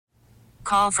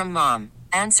call from mom.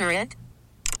 Answer it.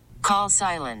 Call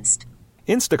silenced.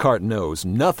 Instacart knows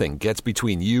nothing gets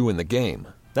between you and the game.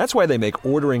 That's why they make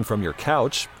ordering from your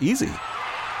couch easy.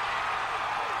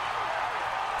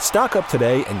 Stock up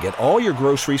today and get all your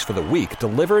groceries for the week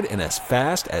delivered in as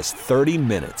fast as 30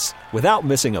 minutes without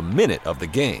missing a minute of the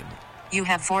game. You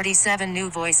have 47 new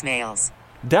voicemails.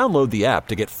 Download the app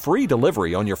to get free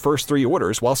delivery on your first 3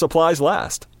 orders while supplies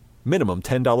last. Minimum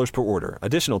 $10 per order.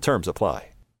 Additional terms apply.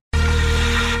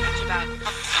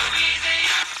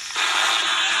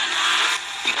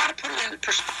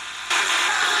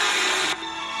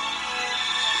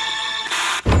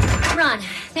 Ron,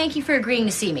 thank you for agreeing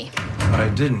to see me. I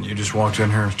didn't. You just walked in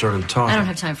here and started talking. I don't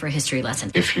have time for a history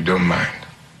lesson. If you don't mind,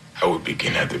 I will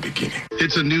begin at the beginning.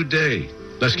 It's a new day.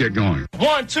 Let's get going.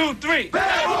 1, 2, 3.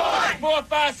 Bad boy! 4,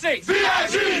 5, 6.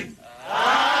 B.I.G.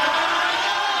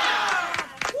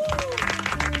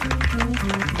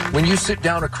 When you sit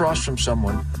down across from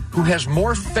someone who has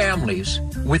more families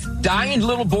with dying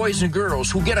little boys and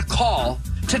girls who get a call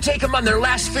to take them on their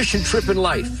last fishing trip in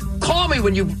life. Call me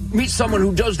when you meet someone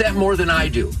who does that more than I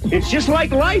do. It's just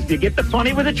like life. You get the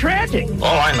funny with the tragic.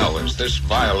 All I know is this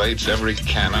violates every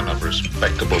canon of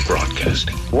respectable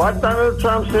broadcasting. What Donald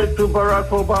Trump said to Barack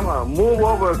Obama, move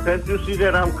over. Can't you see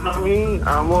that I'm coming?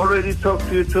 I'm already talked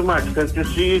to you too much. Can't you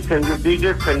see it? Can you dig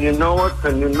it? Can you know it?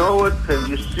 Can you know it? Can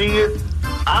you see it?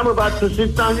 I'm about to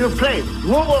sit down your plane.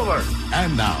 Move over.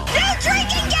 And now. No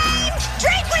drinking games!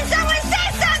 Drink when someone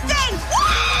says something!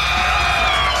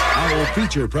 Our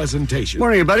feature presentation.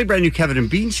 Morning, everybody. Brand new Kevin and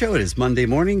Bean Show. It is Monday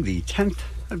morning, the 10th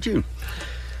of June.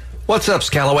 What's up,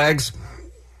 scalawags?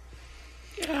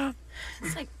 Yeah.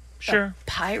 It's like Sure. a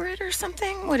pirate or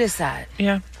something? What is that?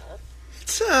 Yeah.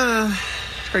 It's a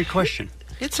great question.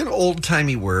 It's an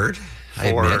old-timey word,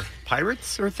 I For admit.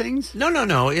 pirates or things? No.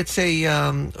 It's a,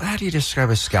 how do you describe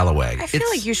a scalawag? I feel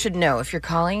like you should know if you're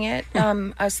calling it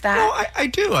us that. No, I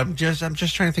do. I'm just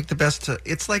trying to think the best.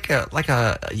 It's like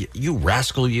a you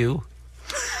rascal you.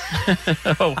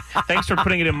 Oh, thanks for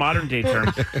putting it in modern day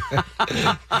terms.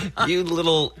 You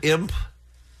little imp.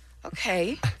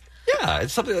 Okay. Yeah,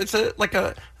 it's something. It's like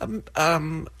a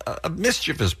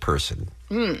mischievous person.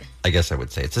 I guess I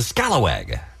would say it's a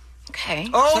scalawag. Okay.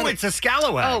 Oh, it's a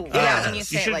scalawag. Oh, yeah, when you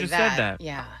say it should like have that. said that.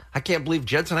 Yeah. I can't believe,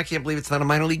 Jensen, I can't believe it's not a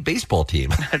minor league baseball team.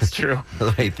 That's true.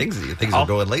 The way things are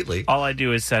going lately. All I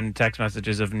do is send text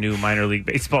messages of new minor league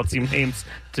baseball team names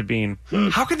to Bean.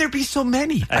 How can there be so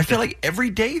many? I feel like every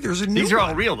day there's a new These are all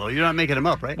one. real, though. You're not making them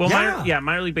up, right? Well, Yeah.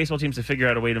 minor league baseball teams have figured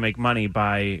out a way to make money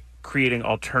by creating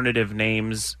alternative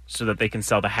names so that they can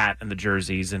sell the hat and the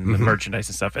jerseys and the merchandise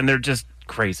and stuff. And they're just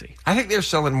crazy. I think they're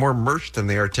selling more merch than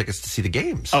they are tickets to see the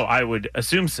games. Oh, I would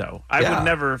assume so. I Yeah. would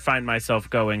never find myself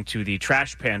going to the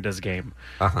Trash Pandas game,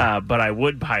 but I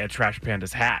would buy a Trash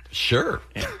Pandas hat. Sure.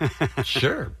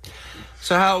 Sure.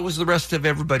 So how was the rest of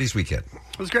everybody's weekend?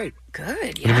 It was great.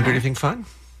 Good, yeah. Anyone do anything fun?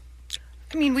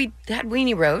 I mean, we had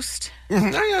weenie roast. Oh,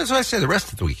 yeah, that's what I said, the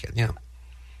rest of the weekend, yeah.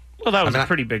 Well, that was a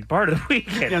pretty big part of the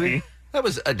weekend. That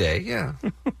was a day, yeah.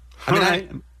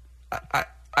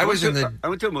 I was in the... I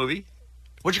went to a movie.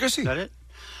 What'd you go see? Is that it?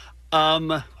 What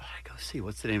did I go see?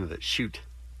 What's the name of it? Shoot.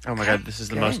 Oh my God, this is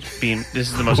the most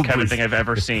Kevin thing I've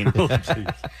ever seen.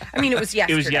 I mean, it was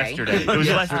yesterday. It was yesterday. It was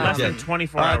less than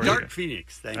 24 hours. Dark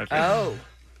Phoenix. Thank you. Oh.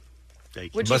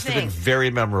 Thank you. What'd Must you have been think? very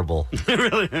memorable.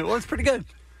 Really? Well, it's pretty good.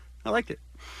 I liked it.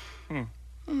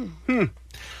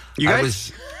 You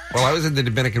guys? I was in the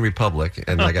Dominican Republic,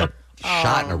 and I got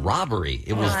shot in a robbery.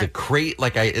 It was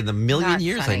the in the million Not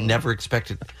years, funny. I never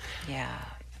expected. Yeah.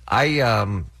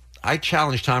 I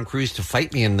challenged Tom Cruise to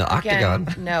fight me in the Again,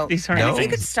 octagon. no. These aren't If you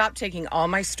things. could stop taking all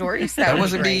my stories, That would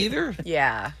wasn't be me great. either.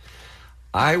 Yeah.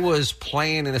 I was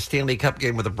playing in a Stanley Cup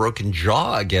game with a broken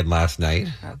jaw again last night.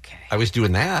 Okay. I was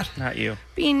doing that. Not you.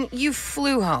 Bean, you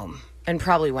flew home and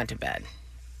probably went to bed.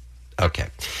 Okay.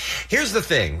 Here's the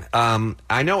thing.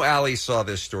 I know Allie saw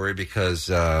this story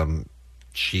because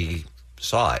she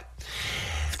saw it.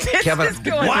 This Kevin, is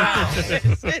going wow.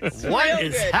 It's What real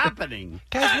is good. happening?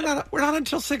 Guys, we're not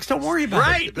until 6. Don't worry about it.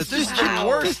 Right. This is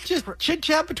worse. Just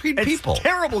chit-chat between It's people.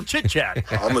 terrible chit-chat.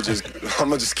 I'm gonna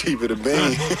just keep it a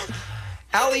bean.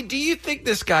 Allie, do you think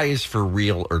this guy is for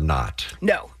real or not?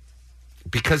 No.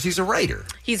 Because he's a writer.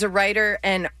 He's a writer,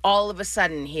 and all of a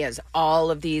sudden, he has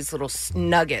all of these little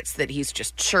nuggets that he's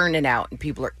just churning out, and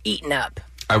people are eating up.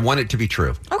 I want it to be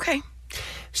true. Okay.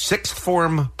 Sixth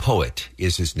Form Poet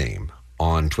is his name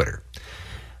on Twitter.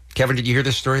 Kevin, did you hear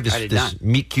this story? I did this not.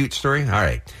 meet cute story? All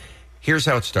right. Here's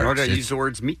how it starts. Nor do I use the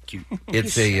words meet cute.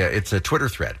 It's a Twitter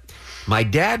thread. My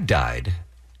dad died.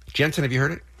 Jensen, have you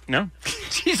heard it? No.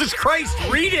 Jesus Christ,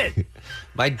 read it.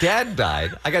 My dad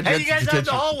died. I got Hey, Jensen's you guys out in the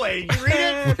attention. hallway. You read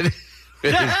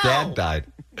His dad died.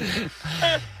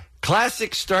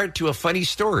 Classic start to a funny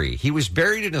story. He was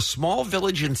buried in a small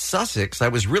village in Sussex. I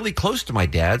was really close to my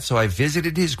dad, so I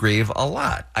visited his grave a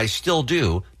lot. I still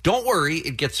do. Don't worry,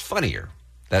 it gets funnier.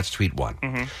 That's tweet 1.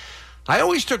 Mm-hmm. I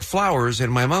always took flowers,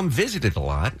 and my mom visited a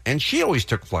lot, and she always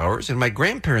took flowers, and my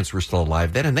grandparents were still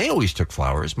alive then, and they always took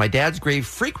flowers. My dad's grave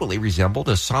frequently resembled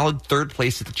a solid third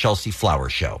place at the Chelsea Flower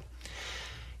Show.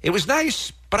 It was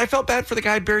nice, but I felt bad for the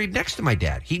guy buried next to my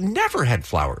dad. He never had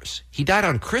flowers. He died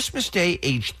on Christmas Day,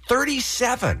 age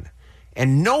 37,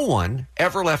 and no one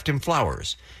ever left him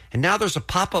flowers. And now there's a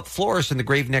pop-up florist in the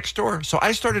grave next door, so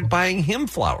I started buying him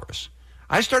flowers.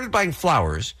 I started buying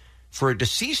flowers for a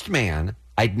deceased man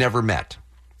I'd never met.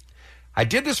 I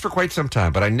did this for quite some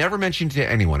time, but I never mentioned it to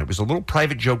anyone. It was a little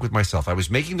private joke with myself. I was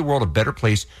making the world a better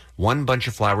place, one bunch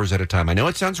of flowers at a time. I know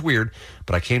it sounds weird,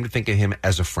 but I came to think of him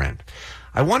as a friend.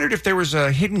 I wondered if there was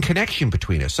a hidden connection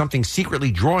between us, something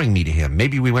secretly drawing me to him.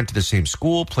 Maybe we went to the same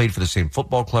school, played for the same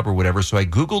football club or whatever, so I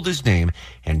Googled his name,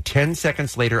 and 10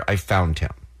 seconds later, I found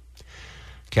him.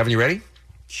 Kevin, you ready?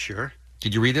 Sure.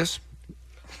 Did you read this?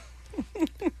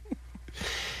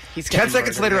 10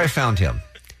 seconds later, I found him.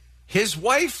 His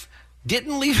wife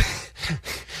didn't leave.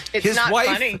 It's his not wife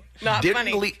funny. Not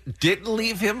funny. Didn't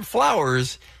leave him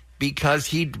flowers because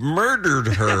he'd murdered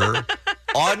her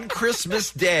on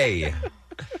Christmas Day.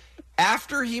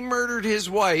 After he murdered his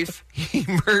wife, he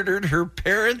murdered her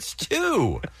parents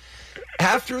too.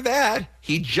 After that,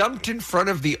 he jumped in front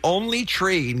of the only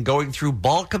train going through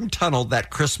Balcombe Tunnel that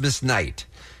Christmas night.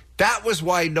 That was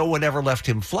why no one ever left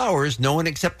him flowers. No one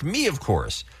except me, of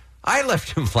course. I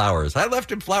left him flowers. I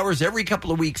left him flowers every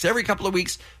couple of weeks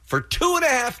for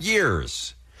 2.5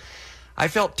 years. I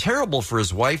felt terrible for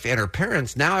his wife and her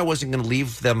parents. Now I wasn't going to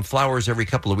leave them flowers every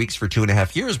couple of weeks for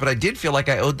 2.5 years, but I did feel like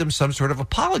I owed them some sort of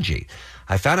apology.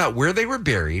 I found out where they were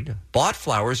buried, bought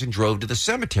flowers, and drove to the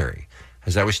cemetery.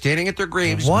 As I was standing at their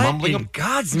graves, mumbling... What in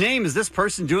God's name is this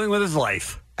person doing with his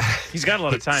life? He's got a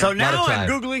lot of time. So now I'm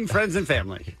Googling friends and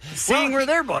family, seeing where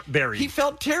they're buried. He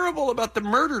felt terrible about the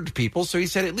murdered people, so he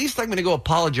said, at least I'm going to go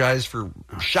apologize for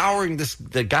showering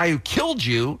the guy who killed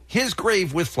you, his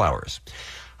grave with flowers.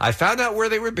 I found out where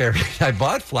they were buried. I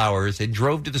bought flowers and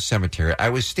drove to the cemetery. I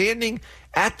was standing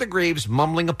at the graves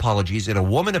mumbling apologies, and a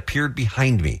woman appeared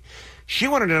behind me. She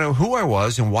wanted to know who I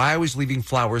was and why I was leaving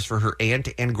flowers for her aunt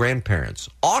and grandparents.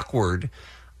 Awkward,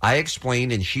 I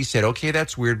explained, and she said, okay,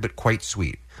 that's weird, but quite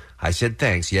sweet. I said,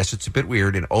 thanks. Yes, it's a bit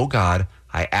weird. And oh, God,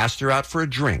 I asked her out for a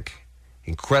drink.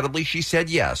 Incredibly, she said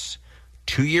yes.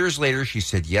 2 years later, she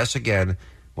said yes again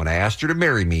when I asked her to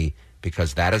marry me,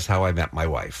 because that is how I met my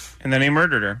wife. And then he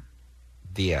murdered her.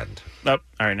 The end. Oh, all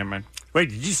right, never mind. Wait,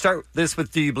 did you start this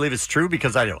with, do you believe it's true?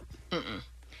 Because I don't. Mm-mm.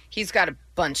 He's got a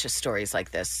bunch of stories like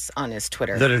this on his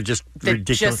Twitter. That are just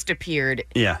ridiculous. Just appeared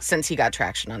since he got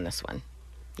traction on this one.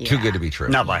 Yeah. Too good to be true.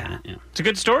 Not buying it. Yeah. It's a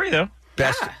good story, though.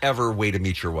 Best ever way to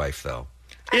meet your wife, though.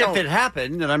 If it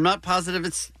happened, and I'm not positive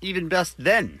it's even best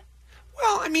then.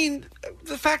 Well, I mean,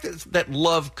 the fact that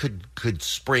love could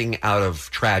spring out of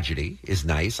tragedy is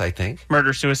nice, I think.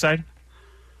 Murder, suicide?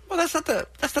 Well, that's not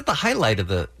the highlight of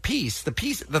the piece. The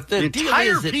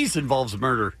entire piece involves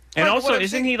murder. And also,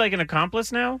 isn't he like an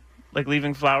accomplice now? Like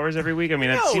leaving flowers every week? I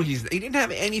mean, he didn't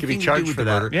have anything to do with the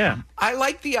murder. Yeah. I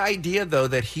like the idea, though,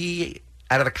 that he,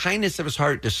 out of the kindness of his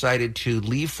heart, decided to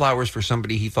leave flowers for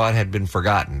somebody he thought had been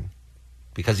forgotten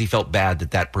because he felt bad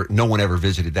that no one ever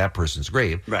visited that person's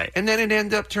grave. Right. And then it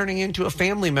ended up turning into a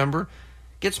family member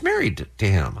gets married to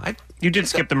him. You did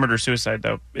skip the murder-suicide,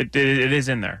 though. It is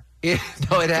in there.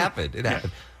 No, it happened. It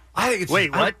happened. I think it's...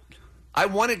 Wait, what? I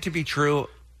want it to be true,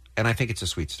 and I think it's a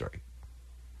sweet story.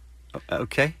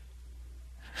 Okay.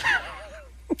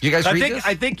 You guys read this?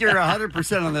 I think you're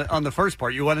 100% on the first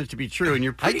part. You want it to be true, and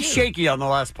you're pretty shaky on the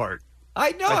last part.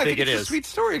 I know. I think it's a sweet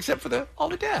story, except for all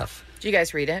the death. Do you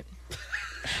guys read it?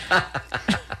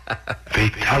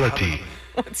 Fatality.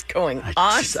 What's going on?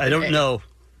 I don't know.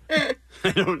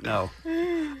 I don't know.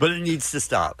 But it needs to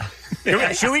stop.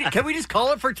 Can we just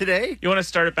call it for today? You want to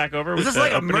start it back over with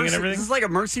the opening and everything? Is this like a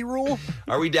mercy rule?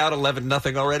 Are we down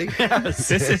 11-0 already? Yes.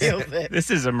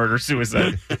 This is a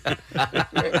murder-suicide.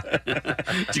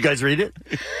 Did you guys read it?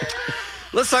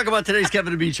 Let's talk about today's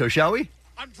Kevin and Bean Show, shall we?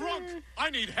 I'm drunk. I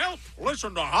need help.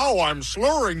 Listen to how I'm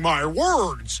slurring my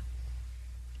words.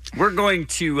 We're going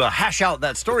to hash out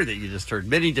that story that you just heard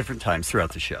many different times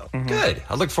throughout the show. Mm-hmm. Good.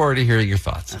 I look forward to hearing your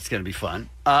thoughts. That's going to be fun.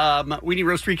 Weenie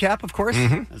Roast Recap, of course,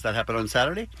 as that happened on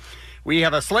Saturday. We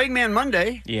have a Slang Man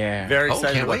Monday. Yeah. Very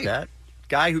excited about that.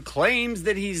 Guy who claims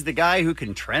that he's the guy who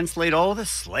can translate all the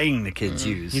slang the kids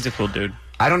use. He's a cool dude.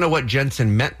 I don't know what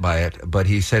Jensen meant by it, but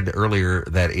he said earlier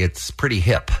that it's pretty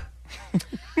hip.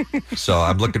 So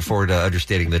I'm looking forward to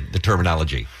understanding the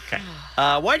terminology. Okay.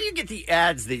 Why do you get the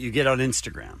ads that you get on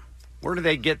Instagram? Where do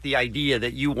they get the idea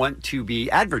that you want to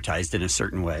be advertised in a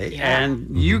certain way? Yeah.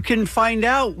 And you can find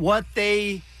out what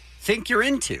they think you're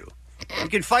into. You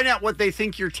can find out what they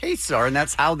think your tastes are, and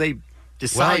that's how they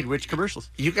decide which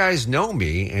commercials. You guys know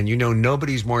me, and you know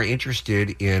nobody's more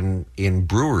interested in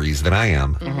breweries than I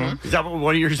am. Mm-hmm. Is that what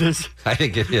one of yours is? I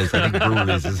think it is. I think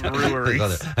breweries is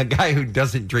Breweries. a guy who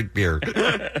doesn't drink beer.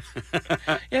 Yeah,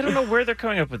 I don't know where they're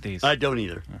coming up with these. I don't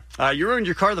either. You ruined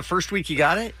your car the first week you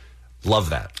got it?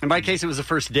 Love that. In my case, it was the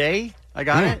first day I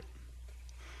got it.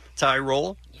 That's how I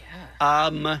roll. Yeah.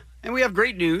 And we have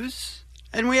great news,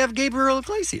 and we have Gabriel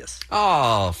Iglesias.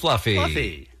 Oh, Fluffy.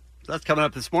 Fluffy. So that's coming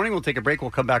up this morning. We'll take a break.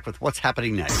 We'll come back with what's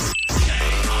happening next.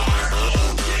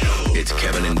 It's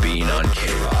Kevin and Bean on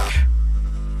K-Rock.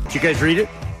 Did you guys read it?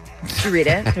 Did you read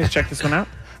it? Let's check this one out.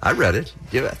 I read it.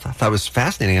 Yeah, I thought that was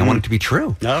fascinating. I want it to be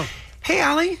true. No. Hey,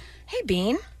 Allie. Hey,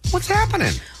 Bean. What's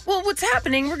happening? Well, what's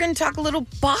happening, we're going to talk a little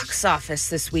box office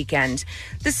this weekend.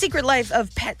 The Secret Life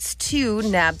of Pets 2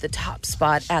 nabbed the top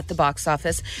spot at the box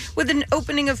office with an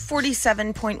opening of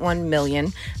 $47.1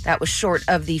 million. That was short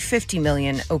of the $50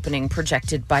 million opening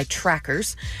projected by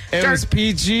trackers. It was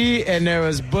PG and there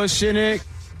was Bush in it.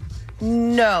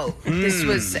 No, this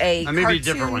was a different one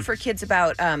cartoon for kids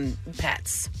about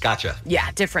pets. Gotcha.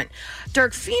 Yeah, different.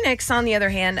 Dark Phoenix, on the other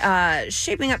hand,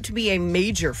 shaping up to be a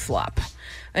major flop.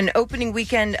 An opening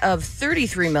weekend of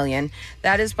 $33 million.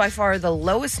 That is by far the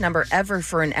lowest number ever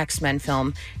for an X-Men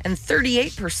film, and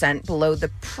 38% below the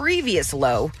previous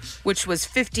low, which was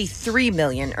 $53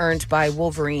 million earned by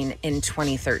Wolverine in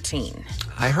 2013.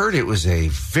 I heard it was a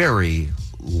very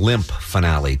limp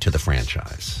finale to the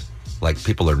franchise. Like,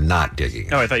 people are not digging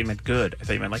it. Oh, I thought you meant good. I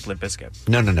thought you meant like Limp Bizkit.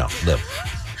 No, limp.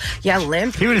 Yeah,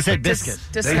 limp. He would have said biscuit.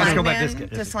 Does They just go by Slangman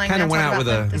biscuit. Kind of went out with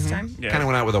this time? kind of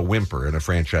went out with a whimper in a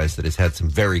franchise that has had some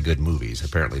very good movies.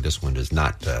 Apparently, this one does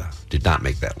not did not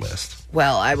make that list.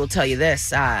 Well, I will tell you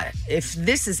this: if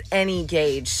this is any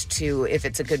gauge to if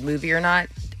it's a good movie or not,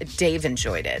 Dave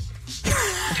enjoyed it.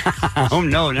 Oh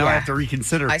no! Now I have to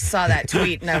reconsider. I saw that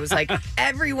tweet and I was like,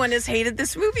 everyone has hated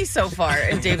this movie so far,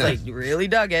 and Dave really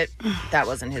dug it. That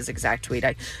wasn't his exact tweet.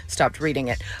 I stopped reading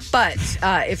it, but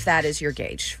if that is your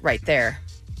gauge, right there.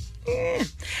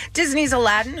 Disney's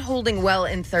Aladdin holding well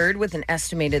in third with an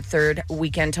estimated third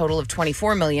weekend total of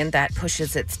 $24 million. That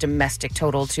pushes its domestic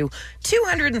total to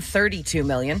 $232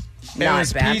 million. It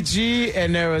was bad. PG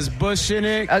and there was Bush in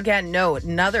it. Again, no,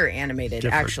 another animated,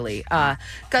 Different. actually.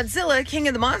 Godzilla, King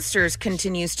of the Monsters,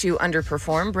 continues to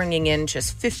underperform, bringing in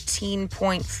just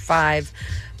 $15.5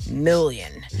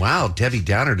 million. Wow, Debbie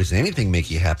Downer, does anything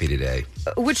make you happy today?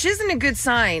 Which isn't a good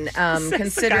sign, considering...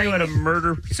 the guy who had a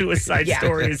murder-suicide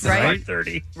story is right?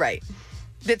 30. Right.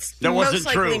 That wasn't most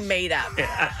likely true. made up.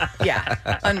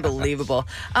 Yeah, unbelievable.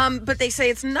 But they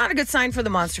say it's not a good sign for the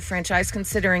monster franchise,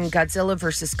 considering Godzilla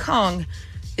vs. Kong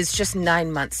is just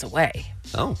 9 months away.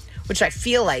 Oh. Which I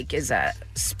feel like is a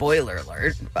spoiler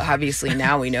alert. Obviously,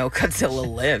 now we know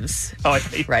Godzilla lives. Oh,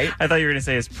 right? I thought you were going to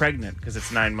say it's pregnant because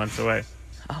it's 9 months away.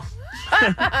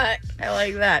 I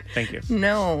like that. Thank you.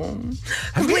 No.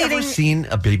 Have we ever seen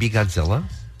a baby Godzilla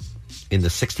in the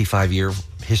 65-year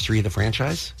history of the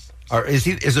franchise? Or is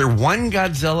there one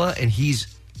Godzilla and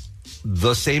he's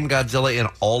the same Godzilla in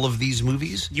all of these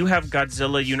movies? You have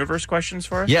Godzilla universe questions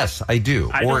for us? Yes, I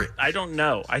do. I don't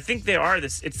know. I think they are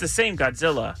this. It's the same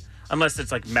Godzilla, unless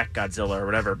it's like Mech Godzilla or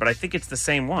whatever. But I think it's the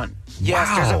same one. Yes,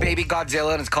 there's a baby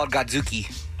Godzilla and it's called Godzuki.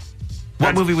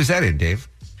 What movie was that in, Dave?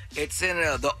 It's in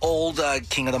the old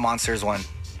King of the Monsters one.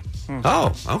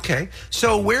 Oh, okay.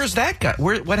 So where's that guy?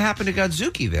 What happened to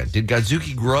Godzuki then? Did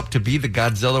Godzuki grow up to be the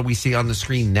Godzilla we see on the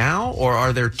screen now, or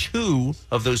are there two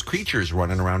of those creatures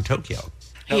running around Tokyo?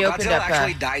 No, Godzilla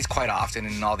actually dies quite often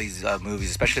in all these movies,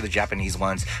 especially the Japanese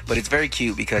ones. But it's very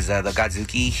cute because the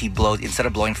Godzuki, he blows, instead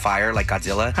of blowing fire like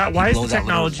Godzilla, Why he is blows the out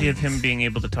little technology of him being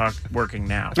able to talk working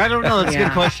now? I don't know. That's a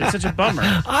good question. It's such a bummer.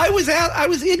 I was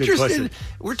interested. question.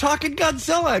 We're talking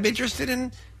Godzilla. I'm interested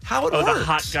in how it works. The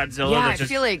hot Godzilla. Yeah, I that just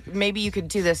feel like maybe you could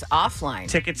do this offline.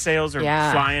 ticket sales are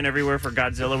flying everywhere for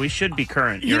Godzilla. We should be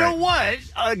current. You You're know right.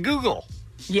 what? Google.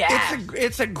 Yeah.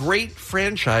 It's a great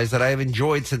franchise that I have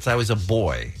enjoyed since I was a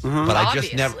boy. But I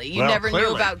just never. You never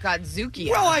knew about Godzuki.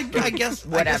 Well, I guess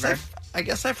whatever. I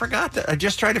guess I forgot that. I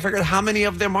just tried to figure out how many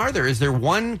of them are there. Is there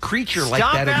one creature like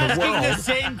that in the world? Stop asking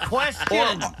the same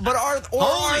question.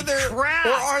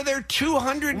 Are there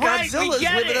 200 Godzillas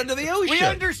living under the ocean? We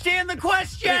understand the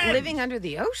question. Living under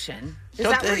the ocean? Is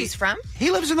Don't that where they- he's from?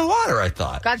 He lives in the water, I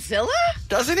thought. Godzilla?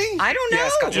 Doesn't he? I don't know.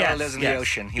 Yes, Godzilla lives in the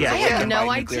ocean. He was I had awakened no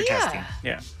by nuclear idea. testing.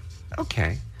 Yeah.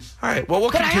 Okay. All right. Well, we'll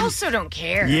But continue. I also don't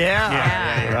care.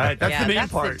 Yeah. Right. That's the main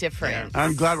that's part. the difference.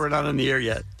 I'm glad we're not on the air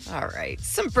yet. All right.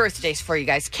 Some birthdays for you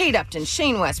guys. Kate Upton,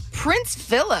 Shane West, Prince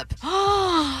Philip.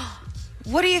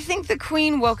 What do you think the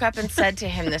Queen woke up and said to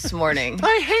him this morning?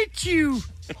 I hate you.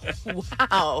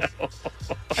 Wow.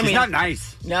 She's not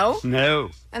nice. No?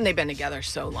 No. And they've been together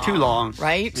so long. Too long.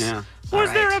 Right? Yeah.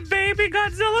 Was there a baby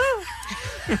Godzilla?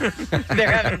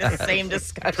 They're having the same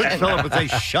discussion. Prince Philip would say,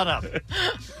 shut up.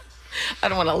 I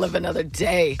don't want to live another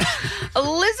day.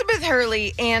 Elizabeth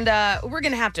Hurley, and we're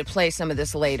going to have to play some of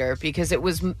this later because it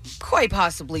was quite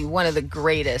possibly one of the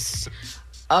greatest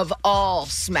of all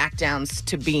SmackDowns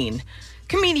to Bean.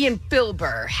 Comedian Bill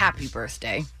Burr, happy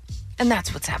birthday. And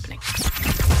that's what's happening.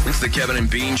 It's the Kevin and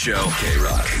Bean Show.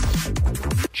 K-Rock.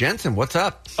 Jensen, what's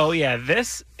up? Oh, yeah.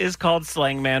 This is called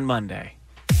Slangman Monday.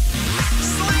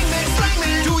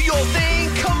 Slangman, do your thing.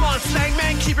 Come on,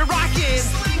 Slangman, keep it rocking.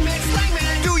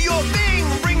 Slangman, do your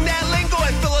thing. Bring that lingo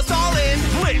and fill us all in.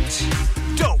 Flipped,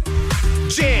 dope,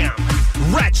 jam,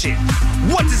 ratchet.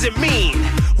 What does it mean?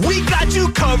 We got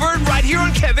you covered right here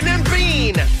on Kevin and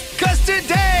Bean. Cause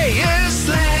today is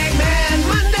Slangman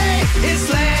Monday. It's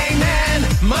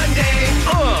Slangman Monday.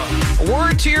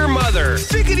 Word to your mother.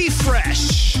 Figgity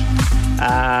fresh.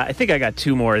 I think I got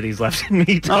 2 more of these left in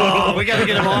me total. Oh, we got to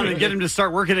get him on and get him to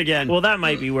start working again. Well, that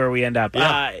might be where we end up.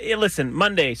 Listen,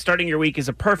 Monday, starting your week is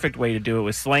a perfect way to do it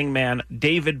with slangman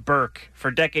David Burke.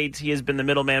 For decades, he has been the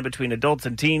middleman between adults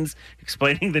and teens,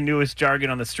 explaining the newest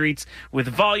jargon on the streets with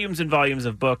volumes and volumes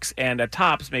of books and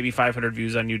tops, maybe 500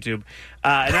 views on YouTube.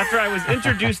 And after I was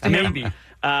introduced to him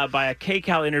by a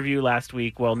KCAL interview last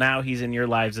week, well, now he's in your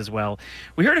lives as well.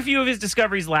 We heard a few of his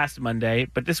discoveries last Monday,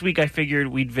 but this week I figured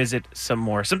we'd visit some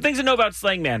more. Some things to know about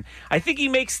Slangman. I think he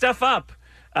makes stuff up.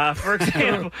 For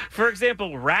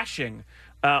example, rashing.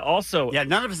 Also, yeah,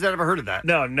 none of us had ever heard of that.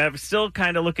 No, never. Still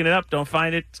kind of looking it up. Don't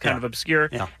find it. It's kind of obscure.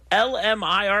 Yeah.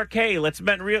 LMIRK.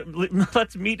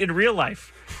 Let's meet in real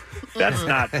life. That's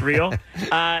not real.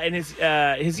 And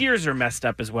his years are messed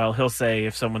up as well. He'll say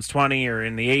if someone's 20 or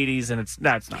in the 80s, and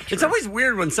that's not true. It's always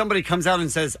weird when somebody comes out and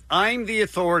says, "I'm the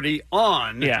authority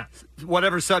on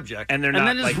whatever subject," and they're not,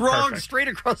 and then it's wrong perfect. straight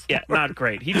across. The board. Not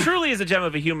great. He truly is a gem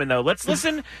of a human, though. Let's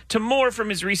listen to more from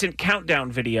his recent countdown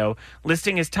video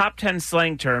listing his top 10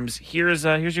 slang terms. Here's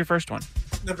your first one.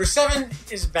 Number 7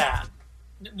 is bad.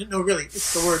 No, really,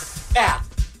 it's the word bad.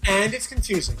 And it's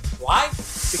confusing. Why?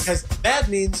 Because bad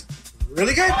means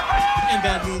really good, and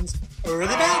bad means really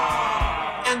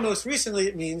bad. And most recently,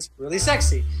 it means really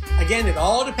sexy. Again, it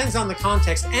all depends on the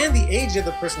context and the age of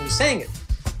the person who's saying it.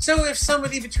 So if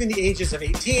somebody between the ages of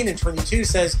 18 and 22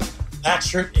 says, that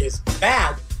shirt is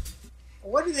bad,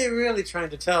 what are they really trying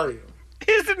to tell you?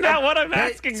 Isn't that what I'm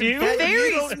asking you?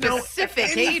 Very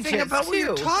specific ages, about what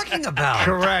you're talking about.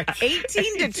 Correct.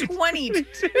 18 to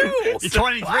 22.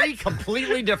 23,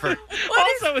 completely different.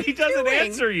 Also, he doesn't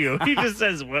answer you. He just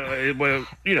says, well,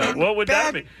 what would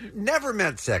that mean? Never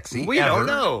meant sexy. We don't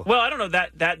know. Well, I don't know.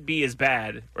 That B is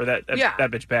bad, or that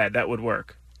bitch bad. That would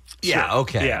work. Yeah, Sure.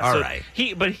 okay. Yeah, all so right.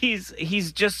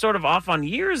 He's just sort of off on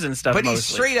years and stuff. But he's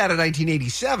mostly. straight out of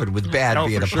 1987 with bad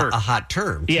being a hot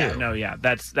term, too. Yeah,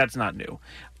 that's not new.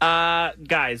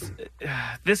 Guys,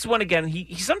 this one again,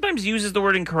 he sometimes uses the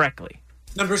word incorrectly.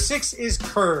 Number 6 is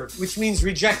curved, which means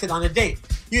rejected on a date.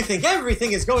 You think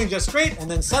everything is going just great,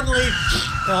 and then suddenly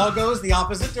it all goes the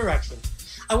opposite direction.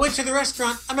 I went to the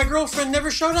restaurant, and my girlfriend never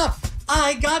showed up.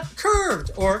 I got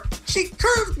curved, or she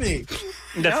curved me.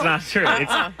 That's not true.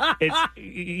 I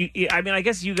mean, I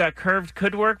guess you got curved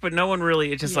could work, but no one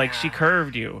really. It's just like she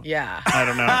curved you. Yeah. I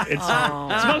don't know.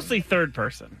 It's mostly third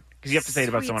person because you have to say it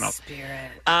about someone else.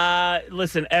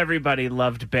 Listen, everybody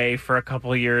loved Bay for a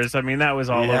couple of years. I mean, that was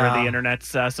all over the internet.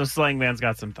 So Slangman's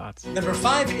got some thoughts. Number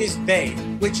 5 is BAY,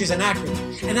 which is an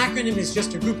acronym. An acronym is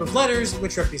just a group of letters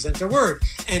which represent a word.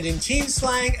 And in teen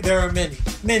slang, there are many,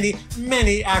 many,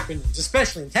 many acronyms,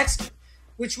 especially in texting,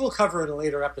 which we'll cover in a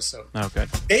later episode. Oh, good.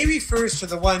 BAY refers to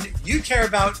the one you care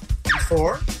about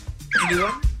before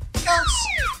anyone else.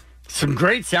 Some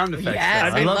great sound effects.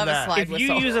 Yes, I love that. a slide If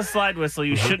whistle. you use a slide whistle,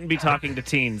 you shouldn't be talking to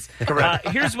teens.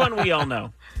 Here's one we all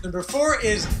know. Number 4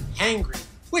 is hangry,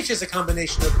 which is a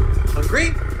combination of hungry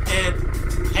and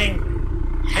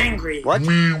hangry. Hangry. What?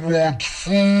 We want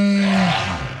food.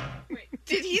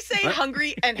 Did he say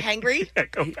hungry and hangry?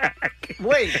 Go back.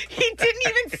 Wait. He didn't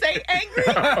even say angry.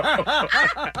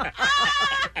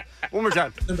 One more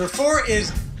time. Number 4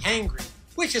 is hangry,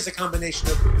 which is a combination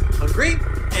of hungry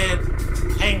and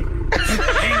hangry.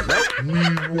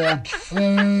 We want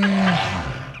food.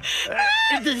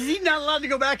 Is he not allowed to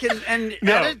go back and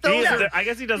No, edit those? I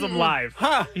guess he does them live.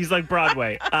 He's like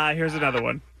Broadway. Here's another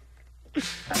one.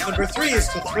 Number 3 is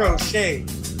to throw shade,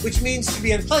 which means to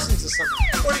be unpleasant to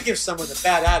someone or to give someone a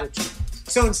bad attitude.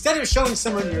 So instead of showing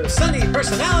someone your sunny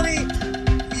personality,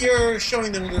 you're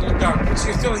showing them a little darkness.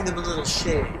 You're throwing them a little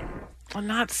shade. Well,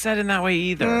 not said in that way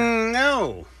either.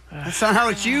 No. That's not how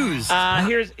it's used.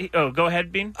 Go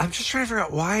ahead, Bean. I'm just trying to figure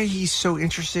out why he's so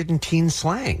interested in teen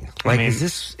slang. Like, is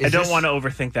this? I don't want to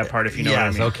overthink that part. If you know what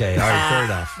I mean. Okay. All right. Fair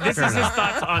enough. This is his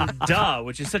thoughts on duh,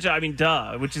 which is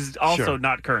which is also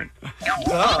not current.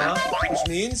 Duh, which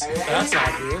means that's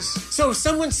obvious. So if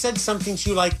someone said something to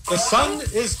you like, the sun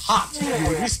is hot, you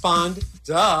would respond,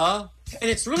 duh. And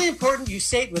it's really important you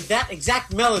say it with that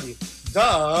exact melody.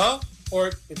 Duh, or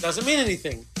it doesn't mean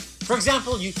anything. For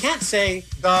example, you can't say,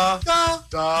 duh, duh,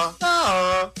 duh,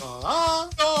 duh, duh,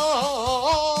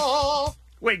 duh.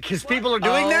 Wait, because people are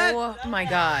doing that? Oh, my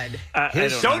God.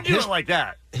 Don't do it like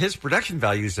that. His production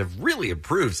values have really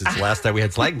improved since the last time we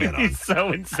had Slang Man on. He's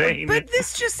so insane. But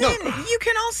this just in, you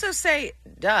can also say,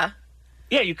 duh.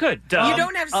 Yeah, you could. Duh. You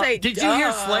don't have to say, did duh. you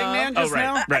hear Slang Man just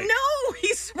now? Right. No,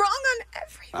 he's wrong on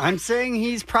everything. I'm saying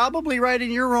he's probably right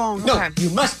and you're wrong. No, you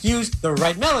must use the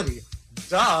right melody.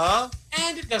 Duh.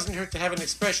 And it doesn't hurt to have an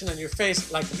expression on your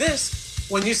face like this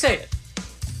when you say it.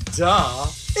 Duh.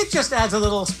 It just adds a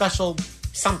little special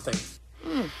something.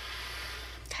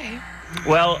 Okay.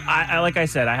 Well, I like I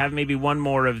said, I have maybe one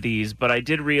more of these, but I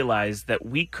did realize that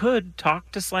we could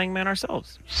talk to Slang Man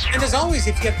ourselves. And as always,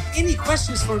 if you have any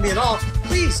questions for me at all,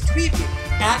 please tweet me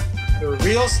at The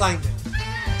Real Slang Man.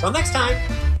 Till next time.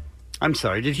 I'm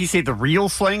sorry, did he say the real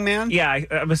Slang Man? Yeah,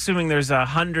 I'm assuming there's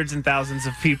hundreds and thousands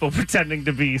of people pretending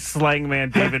to be Slang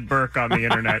Man David Burke on the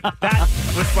internet. That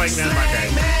was Slang Man Monday.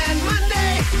 Slang Man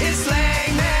Monday is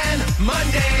Slang Man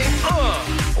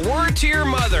Monday. Word to your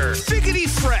mother. Figgity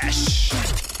fresh.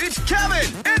 It's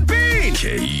Kevin and Bean.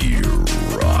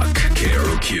 K-Rock.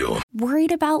 KROQ.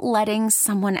 Worried about letting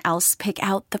someone else pick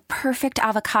out the perfect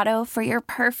avocado for your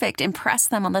perfect impress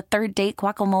them on the third date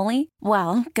guacamole?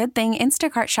 Well, good thing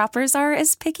Instacart shoppers are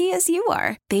as picky as you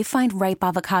are. They find ripe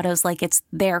avocados like it's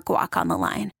their guac on the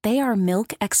line. They are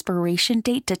milk expiration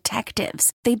date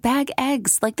detectives. They bag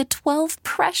eggs like the 12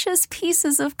 precious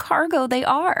pieces of cargo they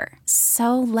are.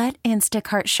 So let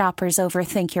Instacart shoppers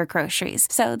overthink your groceries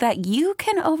so that you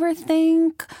can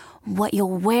overthink what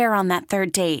you'll wear on that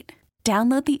third date.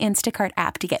 Download the Instacart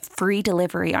app to get free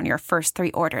delivery on your first 3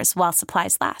 orders while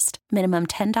supplies last. Minimum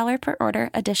 $10 per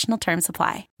order. Additional terms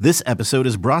apply. This episode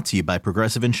is brought to you by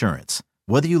Progressive Insurance.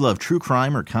 Whether you love true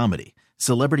crime or comedy,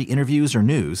 celebrity interviews or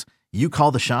news, you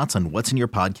call the shots on what's in your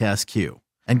podcast queue.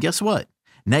 And guess what?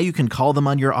 Now you can call them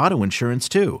on your auto insurance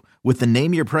too with the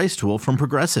Name Your Price tool from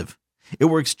Progressive. It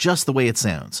works just the way it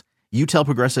sounds. You tell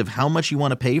Progressive how much you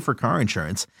want to pay for car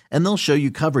insurance, and they'll show you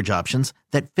coverage options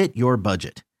that fit your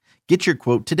budget. Get your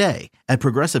quote today at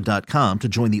Progressive.com to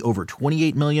join the over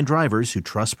 28 million drivers who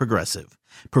trust Progressive.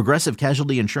 Progressive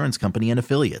Casualty Insurance Company and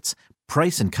Affiliates.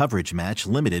 Price and coverage match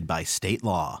limited by state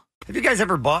law. Have you guys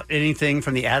ever bought anything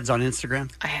from the ads on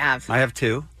Instagram? I have. I have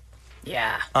too.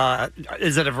 Yeah.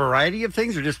 Is it a variety of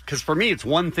things or just, because for me it's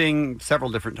one thing several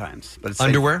different times. But it's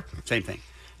underwear? Same thing.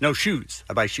 No, shoes.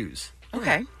 I buy shoes.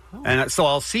 Okay. And so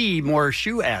I'll see more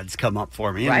shoe ads come up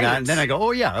for me. Right. And then I go,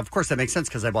 oh, yeah, of course that makes sense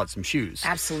because I bought some shoes.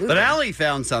 Absolutely. But Allie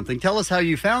found something. Tell us how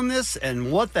you found this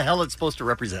and what the hell it's supposed to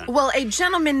represent. Well, a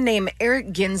gentleman named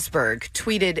Eric Ginsberg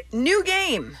tweeted, "New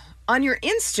game on your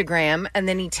Instagram," and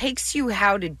then he takes you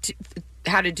how to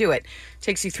do it.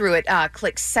 Takes you through it.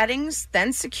 Click settings,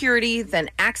 then security, then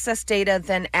access data,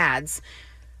 then ads.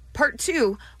 Part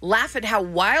 2, laugh at how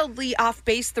wildly off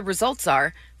base the results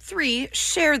are. 3,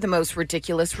 share the most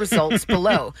ridiculous results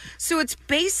below. So it's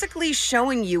basically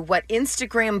showing you what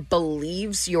Instagram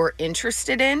believes you're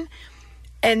interested in.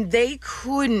 And they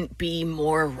couldn't be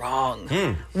more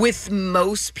wrong with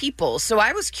most people. So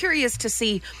I was curious to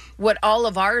see what all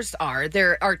of ours are.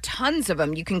 There are tons of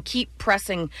them. You can keep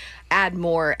pressing add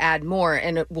more,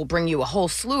 and it will bring you a whole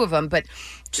slew of them. But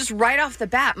just right off the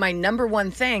bat, my number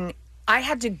one thing, I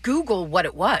had to Google what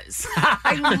it was.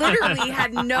 I literally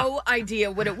had no idea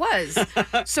what it was.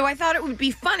 So I thought it would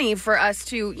be funny for us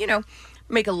to,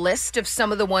 make a list of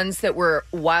some of the ones that were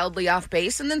wildly off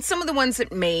base and then some of the ones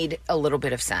that made a little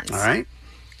bit of sense. All right.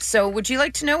 So would you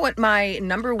like to know what my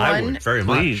number one? I would, very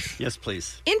much. Yes,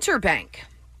 please. Interbank.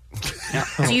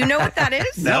 Do you know what that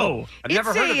is? No. I've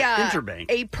never heard of Interbank.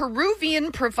 A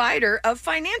Peruvian provider of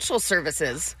financial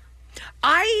services.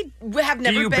 I have never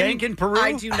been. Do you bank in Peru?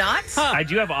 I do not. I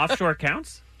do have offshore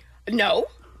accounts. No.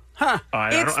 Huh.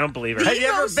 I don't believe her. Have you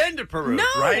ever been to Peru? No.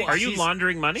 Right? Are you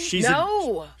laundering money?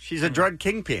 No. She's a drug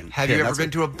kingpin. Have you ever been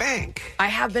to a bank? I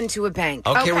have been to a bank.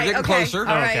 Okay, we're getting closer. All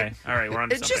right. Okay. All right, we're on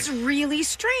to It's something. just really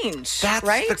strange. That's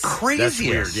right? the craziest.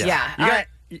 That's weird. Yeah.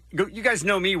 You guys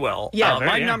know me well. Yeah,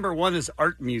 my number one is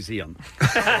art museum.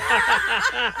 That's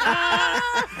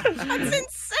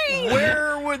insane.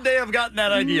 Where would they have gotten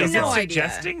that idea? Is from? it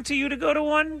suggesting to you to go to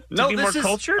one? No, to be more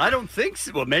cultured? I don't think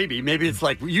so. Well, maybe it's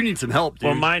like you need some help, dude.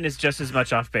 Well, mine is just as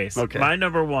much off base. Okay. My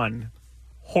number one,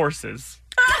 horses.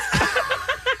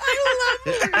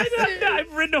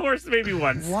 I've ridden a horse maybe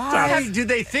once. Why do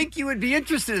they think you would be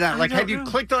interested in that? Like, have you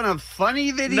clicked on a funny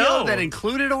video that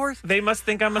included a horse? They must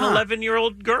think I'm an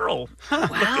 11-year-old girl looking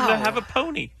to have a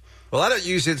pony. Well, I don't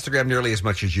use Instagram nearly as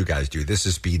much as you guys do. This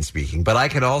is Bean speaking. But I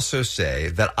can also say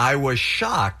that I was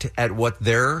shocked at what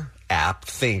their app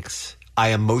thinks I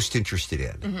am most interested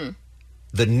in. Mm-hmm.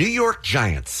 The New York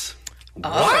Giants.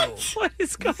 What? What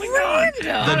is going on?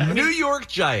 The New York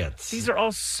Giants. These are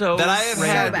all so that I have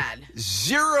had bad.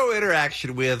 zero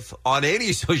interaction with on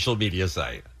any social media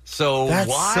site. So That's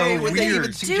why so would they weird.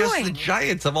 even suggest the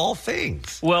Giants of all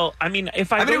things? Well, I mean,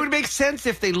 if it would make sense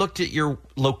if they looked at your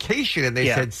location and they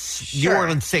said New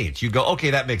Orleans Saints. You go, okay,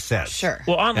 that makes sense. Sure.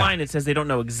 Well, online it says they don't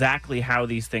know exactly how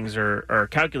these things are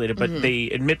calculated, but they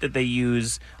admit that they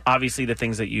use obviously the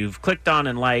things that you've clicked on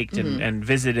and liked and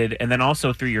visited, and then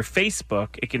also through your Facebook,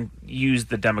 it can use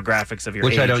the demographics of your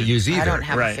Which age. I don't use either. I don't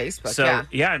have a Facebook. So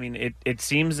I mean, it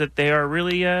seems that they are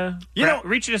really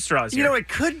reaching at straws here. You know, it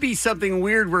could be something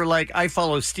weird where, like, I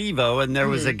follow Steve-O, and there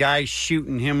was a guy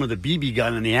shooting him with a BB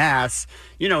gun in the ass.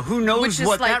 You know, who knows Which is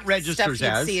what like that registers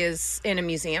stuff as? you'd see is in a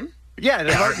museum. Yeah,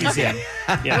 the art museum.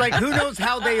 Yeah. Like, who knows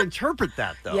how they interpret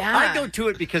that, though? Yeah. I go to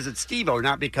it because it's Steve-O,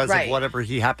 not because of whatever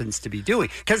he happens to be doing.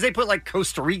 Because they put, like,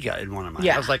 Costa Rica in one of mine.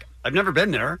 Yeah. I was like, I've never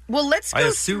been there. Well, let's go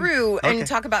through and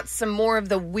talk about some more of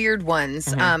the weird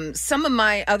ones. Some of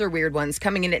my other weird ones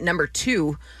coming in at number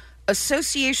 2,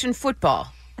 association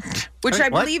football, which I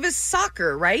believe is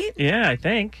soccer, right? Yeah, I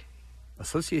think.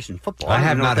 Association football. I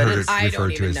have not heard it I don't referred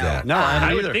to even as know. that. No,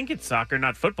 I would think it's soccer,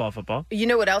 not football. You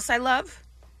know what else I love?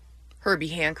 Herbie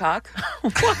Hancock.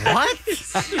 What?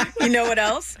 You know what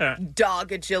else?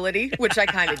 Dog agility, which I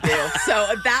kind of do. So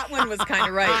that one was kind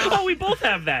of right. Oh, we both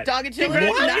have that. Dog agility.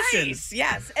 Congratulations. Nice.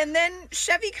 Yes. And then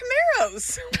Chevy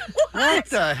Camaros. What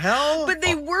the hell? But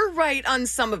they were right on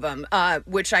some of them,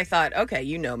 which I thought, okay,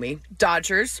 you know me.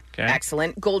 Dodgers,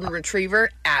 excellent. Golden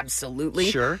Retriever, absolutely.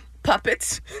 Sure.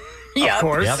 Puppets. Of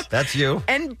course. Yep, that's you.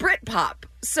 And Britpop.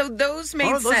 So those made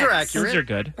sense. Those are accurate. Those are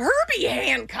good. Herbie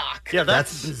Hancock. Yeah,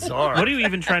 that's bizarre. What are you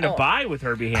even trying to buy with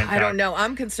Herbie Hancock? I don't know.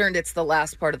 I'm concerned it's the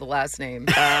last part of the last name.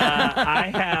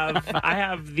 I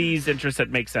have these interests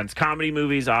that make sense. Comedy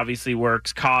movies obviously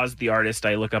works. Cause the artist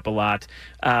I look up a lot.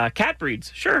 Cat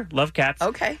breeds, sure, love cats.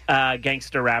 Okay.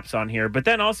 Gangster raps on here, but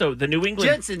then also the New England.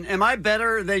 Jensen, am I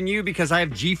better than you because I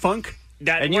have G-Funk?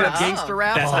 And you have gangster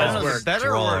rap? That does work.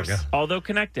 Better or worse? Although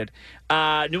connected.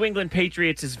 New England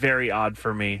Patriots is very odd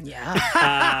for me. Yeah.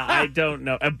 I don't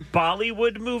know.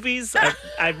 Bollywood movies,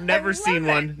 I've never seen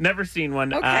one. Never seen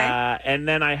one. Okay. And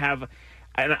then I have,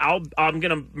 and I'm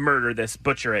going to murder this,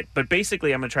 butcher it. But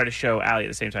basically, I'm going to try to show Allie at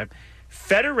the same time.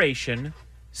 Federation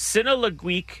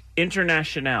Cinélogique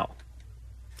Internationale.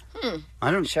 I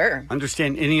don't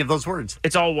understand any of those words.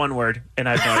 It's all one word, and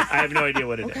I have no idea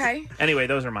what it is. Okay. Anyway,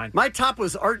 those are mine. My top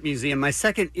was art museum. My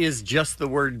second is just the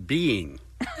word being.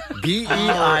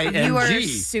 B-E-I-N-G. You are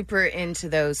super into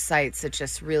those sites that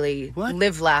just really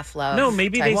live, laugh, love. No,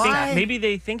 maybe type they think stuff. maybe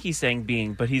they think he's saying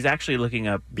being, but he's actually looking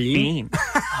up bean.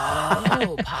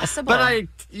 Oh, possible. But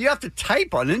you have to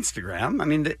type on Instagram. I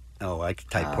mean, I could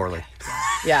type poorly.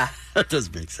 Yeah. That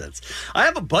does make sense. I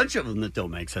have a bunch of them that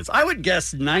don't make sense. I would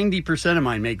guess 90% of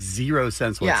mine make zero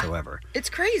sense whatsoever. It's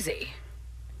crazy.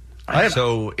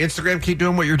 So Instagram, keep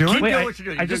doing what you're doing. Keep doing what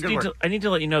you're doing. I need to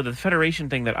let you know the Federation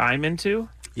thing that I'm into.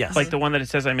 Yes. Like the one that it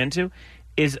says I'm into,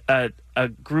 is a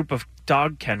group of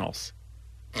dog kennels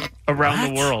around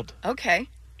the world. Okay.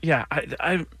 Yeah,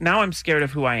 now I'm scared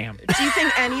of who I am. Do you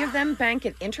think any of them bank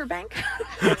at Interbank?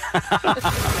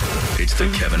 It's the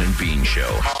Kevin and Bean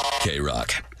Show.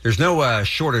 K-Rock. There's no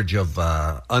shortage of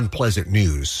unpleasant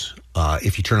news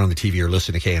if you turn on the TV or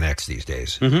listen to KNX these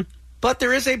days. Mm-hmm. But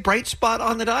there is a bright spot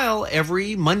on the dial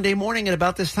every Monday morning at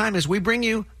about this time as we bring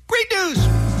you great news.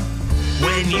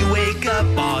 When you wake up,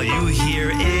 all you hear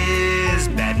is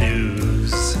bad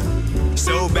news.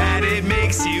 So bad it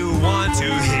makes you want to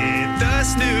hit the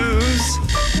snooze.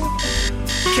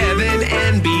 Kevin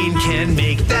and Bean can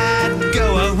make that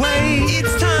go away.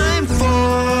 It's time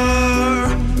for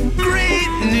great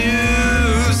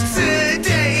news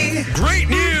today. Great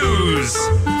news!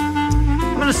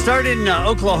 going to start in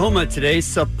Oklahoma today,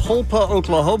 Sapulpa,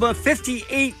 Oklahoma.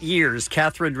 58 years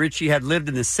Catherine Ritchie had lived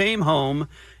in the same home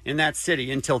in that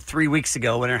city until 3 weeks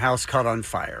ago when her house caught on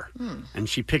fire. And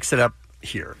she picks it up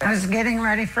here. I was getting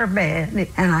ready for bed,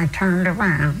 and I turned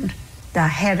around. The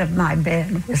head of my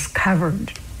bed was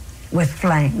covered with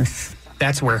flames.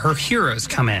 That's where her heroes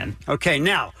come in. Okay,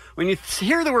 now, when you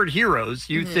hear the word heroes,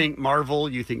 you think Marvel,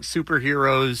 you think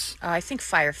superheroes. I think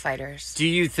firefighters. Do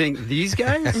you think these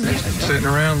guys? Sitting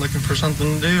around looking for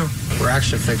something to do. We're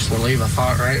actually fixing to leave, I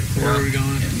thought, right? Where are we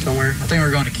going? Somewhere? I think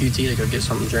we're going to QT to go get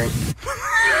something to drink.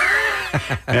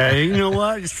 Hey, you know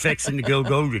what? Just fixing to go to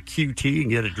QT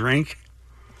and get a drink.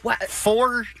 What?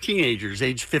 4 teenagers,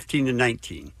 aged 15 to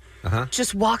 19.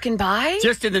 Just walking by?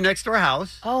 Just in the next door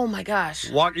house. Oh, my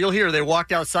gosh. You'll hear they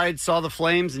walked outside, saw the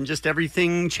flames, and just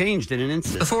everything changed in an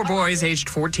instant. The 4 boys, aged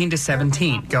 14 to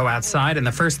 17, go outside, and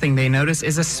the first thing they notice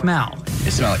is a smell. It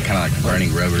smelled kind of like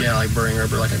burning rubber. Yeah, like burning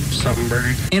rubber, like something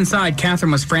burning. Inside,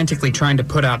 Catherine was frantically trying to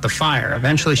put out the fire.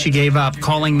 Eventually, she gave up,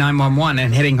 calling 911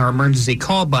 and hitting her emergency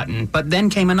call button. But then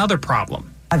came another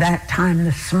problem. By that time,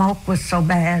 the smoke was so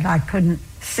bad I couldn't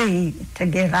see to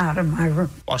get out of my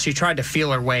room. While she tried to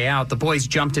feel her way out, the boys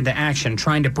jumped into action,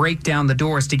 trying to break down the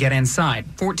doors to get inside.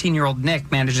 14-year-old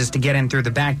Nick manages to get in through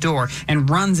the back door and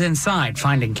runs inside,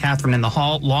 finding Catherine in the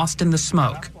hall, lost in the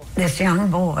smoke. This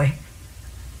young boy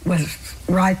was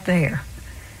right there,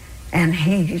 and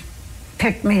he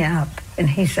picked me up, and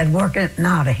he said, "We're getting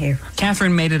out of here."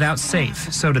 Catherine made it out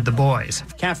safe. So did the boys.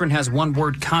 Catherine has one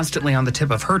word constantly on the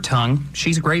tip of her tongue.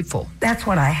 She's grateful. That's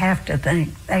what I have to think.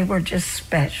 They were just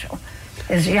special,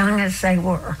 as young as they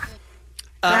were.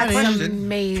 That's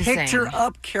amazing. Picked her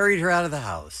up, carried her out of the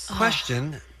house.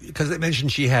 Question, because they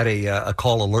mentioned she had a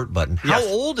call alert button. How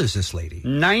old is this lady?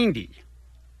 90.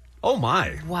 Oh,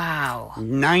 my. Wow.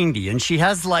 90. And she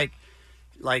has like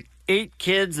 8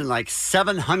 kids and like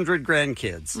 700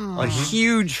 grandkids. A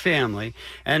huge family.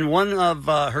 And one of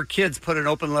her kids put an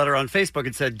open letter on Facebook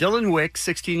and said, Dylan Wick,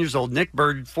 16 years old, Nick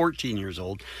Bird, 14 years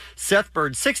old, Seth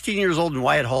Bird, 16 years old, and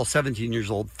Wyatt Hall, 17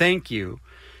 years old. Thank you.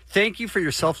 Thank you for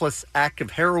your selfless act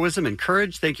of heroism and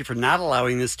courage. Thank you for not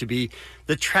allowing this to be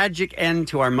the tragic end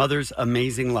to our mother's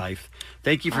amazing life.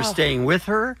 Thank you for staying with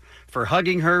her, for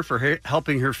hugging her, for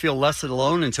helping her feel less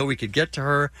alone until we could get to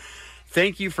her.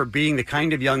 Thank you for being the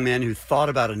kind of young man who thought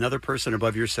about another person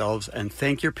above yourselves. And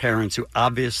thank your parents who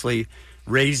obviously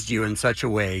raised you in such a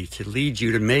way to lead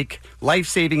you to make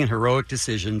life-saving and heroic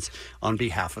decisions on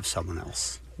behalf of someone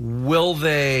else. Will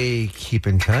they keep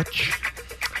in touch?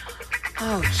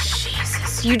 Oh,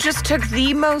 Jesus. You just took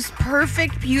the most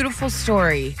perfect, beautiful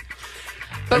story.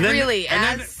 But then, really,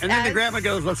 then the grandma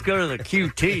goes, "Let's go to the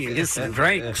QT and get some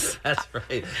drinks." That's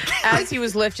right. As he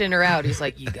was lifting her out, he's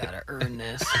like, "You gotta earn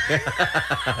this.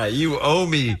 You owe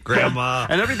me, Grandma."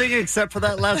 And everything except for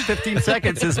that last 15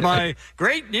 seconds is my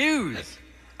great news.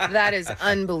 That is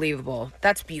unbelievable.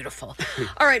 That's beautiful.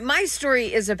 All right, my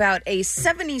story is about a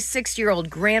 76-year-old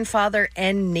grandfather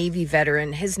and Navy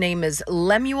veteran. His name is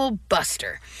Lemuel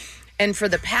Buster. And for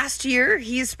the past year,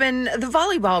 he's been the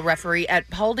volleyball referee at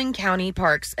Paulding County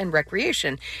Parks and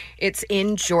Recreation. It's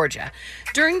in Georgia.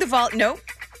 During the volleyball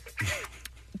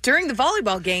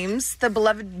games, the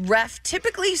beloved ref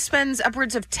typically spends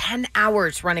upwards of 10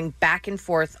 hours running back and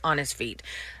forth on his feet.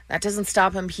 That doesn't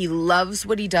stop him. He loves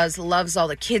what he does, loves all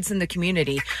the kids in the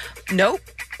community. Nope.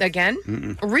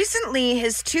 Again. Recently,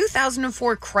 his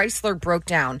 2004 Chrysler broke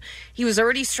down. He was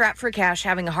already strapped for cash,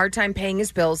 having a hard time paying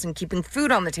his bills and keeping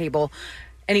food on the table.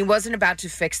 And he wasn't about to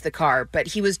fix the car, but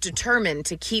he was determined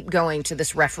to keep going to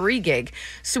this referee gig.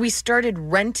 So he started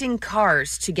renting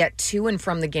cars to get to and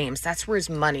from the games. That's where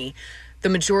the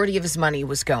majority of his money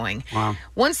was going. Wow.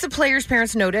 Once the players'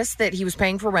 parents noticed that he was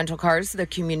paying for rental cars, the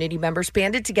community members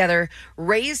banded together,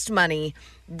 raised money,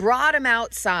 brought him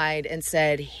outside and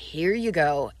said, "Here you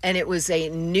go." And it was a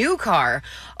new car,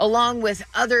 along with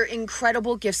other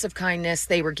incredible gifts of kindness.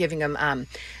 They were giving him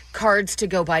cards to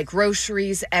go buy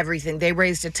groceries, everything. They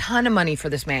raised a ton of money for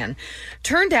this man.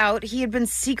 Turned out he had been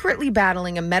secretly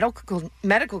battling a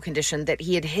medical condition that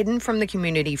he had hidden from the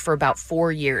community for about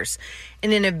 4 years.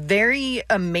 And in a very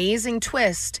amazing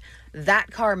twist,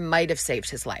 that car might have saved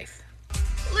his life.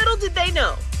 Little did they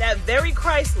know that very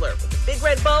Chrysler with the big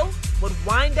red bow would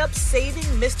wind up saving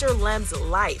Mr. Lem's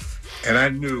life. And I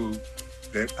knew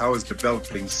that I was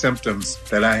developing symptoms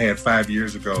that I had 5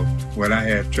 years ago when I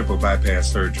had triple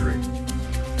bypass surgery.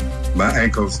 My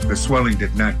ankles, the swelling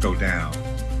did not go down.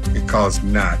 It caused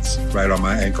knots right on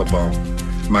my ankle bone.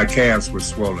 My calves were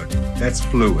swollen. That's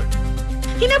fluid.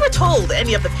 He never told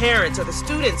any of the parents or the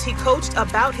students he coached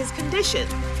about his condition.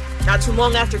 Not too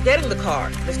long after getting the car,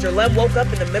 Mr. Lem woke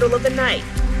up in the middle of the night.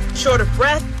 Short of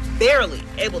breath, barely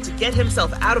able to get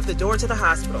himself out of the door to the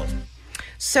hospital.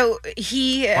 So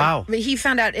he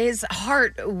found out his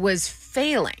heart was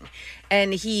failing.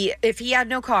 And if he had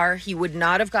no car, he would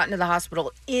not have gotten to the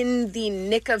hospital in the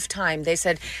nick of time. They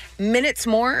said minutes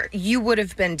more, you would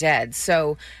have been dead.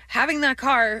 So having that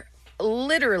car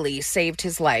literally saved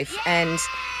his life. And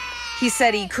he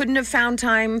said he couldn't have found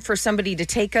time for somebody to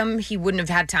take him. He wouldn't have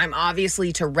had time,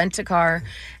 obviously, to rent a car.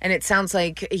 And it sounds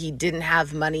like he didn't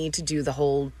have money to do the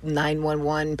whole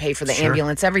 911, pay for the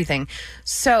ambulance, everything.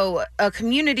 So a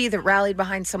community that rallied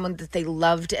behind someone that they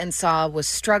loved and saw was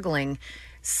struggling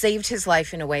saved his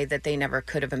life in a way that they never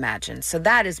could have imagined. So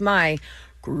that is my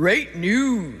great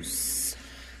news.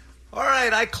 All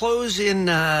right, I close in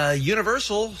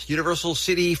Universal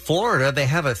City, Florida. They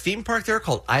have a theme park there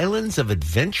called Islands of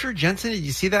Adventure. Jensen, did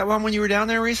you see that one when you were down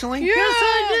there recently? Yes,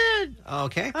 I did.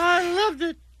 Okay. I loved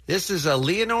it. This is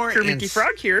Leonore Kermit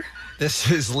Frog here.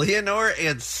 This is Leonore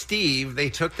and Steve. They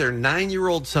took their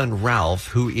 9-year-old son, Ralph,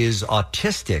 who is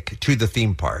autistic, to the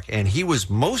theme park. And he was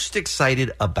most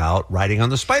excited about riding on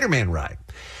the Spider-Man ride.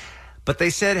 But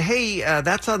they said, hey,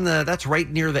 that's right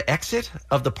near the exit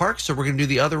of the park, so we're going to do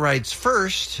the other rides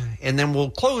first, and then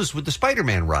we'll close with the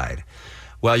Spider-Man ride.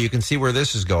 Well, you can see where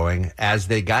this is going. As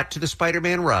they got to the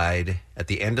Spider-Man ride, at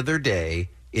the end of their day,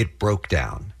 it broke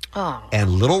down. Oh. And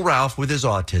little Ralph, with his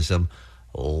autism,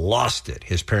 lost it,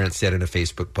 his parents said in a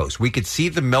Facebook post. We could see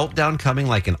the meltdown coming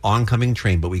like an oncoming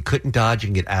train, but we couldn't dodge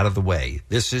and get out of the way.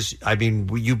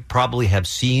 You probably have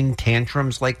seen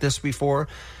tantrums like this before.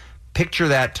 Picture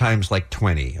that times like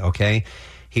 20, okay?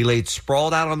 He laid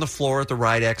sprawled out on the floor at the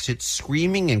ride exit,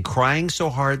 screaming and crying so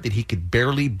hard that he could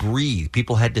barely breathe.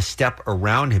 People had to step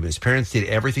around him. His parents did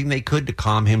everything they could to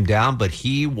calm him down, but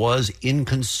he was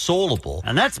inconsolable.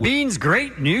 And that's Bean's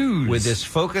great news. With this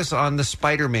focus on the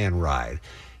Spider-Man ride.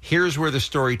 Here's where the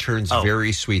story turns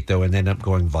very sweet, though, and ended up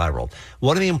going viral.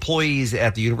 One of the employees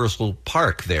at the Universal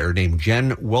Park there, named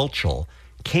Jen Welchel,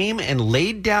 came and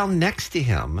laid down next to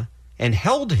him and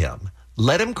held him,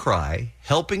 let him cry,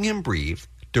 helping him breathe,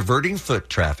 diverting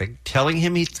foot traffic, telling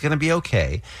him he's going to be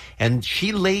okay. And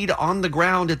she laid on the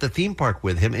ground at the theme park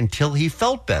with him until he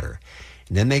felt better.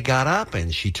 And then they got up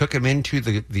and she took him into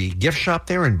the gift shop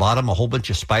there and bought him a whole bunch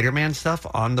of Spider-Man stuff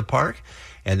on the park.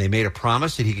 And they made a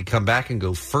promise that he could come back and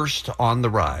go first on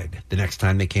the ride the next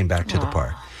time they came back to the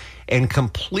park. And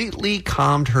completely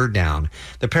calmed her down.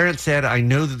 The parents said, I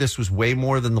know that this was way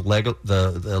more than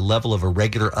the level of a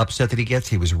regular upset that he gets.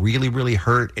 He was really, really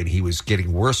hurt, and he was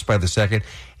getting worse by the second.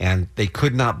 And they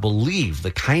could not believe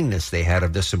the kindness they had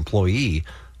of this employee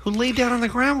who laid down on the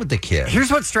ground with the kid.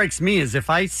 Here's what strikes me is if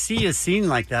I see a scene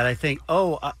like that, I think,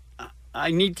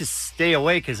 I need to stay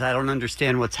away because I don't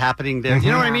understand what's happening there. Mm-hmm.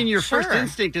 You know what I mean? Your first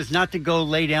instinct is not to go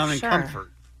lay down in comfort.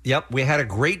 Yep, we had a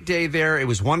great day there. It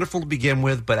was wonderful to begin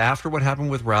with, but after what happened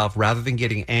with Ralph, rather than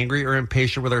getting angry or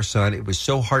impatient with our son, it was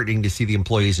so heartening to see the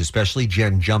employees, especially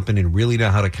Jen, jump in and really know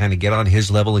how to kind of get on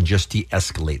his level and just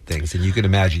de-escalate things. And you can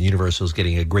imagine Universal's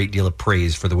getting a great deal of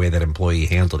praise for the way that employee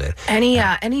handled it.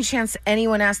 Any chance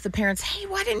anyone asked the parents, hey,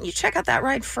 why didn't you check out that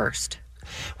ride first?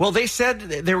 Well, they said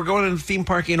they were going to the theme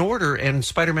park in order, and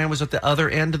Spider-Man was at the other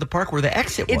end of the park where the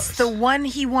exit was. It's the one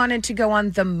he wanted to go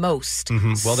on the most.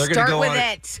 Mm-hmm. Well, they're going to go with on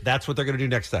it. That's what they're going to do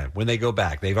next time when they go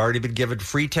back. They've already been given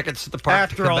free tickets to the park.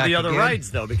 After all the other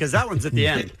rides, though, because that one's at the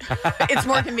end. It's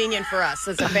more convenient for us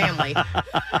as a family.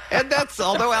 And that's,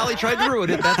 although Allie tried to ruin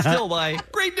it, that's still my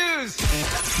great news.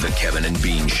 The Kevin and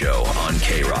Bean Show on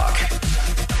K-Rock.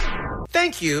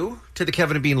 Thank you to the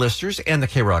Kevin and Bean listeners and the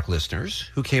K-Rock listeners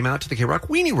who came out to the K-Rock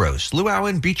Weenie Roast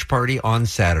Luau Beach Party on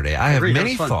Saturday. I have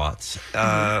many thoughts.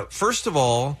 First of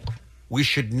all, we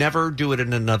should never do it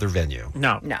in another venue.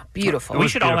 No. Beautiful. We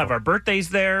should all have our birthdays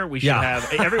there. We should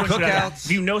have everyone should have. Cookouts.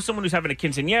 If you know someone who's having a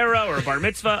quinceañera or a bar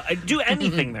mitzvah, do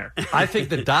anything there. I think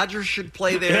the Dodgers should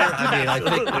play there. Yeah,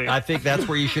 I think that's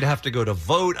where you should have to go to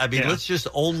vote. I mean, let's just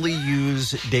only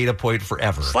use Data Point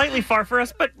forever. Slightly far for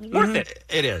us, but worth it.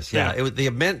 It is. Yeah. It was the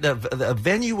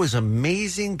venue was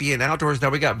amazing, being outdoors. Now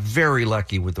we got very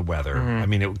lucky with the weather. I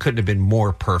mean, it couldn't have been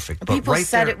more perfect. But People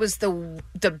said it was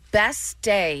the best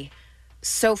day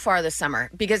so far this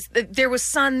summer because there was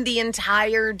sun the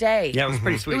entire day. Yeah, it was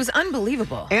pretty sweet. It was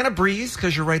unbelievable. And a breeze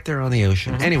because you're right there on the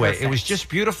ocean. Anyway, It was just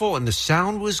beautiful and the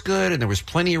sound was good and there was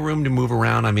plenty of room to move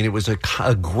around. I mean, it was a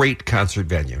great concert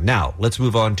venue. Now, let's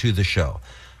move on to the show.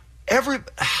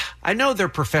 I know they're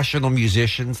professional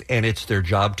musicians and it's their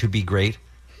job to be great.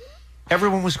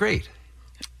 Everyone was great.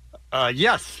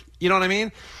 Yes. You know what I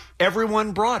mean?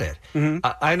 Everyone brought it.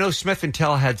 I know Smith and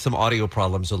Tell had some audio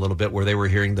problems a little bit where they were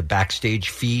hearing the backstage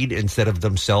feed instead of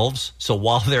themselves. So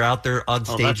while they're out there on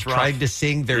stage trying to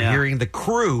sing, they're hearing the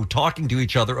crew talking to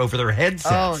each other over their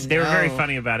headsets. They were very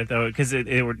funny about it, though, because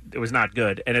it was not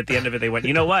good. And at the end of it, they went,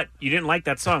 you know what? You didn't like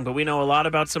that song, but we know a lot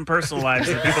about some personal lives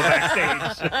of people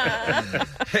backstage.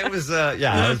 It was, it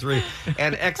was really...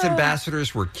 And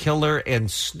ex-ambassadors were killer, and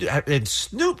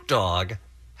Snoop Dogg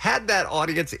had that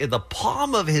audience in the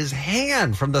palm of his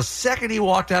hand from the second he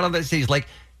walked out on that stage. Like,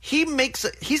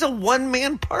 he's a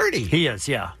one-man party. He is,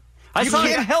 yeah. You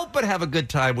can't help but have a good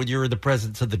time when you're in the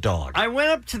presence of the dog. I went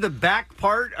up to the back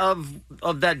part of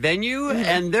that venue,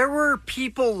 and there were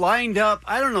people lined up,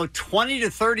 20 to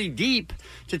 30 deep,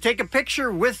 to take a picture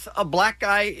with a black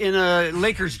guy in a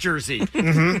Lakers jersey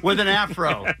with an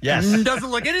afro. Yes. Doesn't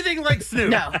look anything like Snoop.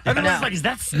 No. Everyone's like, is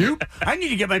that Snoop? I need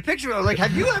to get my picture. I'm like,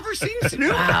 have you ever seen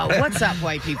Snoop? Wow, what's up,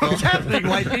 white people? What's happening,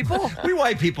 white people? We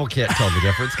white people can't tell the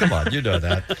difference. Come on, you know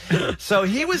that. So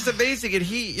he was amazing, and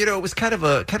he, it was kind of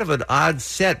an odd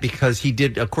set because he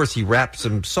did, of course, he rapped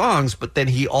some songs, but then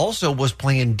he also was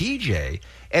playing DJ.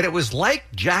 And it was like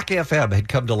Jack FM had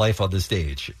come to life on the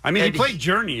stage. I mean, he played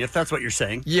Journey, if that's what you're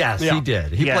saying. Yes, he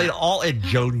did. He played and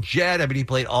Joan Jett. I mean, he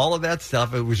played all of that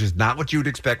stuff. It was just not what you would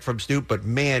expect from Snoop, but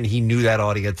man, he knew that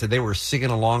audience, and they were singing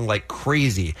along like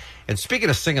crazy. And speaking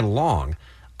of singing along,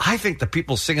 I think the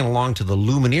people singing along to the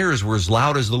Lumineers were as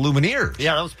loud as the Lumineers.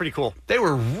 Yeah, that was pretty cool. They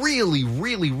were really,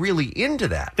 really, really into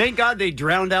that. Thank God they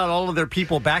drowned out all of their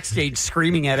people backstage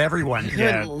screaming at everyone.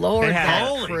 Good Lord, they had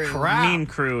holy crap. Mean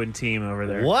crew and team over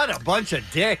there. What a bunch of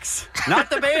dicks. Not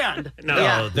the band.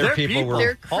 No, their people were...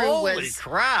 Their crew holy was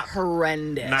crap.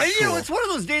 horrendous. Not And, cool. it's one of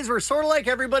those days where sort of like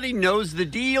everybody knows the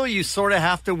deal. You sort of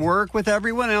have to work with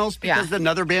everyone else because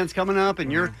another band's coming up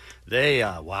and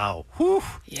wow. Whew.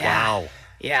 Yeah. Wow.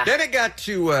 Yeah. Then it got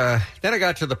to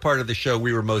the part of the show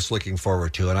we were most looking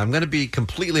forward to, and I'm going to be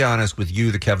completely honest with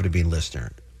you, the Kevin and Bean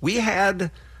listener. We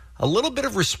had a little bit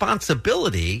of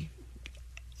responsibility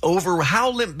over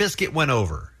how Limp Bizkit went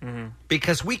over,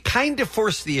 because we kind of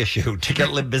forced the issue to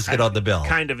get Limp Bizkit on the bill.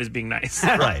 Kind of is being nice.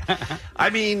 Right. I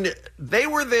mean, they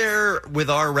were there with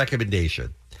our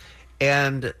recommendation,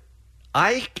 and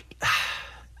I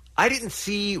didn't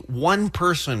see one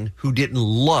person who didn't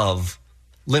love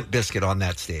Limp Bizkit on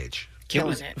that stage. It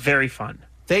was very fun.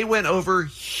 They went over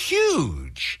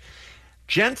huge.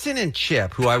 Jensen and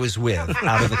Chip, who I was with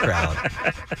out of the crowd,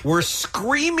 were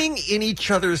screaming in each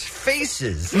other's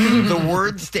faces the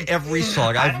words to every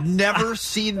song. I've never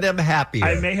seen them happier.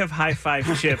 I may have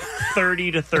high-fived Chip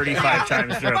 30 to 35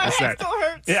 times throughout the set.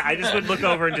 Yeah, I just would look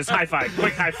over and just high-five,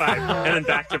 quick high-five, and then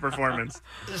back to performance.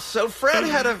 So Fred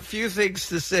had a few things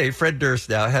to say. Fred Durst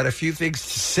now had a few things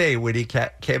to say when he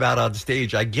came out on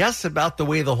stage, I guess, about the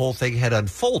way the whole thing had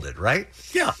unfolded, right?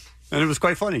 Yeah. And it was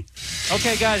quite funny.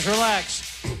 Okay, guys,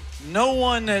 relax. No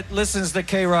one that listens to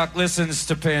K-Rock listens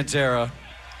to Pantera.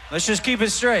 Let's just keep it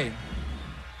straight.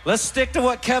 Let's stick to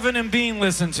what Kevin and Bean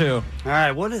listen to. All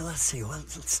right, let's see.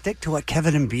 Let's stick to what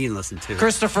Kevin and Bean listen to.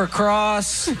 Christopher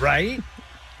Cross. Right?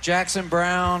 Jackson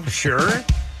Brown. Sure.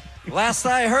 Last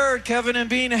I heard, Kevin and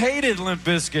Bean hated Limp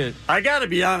Bizkit. I got to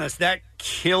be honest, that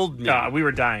killed me. We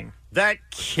were dying. That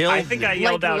killed me. I think I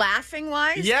yelled out. Laughing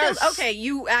wise? Yes. Okay,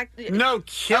 you act. No,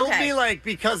 killed me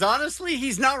because honestly,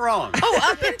 he's not wrong. Oh,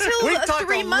 up until we talked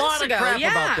 3 a months lot ago. of crap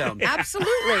yeah, about them.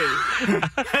 Absolutely. And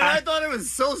I thought it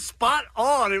was so spot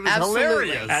on. It was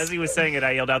hilarious. As he was saying it,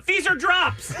 I yelled out, "These are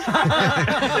drops!" Look,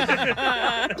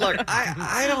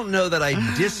 I don't know that I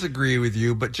disagree with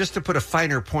you, but just to put a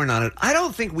finer point on it, I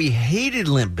don't think we hated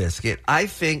Limp Bizkit. I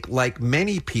think, like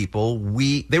many people,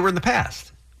 they were in the past.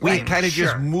 We kind of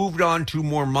just moved on to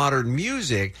more modern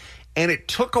music, and it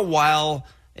took a while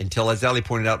until, as Allie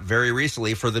pointed out very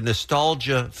recently, for the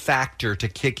nostalgia factor to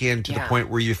kick in to the point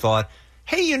where you thought,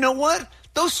 hey, you know what?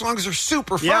 Those songs are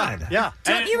super fun. Yeah.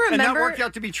 Don't you remember? And that worked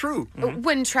out to be true.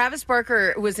 When Travis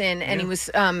Barker was in and he was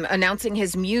announcing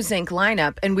his Muse Inc.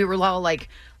 lineup, and we were all like,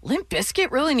 Limp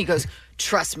Bizkit, really? And he goes,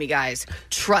 trust me, guys.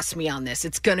 Trust me on this.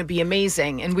 It's going to be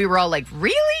amazing. And we were all like,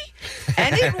 really?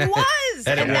 And it was.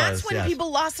 and that's when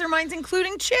people lost their minds,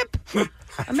 including Chip.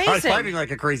 Amazing. I was fighting like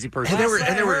a crazy person. I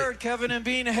heard Kevin and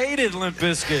Bean hated Limp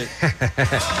Bizkit.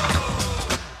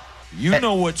 You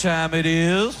know what time it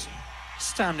is.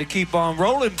 It's time to keep on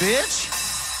rolling, bitch.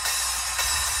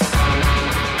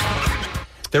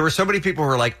 There were so many people who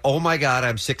were like, oh my God,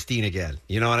 I'm 16 again.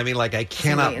 You know what I mean? Like, I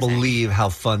cannot believe how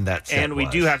fun that set And we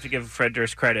was. do have to give Fred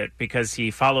Durst credit because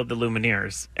he followed the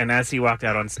Lumineers. And as he walked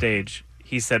out on stage,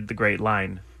 he said the great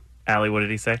line. Allie, what did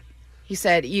he say? He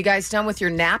said, you guys done with your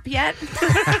nap yet?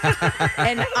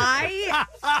 And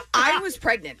I was was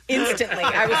pregnant instantly.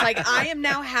 I was like, I am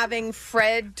now having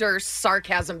Fred Durst's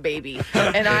sarcasm baby,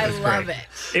 and I love it.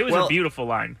 It was a beautiful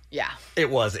line. Yeah. It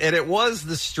was. And it was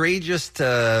the strangest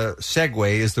segue,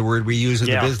 is the word we use in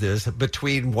the business,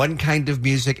 between one kind of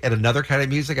music and another kind of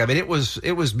music. I mean, it was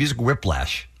music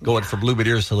whiplash going from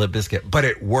Lumineers to Limp Bizkit, but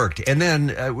it worked. And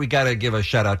then we got to give a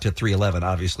shout out to 311,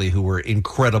 obviously, who were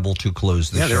incredible to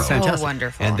close the show. They were fantastic. Oh,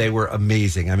 wonderful. And they were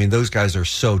amazing. I mean, those guys are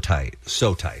so tight,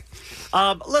 so tight.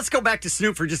 Let's go back to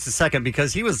Snoop for just a second,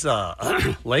 because he was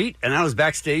late, and I was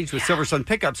backstage with Silver Sun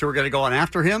Pickups, who were going to go on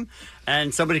after him.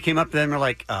 And somebody came up to them and were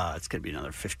like, it's going to be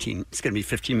another 15. It's going to be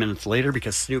 15 minutes later,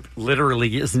 because Snoop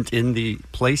literally isn't in the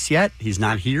place yet. He's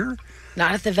not here.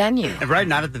 Not at the venue. Right,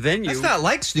 not at the venue. That's not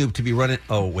like Snoop to be running.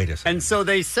 Oh, wait a second. And so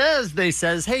they says,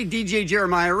 hey, DJ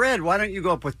Jeremiah Red, why don't you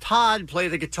go up with Todd, play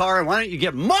the guitar, and why don't you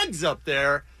get Muggs up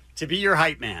there to be your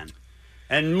hype man?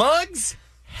 And Muggs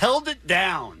held it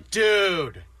down.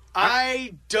 Dude,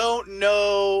 I don't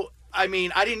know. I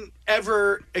mean, I didn't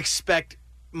ever expect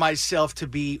myself to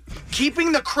be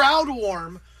keeping the crowd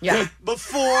warm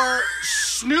before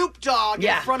Snoop Dogg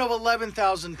in front of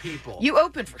 11,000 people. You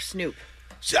opened for Snoop.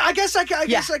 So I guess I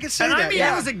could say and that. I mean,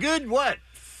 it was a good,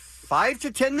 5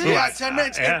 to 10 minutes? Yeah, 10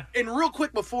 minutes. And real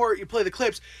quick before you play the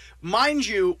clips, mind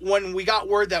you, when we got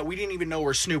word that we didn't even know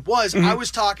where Snoop was, I was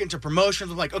talking to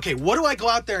promotions. I'm like, okay, what do I go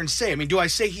out there and say? I mean, do I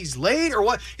say he's late or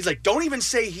what? He's like, don't even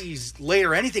say he's late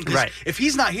or anything, because if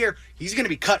he's not here, he's going to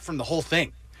be cut from the whole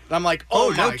thing. And I'm like,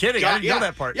 oh no my kidding. God. I didn't know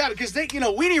that part. Yeah, because they,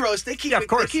 Weenie Roast, they keep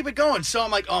it going. So I'm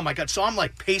like, oh my God. So I'm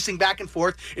like pacing back and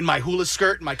forth in my hula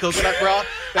skirt and my coconut bra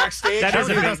backstage. That is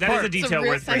a detail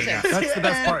worth bringing up. That's the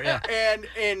best part, yeah.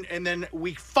 And then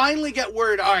we finally get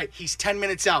word, all right, he's 10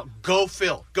 minutes out. Go,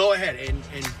 Phil. Go ahead. And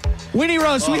Weenie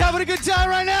Roast, we having a good time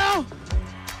right now?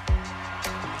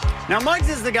 Now, Muggs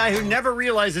is the guy who never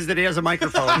realizes that he has a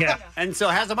microphone. And so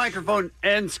has a microphone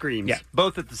and screams.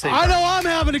 Both at the same time. I know I'm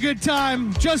having a good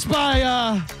time just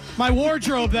by my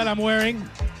wardrobe that I'm wearing.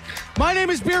 My name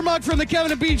is Beer Mug from the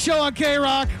Kevin and Bean Show on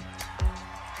K-Rock.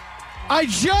 I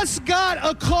just got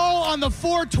a call on the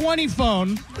 420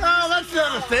 phone. Oh, that's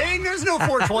not a thing. There's no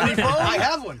 420 phone. I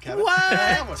have one, Kevin. What? I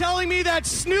have one. Telling me that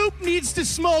Snoop needs to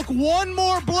smoke one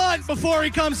more blunt before he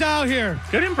comes out here.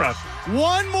 Good improv.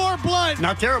 One more blunt.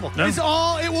 Not terrible. Is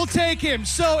all it will take him.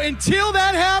 So until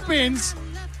that happens,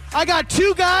 I got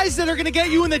two guys that are going to get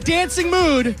you in the dancing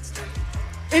mood.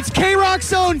 It's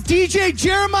K-Rock's own DJ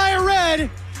Jeremiah Red.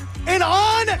 And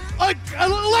on an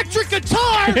electric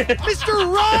guitar,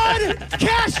 Mr. Rod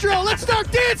Castro. Let's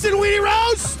start dancing, Weenie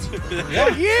Roast.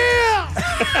 Yeah.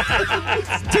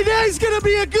 Today's going to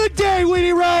be a good day,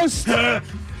 Weenie Roast.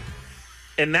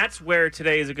 And that's where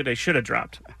today is a good day should have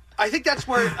dropped. I think that's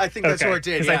where it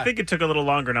did. Because I think it took a little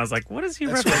longer, and I was like, "What is he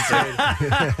referencing?"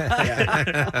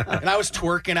 And I was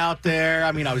twerking out there.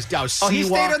 I mean, I was he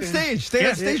stayed on stage.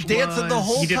 Dancing the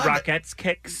whole time. He did Rockettes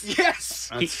kicks. Yes.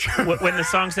 When the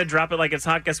song said "Drop it like it's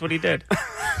hot," guess what he did?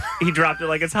 He dropped it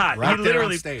like it's hot. Right he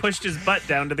literally pushed his butt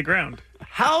down to the ground.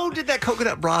 How did that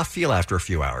coconut bra feel after a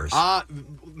few hours?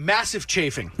 Massive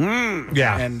chafing.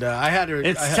 Yeah. And I had to.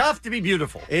 It's tough to be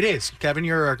beautiful. It is, Kevin.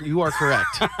 You are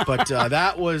correct. But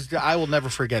that was. I will never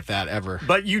forget that ever.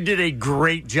 But you did a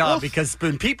great job, because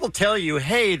when people tell you,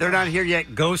 "Hey, they're not here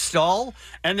yet, go stall,"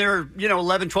 and there are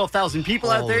 11, 12,000 people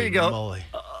out there, you go. Moly.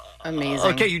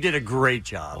 Amazing. Okay, you did a great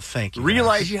job. Well, thank you.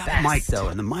 Realize you have a mic, though,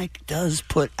 and the mic does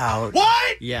put out.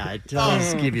 What? Yeah, it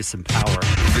does give you some power.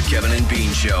 The Kevin and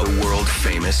Bean Show, world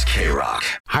famous K-Rock.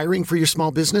 Hiring for your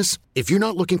small business? If you're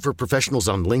not looking for professionals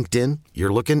on LinkedIn,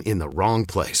 you're looking in the wrong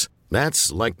place. That's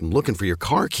like looking for your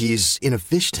car keys in a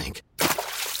fish tank.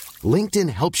 LinkedIn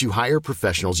helps you hire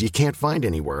professionals you can't find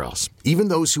anywhere else, even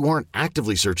those who aren't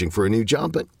actively searching for a new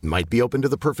job but might be open to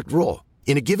the perfect role.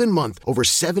 In a given month, over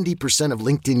 70% of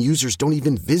LinkedIn users don't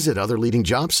even visit other leading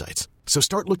job sites. So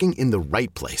start looking in the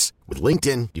right place. With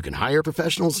LinkedIn, you can hire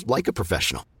professionals like a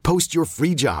professional. Post your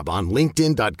free job on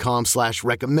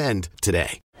linkedin.com/recommend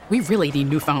today. We really need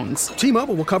new phones.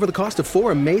 T-Mobile will cover the cost of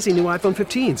 4 amazing new iPhone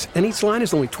 15s, and each line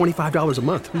is only $25 a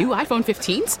month. New iPhone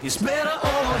 15s? It's better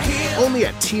over here. Only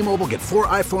at T-Mobile, get 4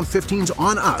 iPhone 15s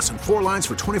on us and 4 lines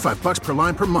for $25 per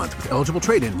line per month with eligible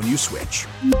trade-in when you switch.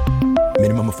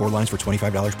 Minimum of 4 lines for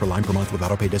 $25 per line per month with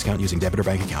autopay discount using debit or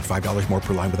bank account. $5 more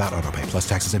per line without autopay, plus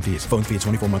taxes and fees. Phone fee at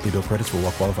 24 monthly bill credits for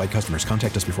well-qualified customers.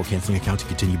 Contact us before canceling account to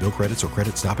continue bill credits or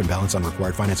credit stop and balance on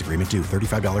required finance agreement due.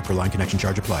 $35 per line connection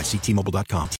charge applies. See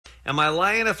T-Mobile.com. Am I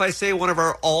lying if I say one of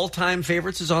our all-time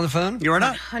favorites is on the phone? You are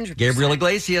not. 100%. Gabriel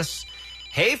Iglesias.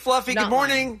 Hey, Fluffy. Good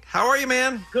morning. How are you,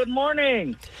 man? Good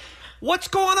morning. What's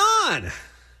going on?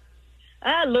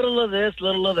 little of this,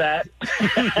 little of that.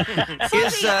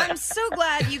 Fluffy, I'm so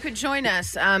glad you could join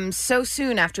us so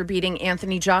soon after beating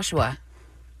Anthony Joshua.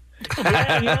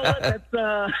 Yeah, you know what?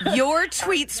 That's, Your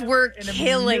tweets were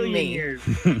killing me.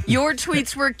 Your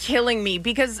tweets were killing me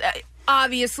because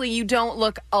obviously you don't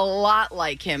look a lot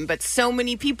like him, but so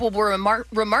many people were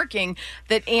remarking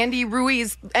that Andy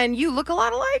Ruiz and you look a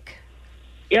lot alike.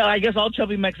 Yeah, I guess all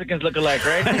chubby Mexicans look alike,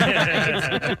 right?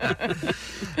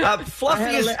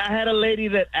 Fluffy I had a lady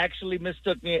that actually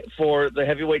mistook me for the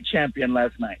heavyweight champion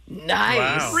last night. Nice.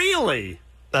 Wow. Really?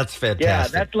 That's fantastic. Yeah,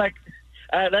 that's like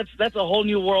that's a whole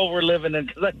new world we're living in.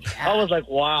 Cause I was like,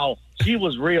 wow, she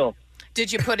was real.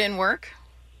 Did you put in work?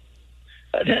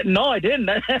 No, I didn't.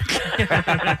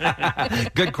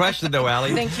 Good question, though,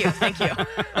 Allie. Thank you.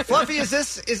 Fluffy, is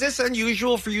this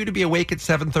unusual for you to be awake at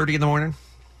 7:30 in the morning?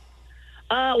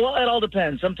 Well, it all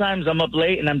depends. Sometimes I'm up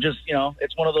late and I'm just,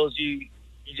 it's one of those you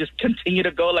just continue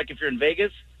to go like if you're in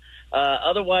Vegas.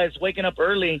 Otherwise, waking up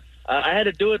early, I had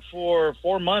to do it for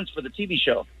 4 months for the TV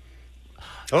show.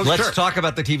 Let's talk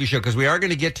about the TV show because we are going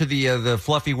to get to the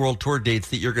Fluffy World Tour dates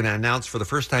that you're going to announce for the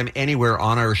first time anywhere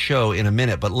on our show in a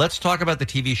minute. But let's talk about the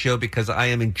TV show because I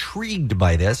am intrigued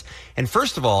by this. And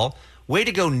first of all, way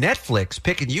to go Netflix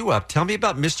picking you up. Tell me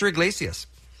about Mr. Iglesias.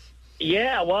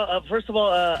 Yeah, well, first of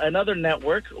all, another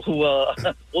network who we'll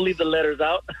leave the letters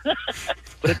out,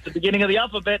 but it's the beginning of the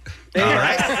alphabet. All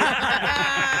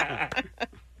right.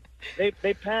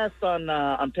 They passed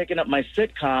on picking up my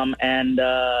sitcom, and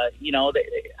I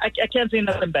can't say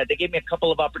nothing bad. They gave me a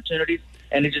couple of opportunities,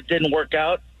 and it just didn't work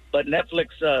out. But Netflix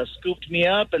scooped me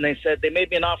up, and they said they made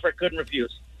me an offer I couldn't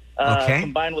refuse.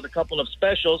 Combined with a couple of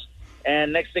specials,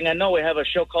 and next thing I know, we have a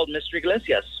show called Mr.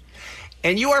 Iglesias.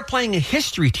 And you are playing a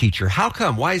history teacher. How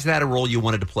come? Why is that a role you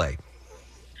wanted to play?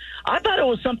 I thought it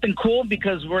was something cool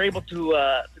because we're able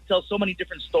to tell so many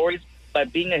different stories by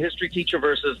being a history teacher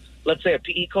versus, let's say, a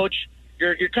PE coach.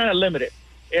 You're kind of limited.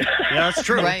 Yeah, that's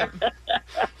true. Right.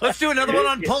 Let's do another one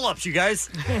on pull-ups, you guys.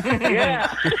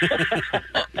 Yeah.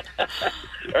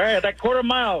 All right, that quarter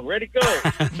mile, ready to go.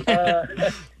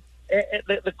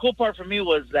 The cool part for me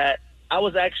was that I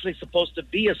was actually supposed to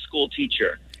be a school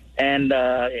teacher. And,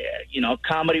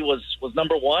 comedy was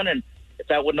number one. And if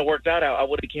that wouldn't have worked out, I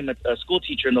would have became a school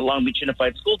teacher in the Long Beach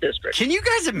Unified School District. Can you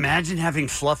guys imagine having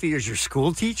Fluffy as your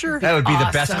school teacher? That would be the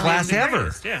best class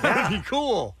ever. Yeah. That would be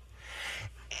cool.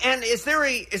 And is there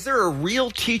a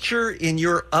real teacher in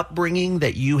your upbringing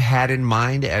that you had in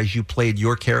mind as you played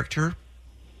your character?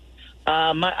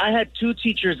 I had two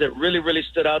teachers that really, really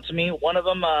stood out to me. One of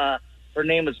them, her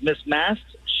name is Miss Mast.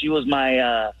 She was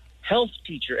my health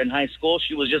teacher in high school.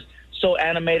 She was just so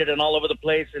animated and all over the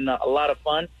place and a lot of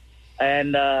fun.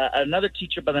 And another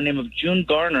teacher by the name of June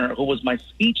Garner, who was my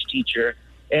speech teacher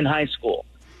in high school.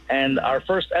 And our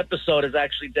first episode is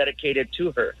actually dedicated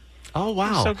to her. Oh,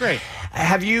 wow. So great.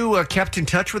 Have you kept in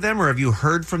touch with them or have you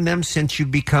heard from them since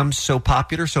you've become so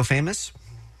popular, so famous?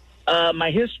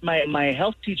 My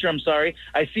health teacher, I'm sorry,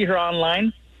 I see her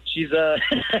online. She's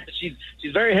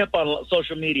she's very hip on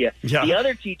social media. Yeah. The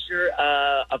other teacher,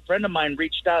 a friend of mine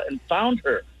reached out and found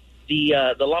her.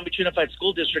 The Long Beach Unified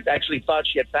School District actually thought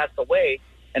she had passed away,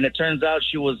 and it turns out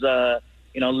she was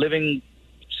living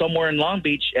somewhere in Long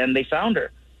Beach, and they found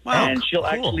her. Wow, and she'll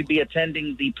actually be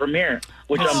attending the premiere,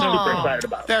 which I'm super excited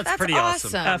about. That's pretty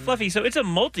awesome. Fluffy, so it's a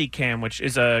multicam, which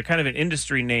is a kind of an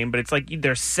industry name, but it's like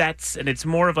there's sets, and it's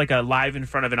more of like a live in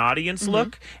front of an audience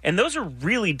look. And those are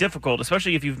really difficult,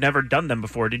 especially if you've never done them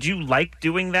before. Did you like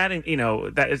doing that? And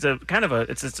that is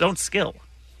it's its own skill.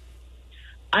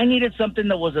 I needed something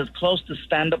that was as close to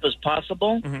stand up as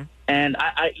possible, and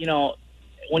I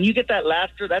when you get that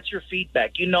laughter, that's your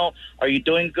feedback. Are you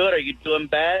doing good? Are you doing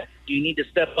bad? Do you need to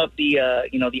step up the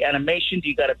animation? Do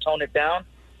you got to tone it down?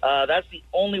 That's the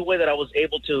only way that I was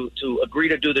able to agree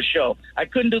to do the show. I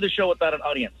couldn't do the show without an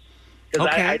audience because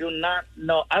I do not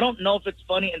know. I don't know if it's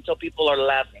funny until people are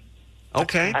laughing.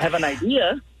 Okay. I have an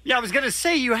idea. Yeah, I was going to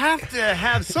say you have to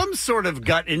have some sort of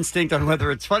gut instinct on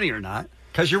whether it's funny or not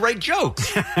because you write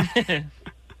jokes.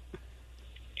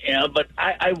 Yeah, but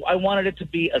I wanted it to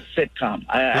be a sitcom.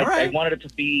 I wanted it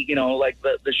to be, like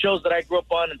the shows that I grew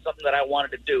up on and something that I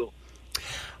wanted to do.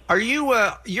 Are you,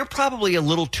 you're probably a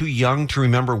little too young to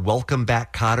remember Welcome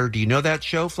Back, Kotter. Do you know that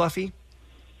show, Fluffy?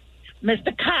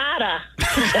 Mr. Kotter.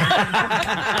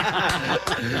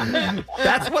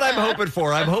 That's what I'm hoping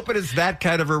for. I'm hoping it's that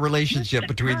kind of a relationship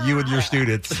between you and your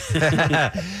students.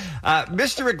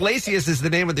 Mr. Iglesias is the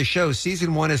name of the show.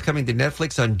 Season 1 is coming to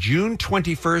Netflix on June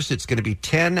 21st. It's going to be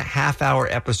 10 half-hour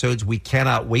episodes. We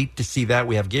cannot wait to see that.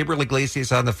 We have Gabriel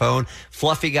Iglesias on the phone,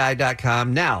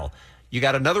 fluffyguy.com. Now, You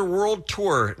got another world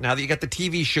tour. Now that you got the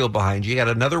TV show behind you, you got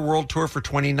another world tour for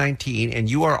 2019,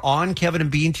 and you are on Kevin and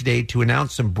Bean today to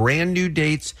announce some brand new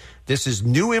dates. This is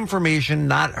new information,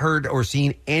 not heard or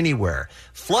seen anywhere.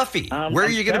 Fluffy, where are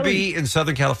you going to be in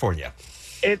Southern California?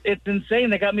 It's insane.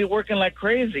 They got me working like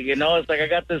crazy. You know, it's like I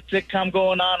got this sitcom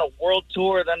going on, a world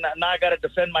tour. Then now I got to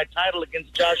defend my title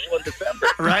against Joshua in December.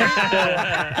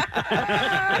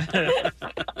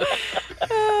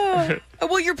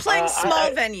 Well, you're playing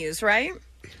small venues, right?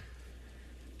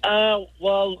 I'm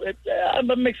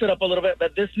gonna mix it up a little bit.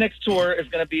 But this next tour is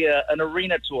going to be an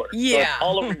arena tour. Yeah, so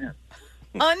all arena.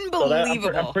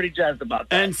 Unbelievable. I'm pretty jazzed about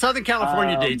that. And Southern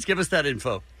California dates. Give us that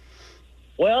info.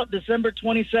 Well, December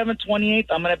 27th, 28th,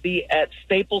 I'm going to be at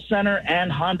Staples Center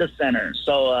and Honda Center.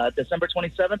 So December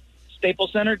 27th,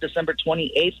 Staples Center, December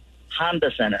 28th, Honda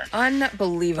Center.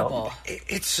 Unbelievable.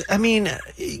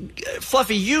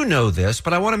 Fluffy, you know this,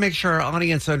 but I want to make sure our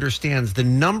audience understands the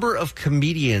number of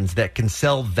comedians that can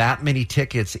sell that many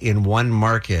tickets in one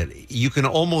market. You can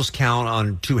almost count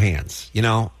on two hands. You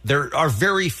know, there are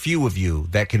very few of you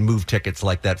that can move tickets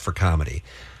like that for comedy.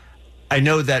 I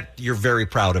know that you're very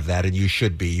proud of that, and you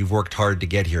should be. You've worked hard to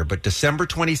get here. But December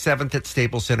 27th at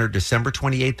Staples Center, December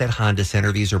 28th at Honda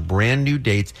Center. These are brand new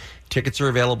dates. Tickets are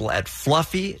available at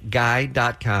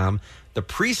fluffyguy.com. The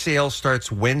pre-sale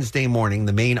starts Wednesday morning.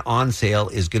 The main on-sale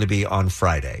is going to be on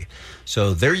Friday.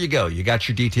 So there you go. You got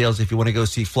your details if you want to go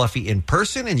see Fluffy in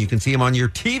person, and you can see him on your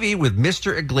TV with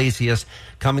Mr. Iglesias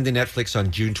coming to Netflix on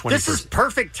June 21st. This is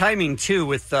perfect timing, too,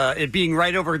 with it being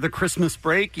right over the Christmas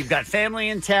break. You've got family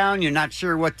in town. You're not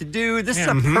sure what to do. This is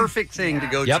a perfect thing to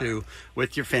go to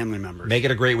with your family members. Make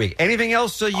it a great week. Anything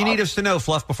else you need us to know,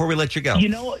 Fluff, before we let you go? You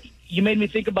know, you made me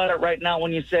think about it right now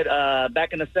when you said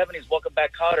back in the 70s, Welcome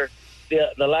Back, Kotter.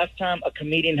 The last time a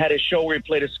comedian had a show where he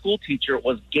played a school teacher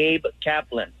was Gabe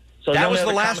Kaplan. So that was the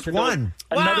last one.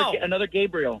 Another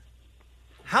Gabriel.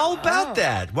 How about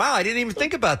that? Wow, I didn't even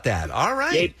think about that. All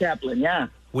right. Gabe Kaplan, yeah.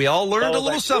 We all learned a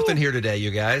little something here today,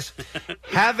 you guys.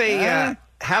 Have a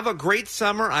great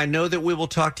summer. I know that we will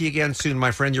talk to you again soon,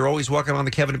 my friend. You're always welcome on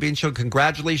the Kevin and Bean Show.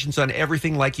 Congratulations on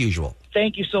everything like usual.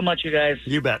 Thank you so much, you guys.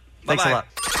 You bet. Thanks a lot.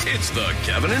 It's the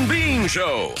Kevin and Bean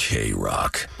Show.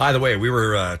 K-Rock. By the way, we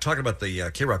were talking about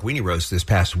the K-Rock Weenie Roast this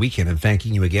past weekend and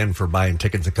thanking you again for buying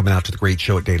tickets and coming out to the great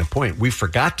show at Dana Point. We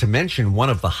forgot to mention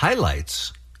one of the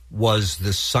highlights was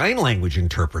the sign language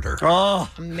interpreter. Oh,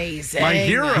 amazing. My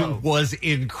hero was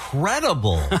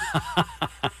incredible.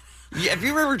 Yeah, have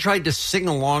you ever tried to sing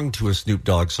along to a Snoop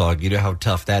Dogg song? You know how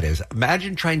tough that is.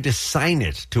 Imagine trying to sign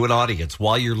it to an audience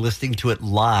while you're listening to it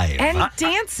live. And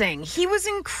dancing. He was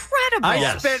incredible.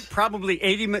 I spent probably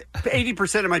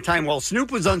 80% of my time while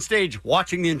Snoop was on stage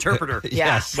watching the interpreter.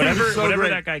 Yes. Whatever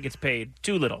that guy gets paid,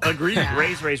 too little. Agreed. Yeah.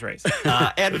 Raise.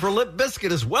 And for Lip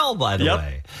Biscuit as well, by the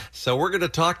way. So we're going to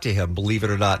talk to him, believe it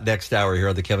or not, next hour here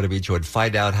on the Kevin and Bean Show and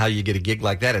find out how you get a gig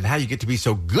like that and how you get to be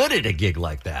so good at a gig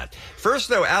like that. First,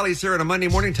 though, Allie's here on a Monday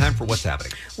morning. Time for What's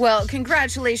Happening. Well,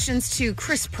 congratulations to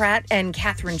Chris Pratt and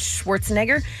Katherine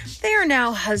Schwarzenegger. They are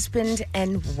now husband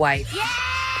and wife. Yeah!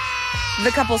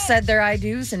 The couple said their I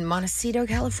do's in Montecito,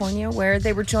 California, where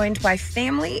they were joined by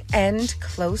family and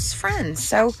close friends.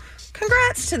 So,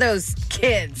 congrats to those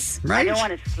kids. Right? I don't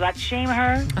want to slut shame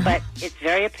her, but it's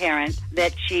very apparent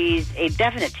that she's a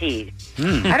definite tease.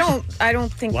 I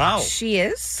don't think she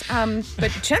is.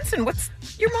 But Jensen, what's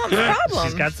your mom's problem?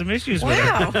 She's got some issues with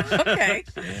her. Wow. Okay.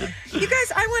 You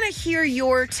guys, I want to hear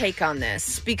your take on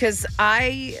this because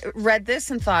I read this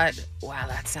and thought, wow,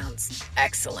 that sounds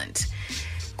excellent.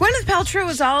 Gwyneth Paltrow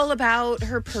is all about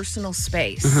her personal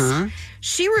space.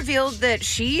 She revealed that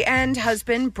she and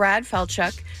husband Brad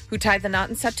Falchuk, who tied the knot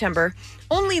in September,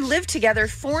 only live together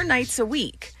 4 nights a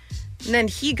week. And then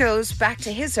he goes back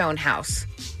to his own house.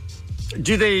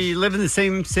 Do they live in the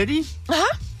same city?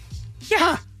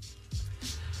 Yeah.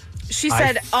 She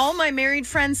said, all my married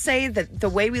friends say that the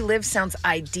way we live sounds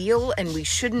ideal and we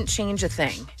shouldn't change a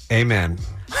thing. Amen.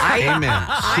 Amen.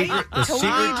 The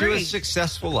secret to a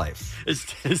successful life is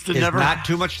to never not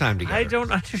too much time together. I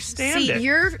don't understand it. See,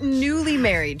 you're newly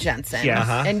married, Jensen. Yes.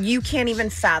 And you can't even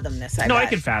fathom this, I No, bet. I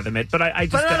can fathom it, but I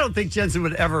don't think Jensen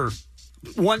would ever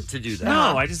want to do that.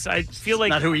 No, I feel like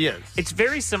not who he is. It's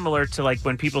very similar to like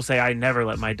when people say I never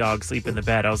let my dog sleep in the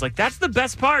bed. I was like, that's the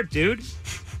best part, dude.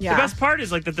 Yeah. The best part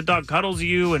is like that the dog cuddles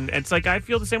you, and it's like I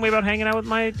feel the same way about hanging out with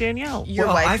my Danielle.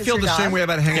 I feel the same way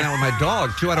about hanging out with my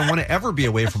dog too. I don't want to ever be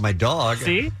away from my dog.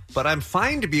 See? But I'm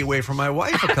fine to be away from my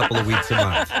wife a couple of weeks a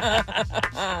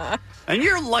month. And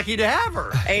you're lucky to have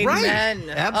her. Amen.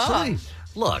 Right. Absolutely.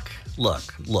 Look.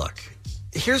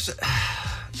 Here's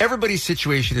everybody's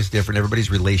situation is different.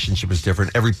 Everybody's relationship is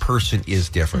different. Every person is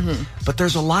different. But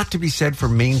there's a lot to be said for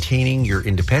maintaining your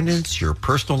independence, your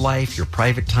personal life, your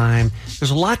private time.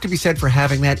 There's a lot to be said for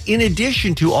having that, in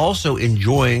addition to also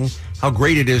enjoying how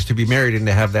great it is to be married and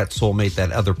to have that soulmate,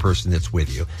 that other person that's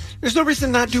with you. There's no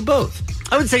reason not to do both.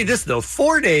 I would say this, though.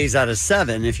 4 days out of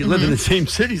 7, if you live in the same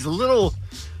city, is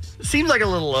seems like a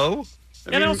little low.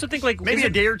 I also think, like, maybe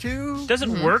a day or two.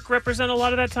 Doesn't work represent a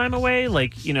lot of that time away?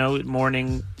 Like,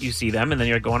 morning you see them, and then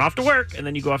you're going off to work, and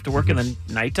then you go off to work, and then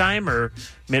nighttime or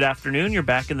mid-afternoon, you're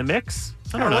back in the mix.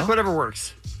 I don't know. Like whatever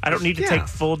works. I don't need to take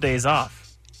full days off.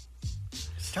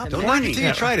 Stop Don't knock it till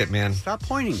you tried it, man. Stop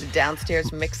pointing.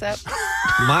 Downstairs mix-up.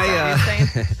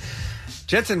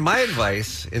 Jensen, my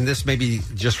advice, and this maybe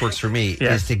just works for me,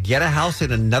 is to get a house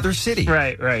in another city.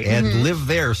 Right. And live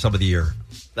there some of the year.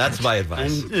 That's my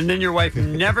advice. And then your wife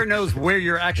never knows where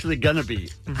you're actually going to be.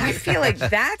 I feel like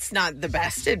that's not the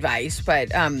best advice,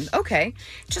 but okay.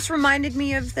 Just reminded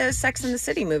me of the Sex and the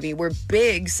City movie where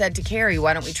Big said to Carrie,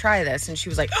 why don't we try this? And she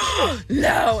was like, oh,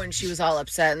 no. And she was all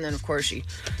upset. And then, of course, she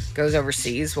goes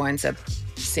overseas, winds up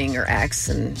seeing her ex,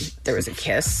 and there was a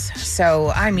kiss. So,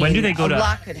 I mean, when do they go a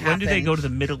lot could happen. When do they go to the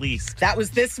Middle East? That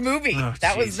was this movie. Oh,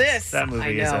 that was this. That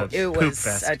movie I know. is a it poop was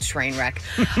fest. a train wreck.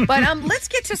 But let's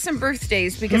get to some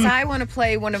birthdays because I want to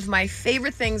play one of my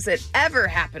favorite things that ever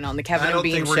happened on the Kevin and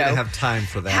Bean I don't think Show. we're going to have time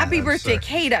for that. Happy I'm birthday, sorry.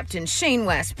 Kate Upton, Shane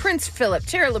West, Prince Philip,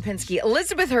 Tara Lipinski,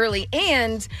 Elizabeth Hurley,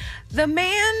 and the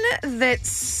man that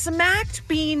smacked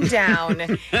Bean down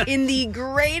in the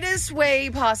greatest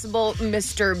way possible,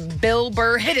 Mr. Bill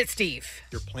Burr. Hit it, Steve.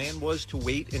 Your plan was to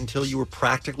wait until you were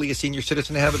practically a senior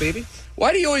citizen to have a baby?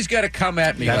 Why do you always got to come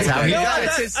at me That's like how that? he No,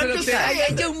 does. it's I'm sort of just thing. saying.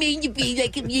 I don't mean to be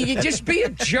like you just be a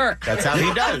jerk. That's how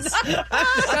he does.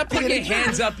 Stop putting your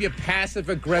hands up, you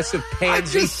passive-aggressive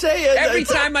pansy. I'm just saying. Every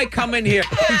time I come in here,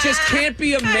 you just can't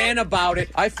be a man about it.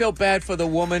 I feel bad for the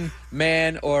woman,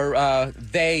 man, or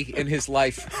they in his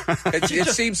life. It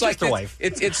seems like the wife.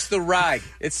 It's the ride.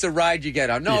 It's the ride you get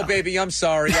on. No, baby, I'm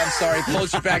sorry.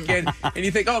 Pulls you back in, and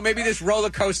you think, oh, maybe this roller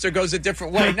coaster goes a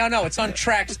different way. No, it's on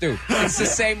tracks, dude. It's the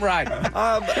same ride.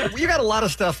 You got a lot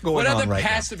of stuff going what on other right now.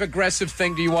 passive-aggressive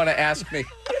thing do you want to ask me?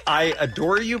 I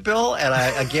adore you, Bill, and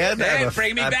Hey,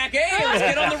 bring me back. Hey, let's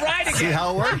get on the ride again. See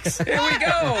how it works. Here we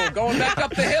go. Going back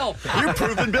up the hill. You're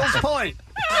proving Bill's point.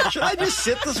 Should I just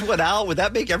sit this one out? Would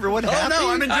that make everyone happy? no,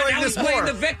 I'm enjoying now this he's playing more.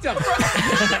 the victim.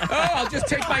 I'll just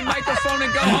take my microphone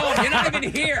and go home. You're not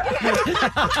even here.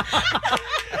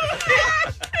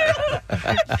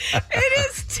 It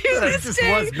is to this just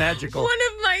day was magical. one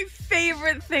of my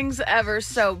favorite things ever.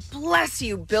 So bless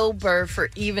you, Bill Burr, for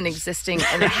even existing,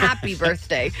 and happy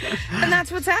birthday. And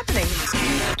that's what's happening.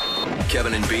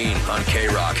 Kevin and Bean on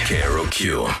K-Rock,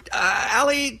 KROQ.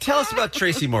 Allie, tell us about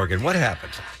Tracy Morgan. What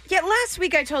happened? Yeah, last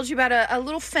week I told you about a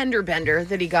little fender bender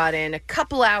that he got in a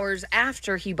couple hours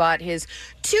after he bought his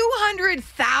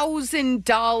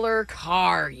 $200,000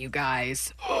 car, you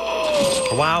guys.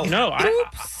 Wow. No,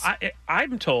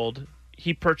 I'm told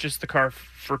he purchased the car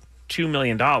for $2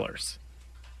 million.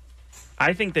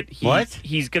 I think that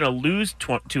he's going to lose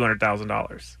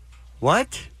 $200,000.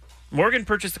 What? Morgan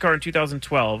purchased the car in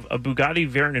 2012, a Bugatti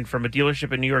Veyron from a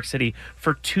dealership in New York City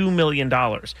for $2 million.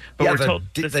 But Yeah, we're the, told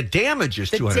the damage is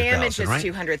The $200,000, damage is right?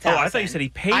 $200,000. Oh, I thought you said he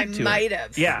paid I to might it.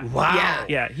 have. Yeah. Wow.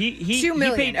 Yeah. He $2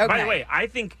 million, He paid, By okay. the way, I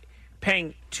think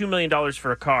paying $2 million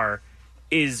for a car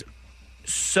is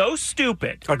so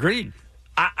stupid. Agreed.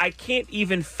 I can't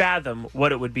even fathom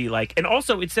what it would be like. And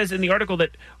also, it says in the article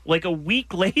that like a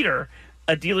week later,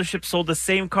 a dealership sold the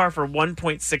same car for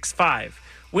 $1.65.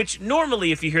 Which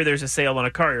normally, if you hear there's a sale on a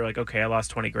car, you're like, okay, I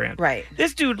lost $20,000. Right.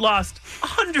 This dude lost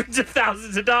hundreds of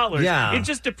thousands of dollars Yeah. in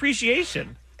just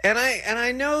depreciation. And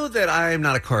I know that I'm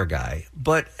not a car guy,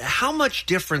 but how much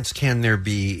difference can there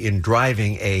be in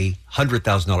driving a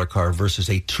 $100,000 car versus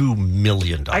a $2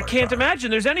 million I can't imagine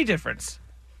there's any difference.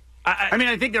 I mean,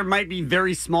 I think there might be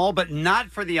very small, but not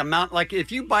for the amount. Like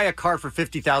if you buy a car for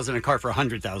 $50,000, a car for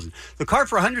 $100,000, the car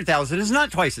for $100,000 is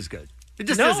not twice as good. It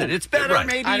just isn't. It's better, Right.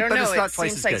 maybe, I don't but know. it's not It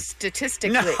twice seems as like good.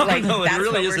 statistically, No, like no, it that's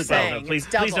really what we're isn't saying. Please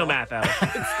Double. no math, Alex.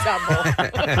 It's double.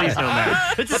 Please no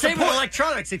math. It's the same with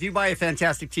electronics. If you buy a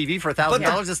fantastic TV for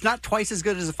 $1,000, it's not twice as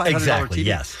good as a $500 Exactly, TV.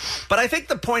 yes. But I think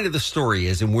the point of the story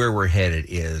is, and where we're headed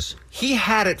is, he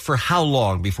had it for how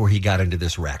long before he got into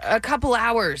this wreck? A couple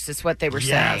hours is what they were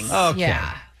saying. Okay.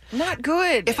 Yeah. Not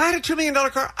good. If I had a $2 million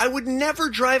car, I would never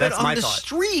drive That's it on my the thought.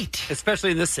 street. Especially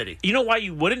in this city. You know why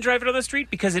you wouldn't drive it on the street?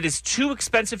 Because it is too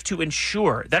expensive to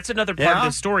insure. That's another part of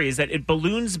the story, is that it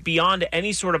balloons beyond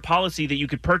any sort of policy that you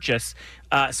could purchase.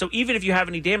 So even if you have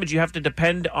any damage, you have to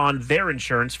depend on their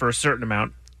insurance for a certain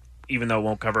amount. even though it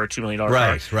won't cover a $2 million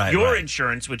Right, car. right, Your right.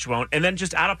 insurance, which won't, and then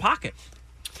just out of pocket.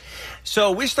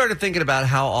 So we started thinking about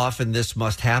how often this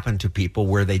must happen to people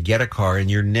where they get a car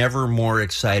and you're never more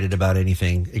excited about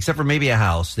anything, except for maybe a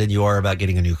house, than you are about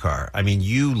getting a new car. I mean,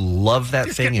 you love that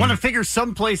thing. Want to figure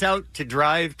someplace out to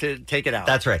drive to take it out.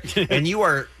 That's right. And you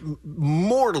are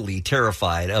mortally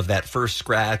terrified of that first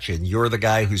scratch, and you're the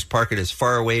guy who's parking as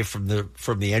far away from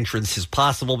the entrance as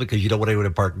possible because you don't want anyone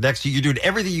to park next to you. You're doing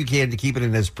everything you can to keep it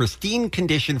in as pristine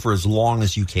condition for as long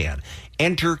as you can.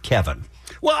 Enter Kevin.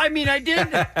 Well, I mean, I did.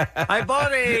 I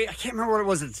bought I can't remember what it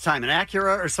was at the time, an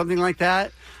Acura or something like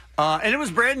that. And it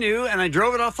was brand new, and I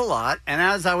drove it off the lot. And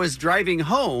as I was driving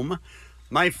home,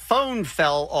 my phone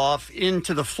fell off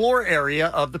into the floor area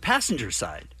of the passenger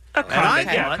side. A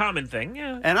common thing.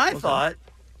 Yeah. And I thought,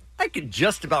 I could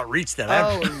just about reach that.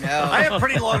 Oh, no. I have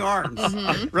pretty long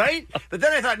arms, right? But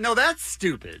then I thought, no, that's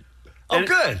stupid. Oh,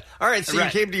 good. All right, so you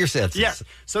came to your senses. Yes.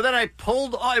 So then I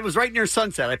pulled, it was right near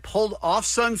Sunset. I pulled off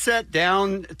Sunset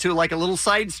down to like a little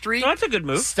side street. Oh, that's a good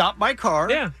move. Stopped my car.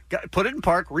 Yeah. Put it in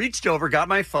park, reached over, got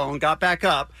my phone, got back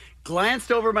up,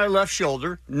 glanced over my left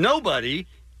shoulder. Nobody.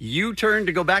 U-turned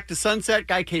to go back to Sunset.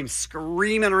 Guy came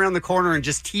screaming around the corner and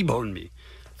just T-boned me.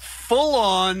 Full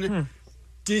on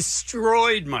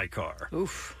destroyed my car.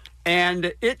 Oof.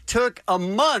 And it took a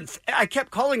month. I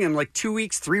kept calling him like 2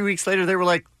 weeks, 3 weeks later. They were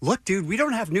like, look, dude, we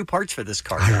don't have new parts for this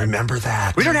car. I remember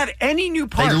that. We don't have any new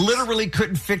parts. They literally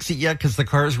couldn't fix it yet because the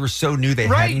cars were so new. They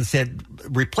hadn't sent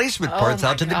replacement parts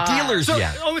out to the dealers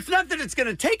yet. Oh, it's not that it's going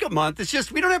to take a month. It's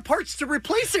just we don't have parts to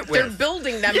replace it with. They're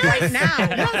building them right now.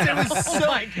 Yes, it was so.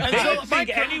 I didn't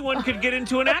think anyone could get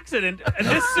into an accident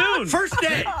this soon. First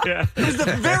day. Yeah. It was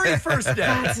the very first day.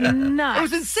 That's nuts. It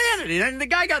was insanity. And the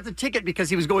guy got the ticket because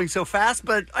he was going so fast,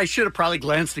 but I should have probably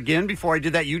glanced again before I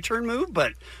did that U-turn move,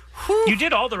 but... You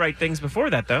did all the right things before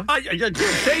that, though. I did.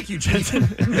 Thank you, Jensen.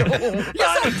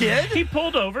 Yes, I did. He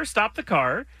pulled over, stopped the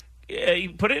car, he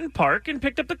put it in park, and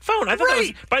picked up the phone. I thought that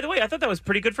was, by the way, I thought that was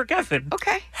pretty good for Kevin.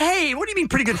 Okay. Hey, what do you mean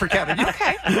pretty good for Kevin?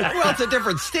 Okay. Well, it's a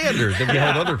different standard than we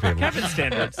had other people. Kevin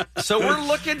standards. So we're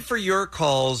looking for your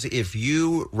calls if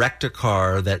you wrecked a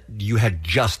car that you had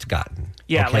just gotten.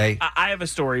 Yeah, okay? like I have a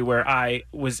story where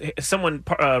someone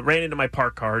ran into my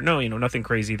park car. No, nothing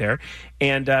crazy there.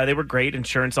 And they were great.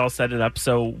 Insurance all set it up.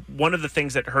 So one of the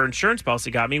things that her insurance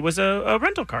policy got me was a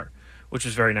rental car, which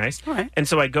was very nice. All right. And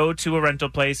so I go to a rental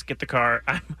place, get the car.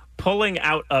 I'm pulling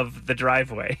out of the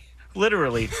driveway,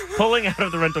 literally pulling out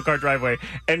of the rental car driveway,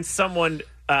 and someone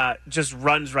just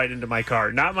runs right into my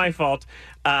car. Not my fault.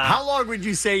 How long would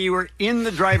you say you were in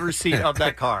the driver's seat of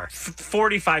that car?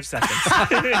 45 seconds.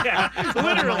 Yeah,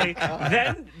 literally.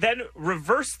 Then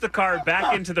reversed the car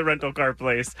back into the rental car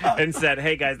place and said,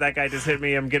 hey, guys, that guy just hit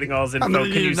me. I'm getting all his info.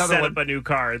 Can you set up a new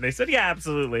car? And they said, yeah,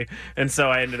 absolutely. And so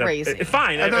I ended up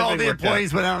fine. And then all the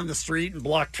employees went out on the street and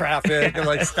blocked traffic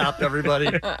and stopped everybody.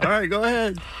 All right, go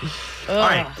ahead. All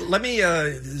right, let me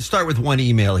start with one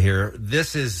email here.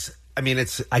 This is...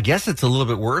 I guess it's a little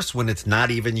bit worse when it's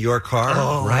not even your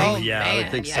car, right? Oh, yeah, I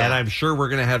would think so. And I'm sure we're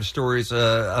going to have stories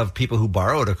of people who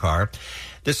borrowed a car.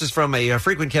 This is from a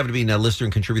frequent Kevin Bean listener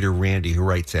and contributor, Randy, who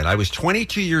writes in, I was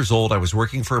 22 years old. I was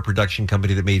working for a production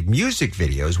company that made music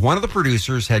videos. One of the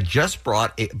producers had just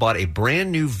bought a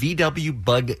brand new VW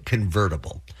Bug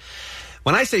convertible.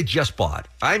 When I say just bought,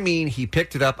 I mean he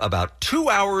picked it up about 2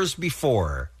 hours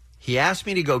before. He asked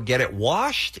me to go get it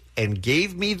washed and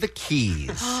gave me the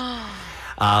keys.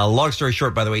 Long story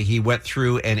short, by the way, he went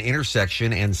through an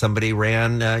intersection and somebody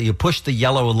pushed the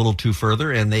yellow a little too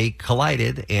further and they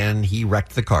collided and he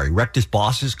wrecked the car. He wrecked his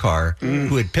boss's car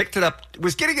who had picked it up,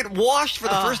 was getting it washed for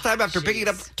the first time after picking it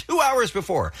up 2 hours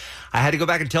before. I had to go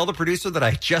back and tell the producer that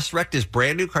I just wrecked his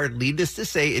brand new car. Needless to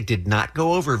say, it did not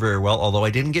go over very well, although I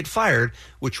didn't get fired,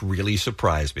 which really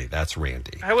surprised me. That's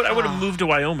Randy. I would have moved to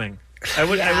Wyoming. I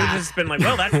would have just been like,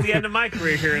 well, that's the end of my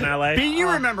career here in L.A. Do you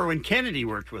remember when Kennedy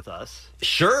worked with us?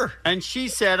 Sure. And she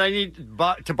said, I need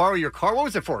to borrow your car. What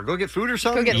was it for? Go get food or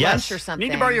something? Go get lunch or something.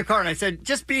 Need to borrow your car. And I said,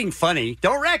 just being funny.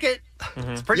 Don't wreck it.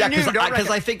 It's pretty new.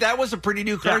 Because I think that was a pretty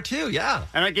new car, too. Yeah.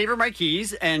 And I gave her my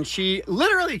keys, and she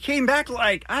literally came back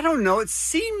like, I don't know, it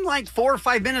seemed like 4 or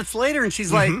 5 minutes later, and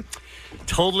she's like,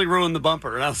 totally ruined the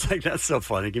bumper. And I was like, that's so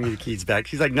funny. Give me the keys back.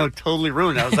 She's like, no, totally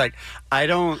ruined. I was like, I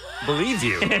don't believe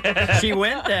you. She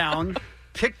went down,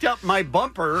 picked up my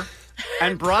bumper,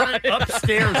 and brought it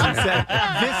upstairs and said,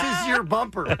 "This is your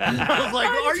bumper." I was like,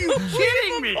 "Are you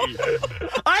kidding me?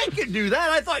 I could do that.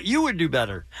 I thought you would do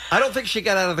better." I don't think she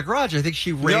got out of the garage. I think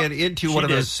she ran into one of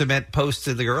those cement posts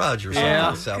in the garage or something.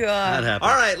 Yeah, so. that happened.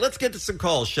 All right, let's get to some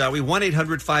calls, shall we?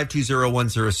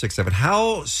 1-800-520-1067.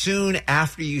 How soon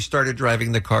after you started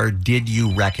driving the car did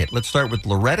you wreck it? Let's start with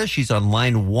Loretta. She's on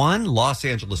line 1, Los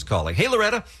Angeles calling. Hey,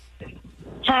 Loretta.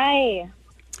 Hi.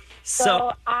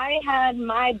 So I had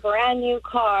my brand new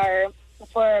car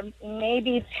for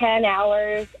maybe 10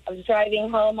 hours. I was driving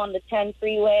home on the 10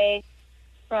 freeway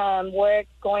from work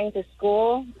going to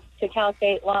school to Cal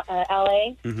State,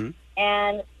 LA.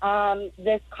 And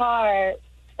this car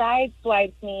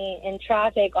sideswiped me in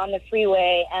traffic on the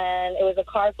freeway, and it was a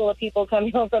car full of people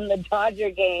coming home from the Dodger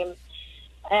game.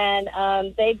 And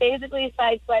they basically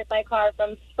sideswiped my car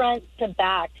from front to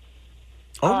back.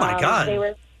 Oh, my God.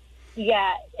 It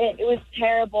was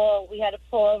terrible. We had to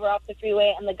pull over off the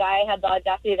freeway, and the guy had the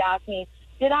audacity to ask me,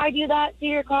 "Did I do that to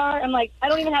your car?" I'm like, "I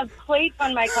don't even have plates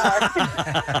on my car."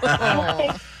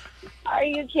 Like, are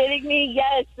you kidding me?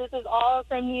 Yes, this is all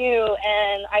from you,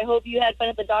 and I hope you had fun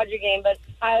at the Dodger game, but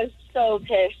I was so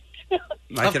pissed.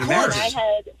 I can imagine. I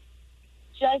had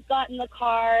just gotten the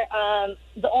car.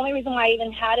 The only reason why I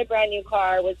even had a brand new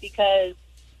car was because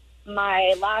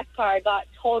my last car got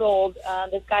totaled.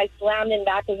 This guy slammed in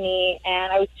back of me,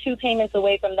 and I was 2 payments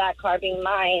away from that car being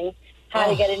mine. Had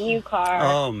to get a new car.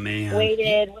 Oh, man.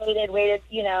 Waited,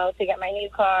 to get my new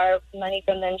car, money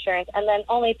from the insurance, and then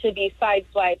only to be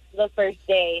sideswiped the first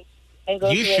day. And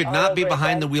go You through should it not all be over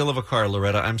behind again. the wheel of a car,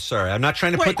 Loretta. I'm sorry. I'm not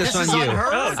trying to put this on you.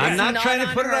 I'm not trying to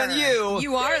put it on you.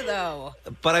 You are, though.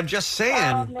 But I'm just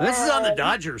saying. This is on the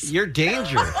Dodgers. You're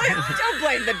danger. Don't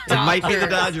blame the Dodgers. It might be the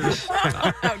Dodgers.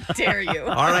 How dare you?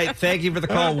 All right. Thank you for the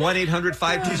call.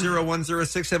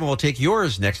 1-800-520-1067. We'll take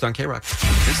yours next on K-Rock.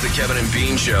 It's the Kevin and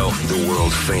Bean Show, the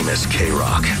world famous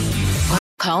K-Rock.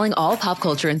 Calling all pop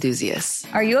culture enthusiasts.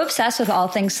 Are you obsessed with all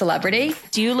things celebrity?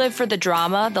 Do you live for the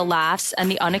drama, the laughs,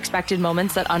 and the unexpected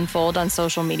moments that unfold on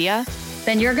social media?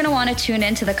 Then you're going to want to tune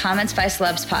in to the Comments by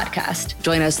Celebs podcast.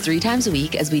 Join us 3 times a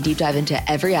week as we deep dive into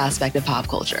every aspect of pop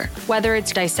culture. Whether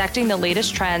it's dissecting the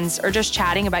latest trends or just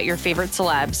chatting about your favorite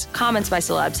celebs, Comments by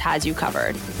Celebs has you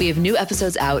covered. We have new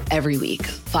episodes out every week.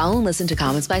 Follow and listen to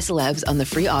Comments by Celebs on the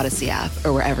free Odyssey app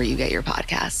or wherever you get your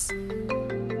podcasts.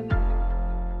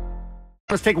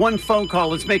 Let's take one phone call.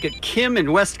 Let's make it Kim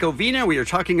in West Covina. We are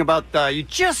talking about you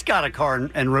just got a car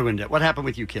and ruined it. What happened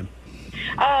with you, Kim?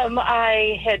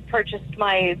 I had purchased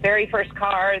my very first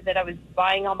car that I was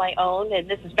buying on my own, and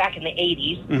this is back in the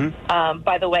 80s.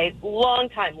 By the way,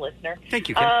 long-time listener. Thank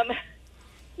you, Kim.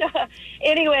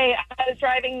 Anyway, I was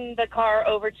driving the car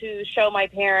over to show my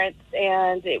parents,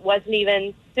 and it wasn't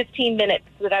even 15 minutes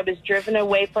that I was driven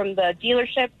away from the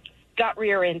dealership, got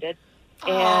rear-ended.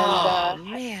 And,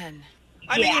 man.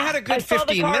 I mean, you had a good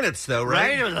 15 minutes, though,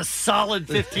 right? It was a solid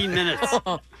 15 minutes.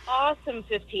 Awesome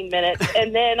 15 minutes.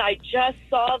 And then I just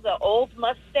saw the old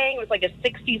Mustang. It was like a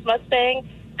 60s Mustang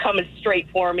coming straight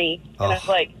for me. And I was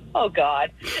like, oh,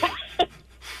 God.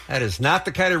 That is not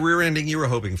the kind of rear ending you were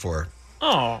hoping for.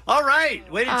 Oh. All right.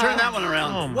 Way to turn that one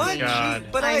around. Oh, my God.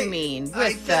 But I mean,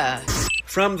 with the...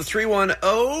 From the 310,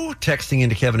 texting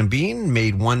into Kevin and Bean,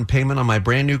 made one payment on my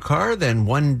brand new car. Then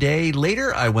one day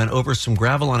later, I went over some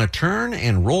gravel on a turn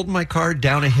and rolled my car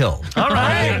down a hill. All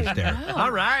right.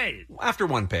 All right. After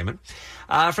one payment.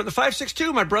 For the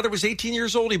 562, my brother was 18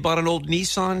 years old. He bought an old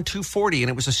Nissan 240, and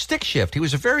it was a stick shift. He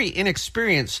was a very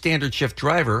inexperienced standard shift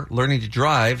driver, learning to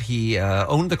drive. He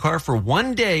owned the car for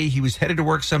one day. He was headed to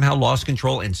work, somehow lost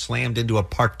control, and slammed into a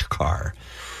parked car.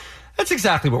 That's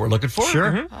exactly what we're looking for.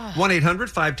 Sure.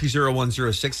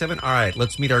 1-800-520-1067. All right,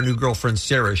 let's meet our new girlfriend,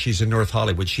 Sarah. She's in North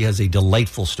Hollywood. She has a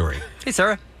delightful story. Hey,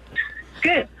 Sarah.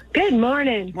 Good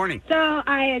morning. Morning. So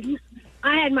I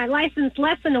had my license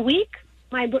less than a week.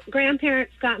 My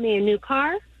grandparents got me a new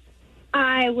car.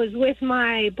 I was with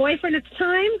my boyfriend at the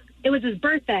time. It was his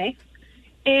birthday.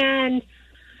 And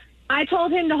I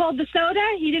told him to hold the soda.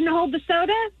 He didn't hold the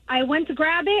soda. I went to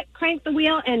grab it, cranked the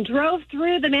wheel, and drove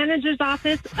through the manager's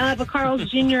office of a Carl's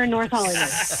Jr. in North Hollywood.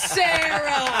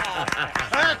 Sarah!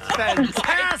 That's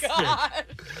fantastic.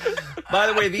 By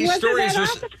the way, these stories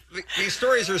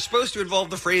are supposed to involve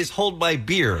the phrase "hold my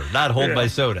beer," not "hold my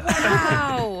soda."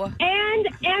 Wow.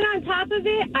 And on top of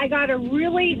it, I got a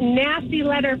really nasty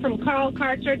letter from Carl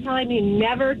Karcher telling me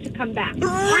never to come back.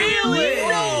 Really?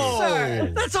 No,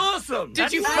 sir. That's awesome.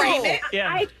 Did you frame it?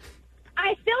 I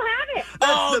still have it.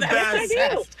 That's the best.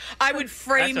 Yes, I do. I would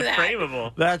frame That's that.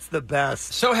 frameable. That's the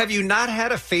best. So have you not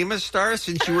had a famous star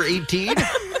since you were 18?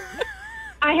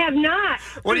 I have not.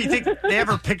 What do you think? They have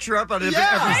her picture up on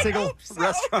every single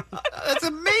restaurant? That's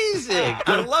amazing.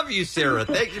 I love you, Sarah.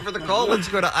 Thank you for the call. Let's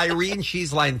go to Irene.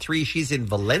 She's line 3. She's in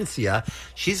Valencia.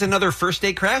 She's another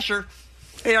first-day crasher.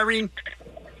 Hey, Irene.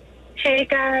 Hey,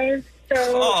 guys.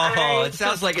 So it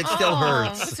sounds like it still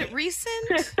hurts. Was it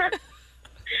recent?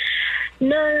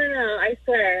 No. I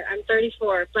swear, I'm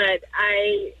 34, but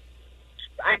I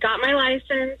got my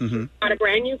license, got a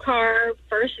brand new car,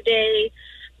 first day,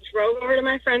 drove over to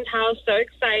my friend's house, so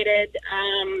excited.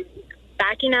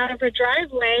 Backing out of her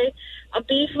driveway, a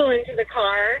bee flew into the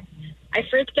car. I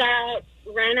freaked out,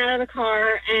 ran out of the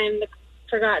car, and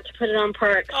forgot to put it on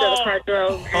park, so the car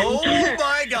drove. Oh,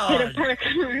 my God. Hit a park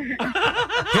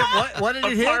car. What did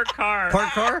it hit? Park car. Park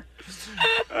car?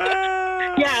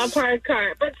 Yeah, a parked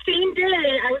car. But same day,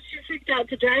 I was too freaked out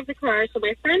to drive the car, so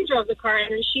my friend drove the car,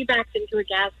 and then she backed into a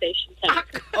gas station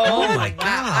tank. Oh, my God.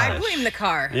 I blame the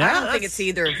car. Yeah, I don't think it's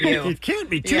either of you. It can't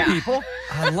be two people.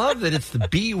 I love that it's the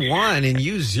B1 and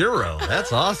you 0.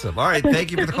 That's awesome. All right,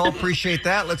 thank you for the call. Appreciate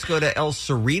that. Let's go to El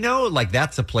Sereno. Like,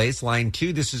 that's a place. Line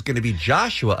 2, this is going to be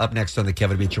Joshua up next on the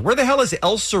Kevin Bean Show. Where the hell is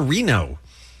El Sereno?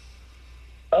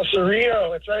 El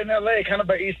Sereno. It's right in L.A., kind of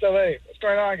by East L.A. What's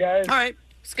going on, guys? All right.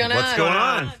 What's going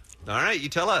on? All right, you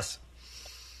tell us.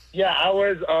 Yeah, I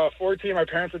was 14. My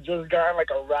parents had just gotten like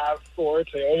a RAV4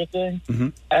 Toyota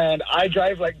thing. And I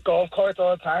drive like golf carts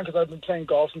all the time because I've been playing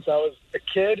golf since I was a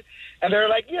kid. And they were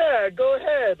like, yeah, go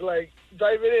ahead. Like,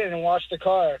 drive it in and watch the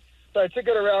car. So I took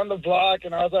it around the block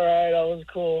and I was all right. I was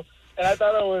cool. And I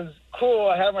thought it was cool.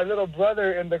 I had my little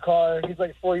brother in the car. He's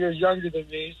like 4 years younger than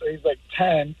me, so he's like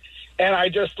 10. And I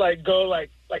just like go like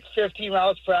 15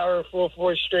 miles per hour full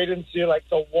force straight into like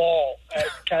the wall and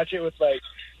catch it with like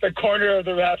the corner of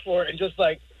the RAV4 and just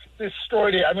like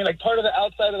destroyed it. I mean, like part of the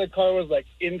outside of the car was like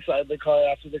inside the car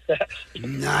after the crash.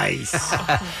 Nice.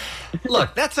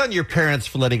 Look, that's on your parents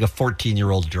for letting a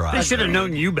 14-year-old drive. They should have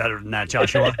known you better than that,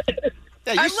 Joshua.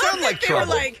 Yeah, you sound like they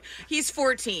trouble. were like, he's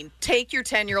 14. Take your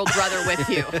 10-year-old brother with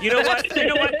you. You know what?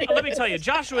 Let me tell you,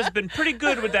 Joshua's been pretty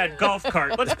good with that golf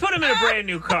cart. Let's put him in a brand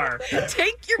new car.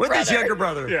 Take your with brother. his younger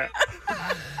brother. Yeah.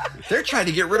 They're trying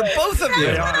to get rid of both of you.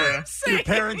 Your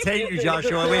parents hate you,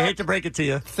 Joshua. We hate to break it to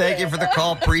you. Thank you for the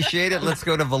call. Appreciate it. Let's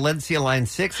go to Valencia, line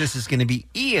 6. This is going to be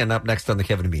Ian up next on the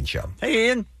Kevin and Bean Show. Hey,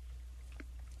 Ian.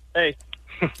 Hey.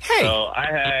 Hey. So I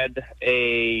had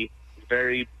a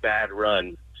very bad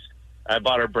run. I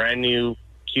bought a brand new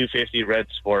Q50 Red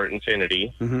Sport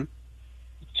Infinity. 2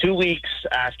 weeks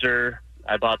after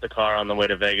I bought the car on the way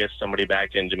to Vegas, somebody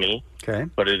backed into me,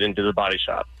 put it into the body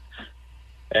shop.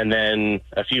 And then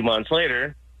a few months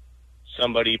later,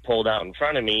 somebody pulled out in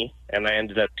front of me, and I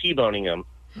ended up T-boning him,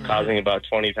 causing about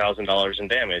 $20,000 in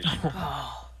damage.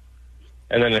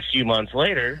 And then a few months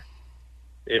later,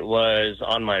 it was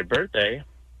on my birthday.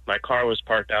 My car was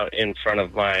parked out in front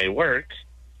of my work,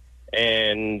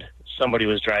 and somebody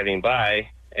was driving by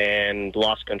and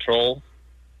lost control,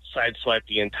 sideswiped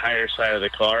the entire side of the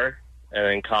car, and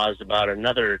then caused about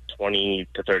another $20,000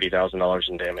 to $30,000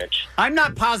 in damage. I'm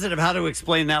not positive how to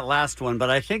explain that last one, but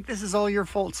I think this is all your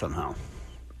fault somehow.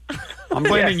 I'm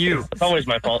blaming you. It's always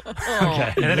my fault.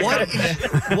 Okay.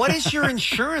 What is your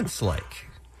insurance like?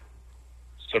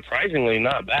 Surprisingly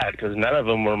not bad, because none of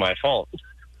them were my fault.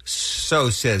 So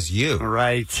says you.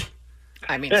 Right.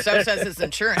 I mean, so says his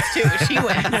insurance, too. She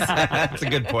wins. That's a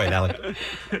good point, Alex.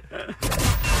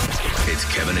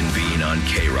 It's Kevin and Bean on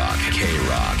K-Rock.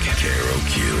 K-Rock.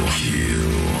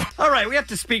 K-R-O-Q. All right, we have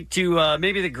to speak to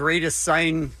maybe the greatest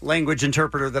sign language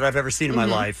interpreter that I've ever seen in my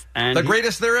life. And the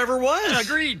greatest there ever was.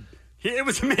 Agreed. It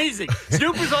was amazing.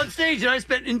 Snoop was on stage, and I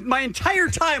spent my entire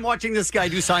time watching this guy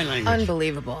do sign language.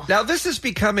 Unbelievable. Now, this has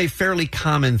become a fairly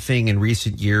common thing in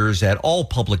recent years at all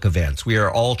public events. We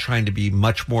are all trying to be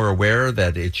much more aware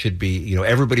that it should be,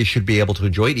 everybody should be able to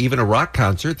enjoy it. Even a rock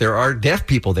concert, there are deaf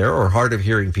people there or hard of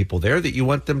hearing people there that you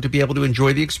want them to be able to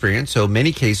enjoy the experience. So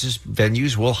many cases,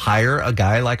 venues will hire a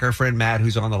guy like our friend Matt,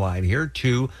 who's on the line here,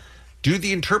 to do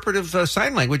the interpretive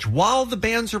sign language while the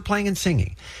bands are playing and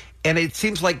singing. And it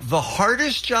seems like the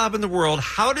hardest job in the world.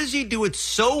 How does he do it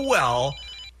so well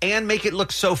and make it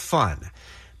look so fun?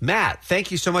 Matt,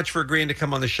 thank you so much for agreeing to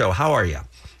come on the show. How are you?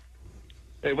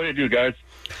 Hey, what do you do, guys?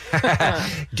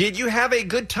 Did you have a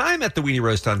good time at the Weenie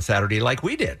Roast on Saturday like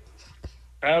we did?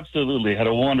 Absolutely. Had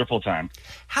a wonderful time.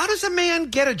 How does a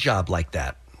man get a job like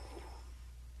that?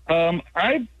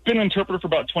 I've been an interpreter for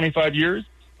about 25 years,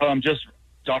 just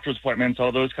doctor's appointments,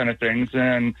 all those kind of things.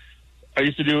 And I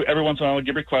used to do, every once in a while, I would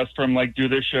get requests from, do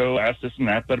this show, ask this and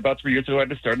that. But about 3 years ago, I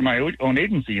just started my own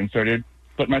agency and started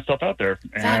putting myself out there.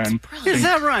 Is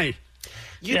that right?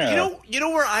 You know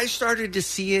where I started to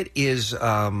see it is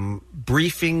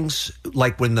briefings,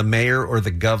 like when the mayor or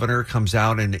the governor comes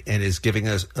out and is giving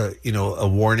us a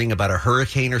warning about a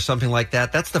hurricane or something like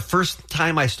that. That's the first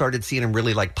time I started seeing them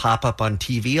really like pop up on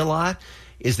TV a lot.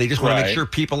 Is they just want to make sure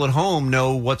people at home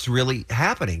know what's really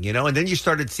happening, And then you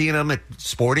started seeing them at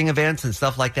sporting events and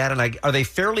stuff like that. And are they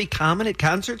fairly common at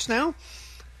concerts now?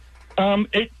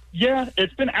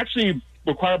 It's been actually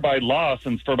required by law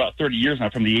for about 30 years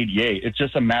now from the ADA. It's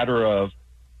just a matter of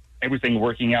everything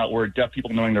working out where deaf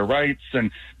people knowing their rights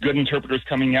and good interpreters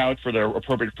coming out for their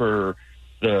appropriate for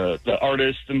the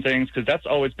artists and things, because that's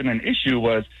always been an issue.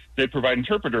 Was they'd provide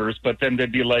interpreters, but then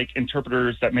they'd be like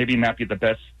interpreters that maybe not be the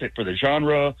best fit for the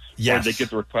genre, or they get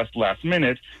the request last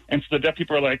minute, and so the deaf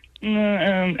people are like,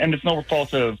 and it's no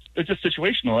fault of, it's just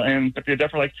situational. But the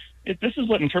deaf are like, if this is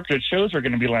what interpreted shows are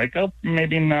going to be like, I'll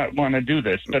maybe not want to do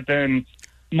this. But then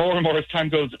more and more as time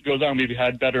goes on, we've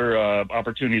had better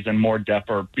opportunities, and more deaf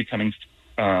are becoming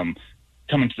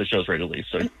coming to the shows regularly.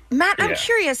 So, Matt, I'm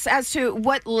curious as to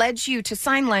what led you to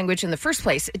sign language in the first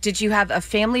place. Did you have a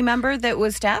family member that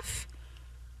was deaf?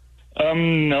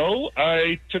 No,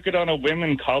 I took it on a whim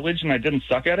in college, and I didn't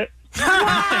suck at it.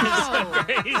 Wow,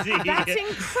 crazy. That's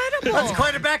incredible. That's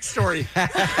quite a backstory.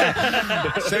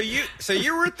 So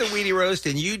you were at the Weenie Roast,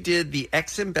 and you did the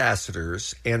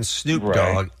Ex-Ambassadors and Snoop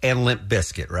Dogg and Limp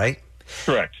Bizkit, right?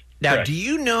 Correct. Now, do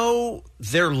you know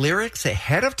their lyrics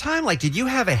ahead of time? Like, did you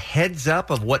have a heads up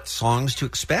of what songs to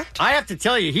expect? I have to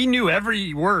tell you, he knew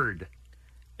every word.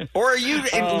 Or are you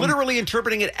literally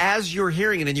interpreting it as you're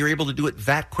hearing it, and you're able to do it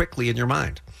that quickly in your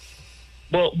mind?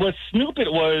 Well, with Snoop,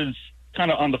 it was kind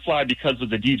of on the fly because of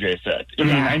the DJ set. I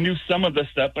mean, I knew some of the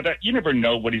stuff, but you never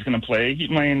know what he's going to play. I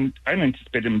didn't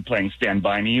anticipate him playing Stand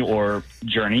By Me or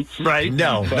Journey. Right.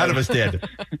 No, none of us did.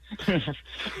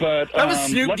 But that was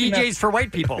Snoop DJs for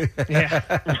white people.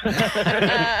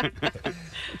 I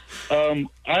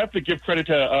have to give credit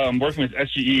to working with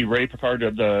SGE. Ray Picard,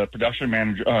 the production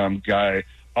manager guy,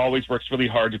 always works really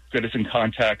hard to get us in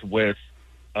contact with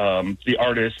the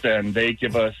artist, and they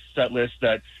give us set lists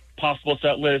possible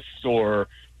set lists or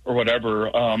whatever.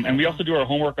 And we also do our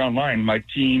homework online. My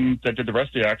team that did the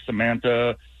rest of the act,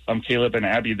 Samantha, Caleb, and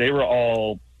Abby, they were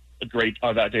all great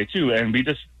that day too. And we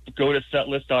just go to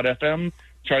setlist.fm,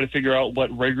 try to figure out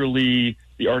what regularly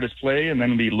the artists play, and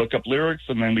then we look up lyrics,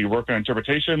 and then we work on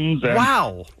interpretations. And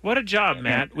wow. What a job,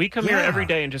 Matt. We come here every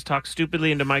day and just talk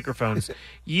stupidly into microphones.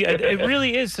 It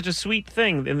really is such a sweet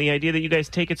thing, and the idea that you guys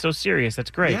take it so serious.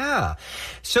 That's great. Yeah.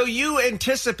 So you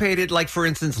anticipated, like, for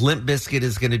instance, Limp Bizkit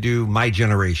is going to do My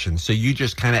Generation. So you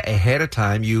just kind of ahead of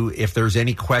time, if there's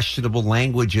any questionable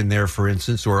language in there, for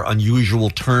instance, or unusual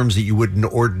terms that you wouldn't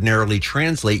ordinarily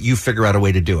translate, you figure out a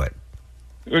way to do it.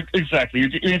 Exactly.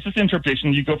 It's just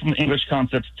interpretation. You go from English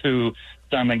concepts to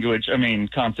sign language.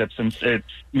 Concepts, and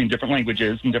different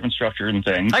languages and different structures and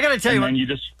things. I got to tell you,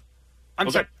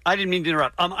 I'm sorry, I didn't mean to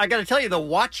interrupt. I got to tell you,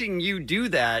 watching you do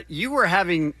that, you were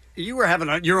having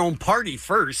your own party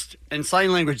first and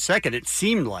sign language second. It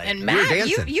seemed like. And Matt,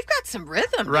 you've got some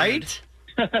rhythm, right?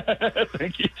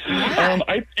 Thank you.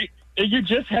 You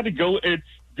just had to go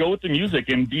with the music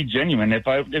and be genuine.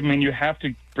 You have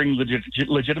to bring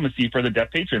legitimacy for the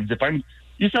deaf patrons.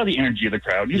 You saw the energy of the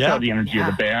crowd. You saw the energy of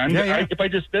the band. If I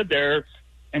just stood there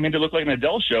and made it look like an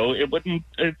Adele show, it wouldn't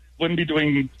be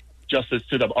doing justice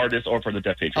to the artist or for the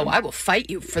deaf patrons. Oh, I will fight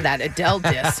you for that Adele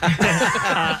disc.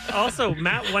 Also,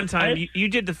 Matt, one time you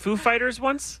did the Foo Fighters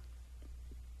once.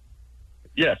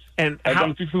 Yes, and I've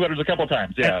done Foo Fighters a couple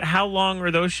times. Yeah. And how long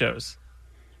were those shows?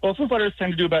 Well, Foo Fighters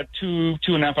tend to do about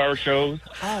 2.5 hour shows.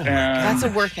 Oh, that's a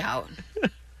workout.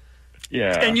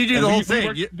 Yeah. And you do the whole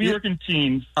thing. We work in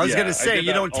teams. I was going to say,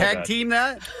 you don't tag team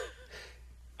that?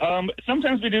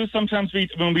 Sometimes we do, sometimes we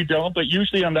don't, but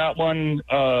usually on that one,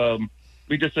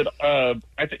 we just did, I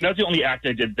think that's the only act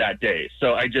I did that day.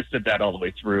 So I just did that all the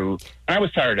way through. And I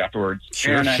was tired afterwards.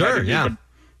 And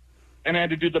I had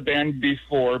to do the band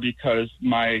before because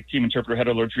my team interpreter had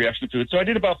allergic reaction to food. So I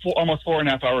did about almost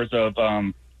 4.5 hours of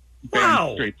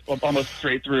band almost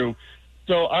straight through.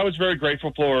 So I was very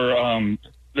grateful for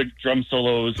the drum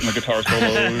solos and the guitar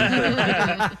solos.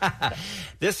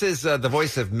 This is the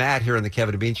voice of Matt here on the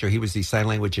Kevin and Bean Show. He was the sign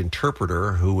language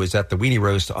interpreter who was at the Weenie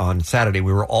Roast on Saturday.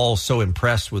 We were all so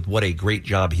impressed with what a great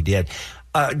job he did.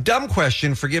 Dumb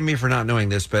question, forgive me for not knowing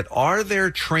this, but are there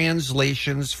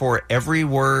translations for every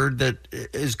word that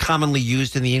is commonly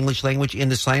used in the English language in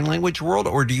the sign language world,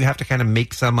 or do you have to kind of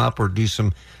make some up or do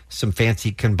some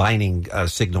fancy combining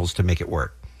signals to make it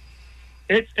work?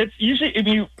 It's usually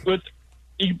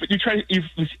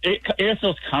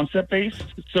ASL's concept based,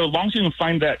 so as long as you can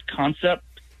find that concept,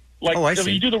 like if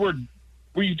you do the word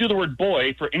where you do the word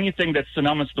boy, for anything that's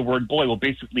synonymous to the word boy will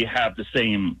basically have the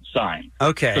same sign.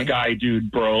 Okay. So guy,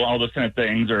 dude, bro, all those kind of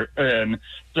things. And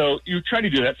so you try to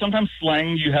do that. Sometimes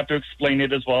slang, you have to explain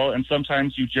it as well. And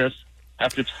sometimes you just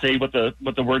have to say what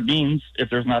the word means if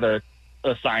there's not a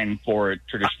sign for it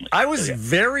traditionally. I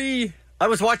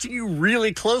was watching you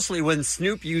really closely when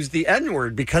Snoop used the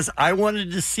N-word because I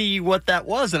wanted to see what that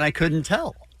was, and I couldn't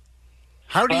tell.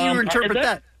 How do you interpret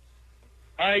that?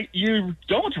 You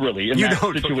don't really in that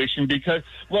situation because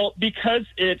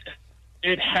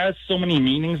it has so many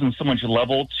meanings and so much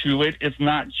level to it. It's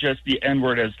not just the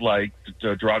N-word as like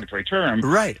the derogatory term.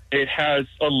 Right. It has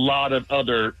a lot of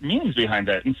other meanings behind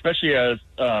that, and especially as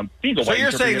being a So white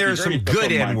you're saying there's some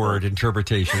good N-word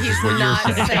interpretations is what you're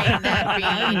saying.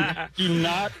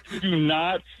 Do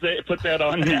not put that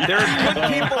on me. There are good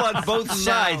people on both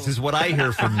sides is what I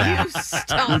hear from that.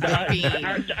 Stop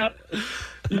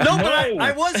No, but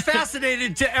I was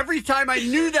fascinated to every time I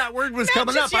knew that word was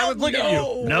coming up, I would look at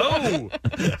you. No.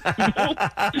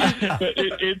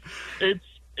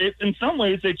 It in some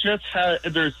ways, it just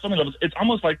there's some levels. It's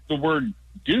almost like the word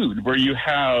dude, where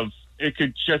it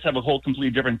could just have a whole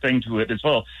completely different thing to it as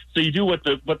well. So you do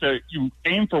you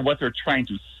aim for what they're trying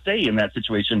to say in that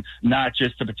situation, not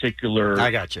just a particular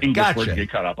English word to get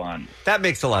caught up on. That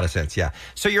makes a lot of sense, yeah.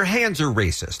 So your hands are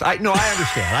racist. I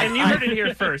understand. And you heard it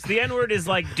here first. The N-word is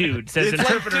like dude, says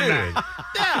interpreter Matt.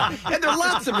 Yeah, and there are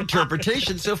lots of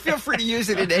interpretations, so feel free to use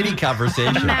it in any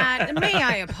conversation. Matt, may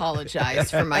I apologize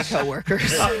for my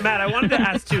coworkers? Matt, I wanted to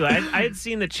ask, too. I had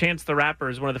seen that Chance the Rapper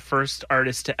is one of the first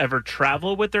artists to ever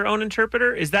travel with their own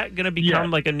interpreter. Is that going to become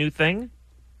like a new thing?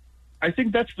 I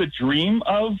think that's the dream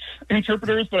of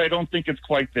interpreters, but I don't think it's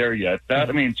quite there yet.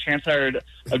 Chance hired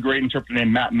a great interpreter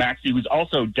named Matt Maxey, who's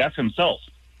also deaf himself.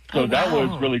 So that was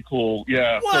really cool.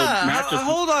 Yeah. Wow. So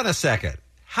hold on a second.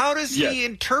 How does he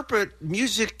interpret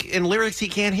music and lyrics he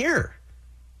can't hear?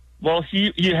 Well,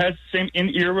 he has the same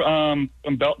in-ear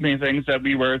belt many things that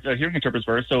we were hearing interpreters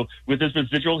were. So with his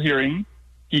residual hearing,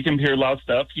 he can hear loud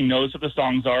stuff. He knows what the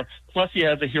songs are. Plus, he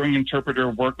has a hearing interpreter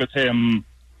work with him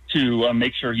to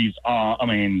make sure he's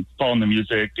following the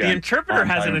music. The interpreter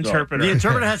has an interpreter. The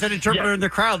interpreter has an interpreter in the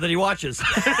crowd that he watches.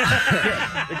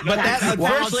 But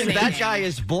unfortunately, that guy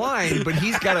is blind, but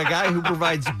he's got a guy who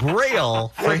provides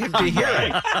Braille for him to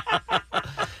hear.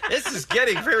 This is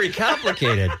getting very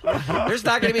complicated. There's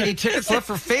not going to be any tickets left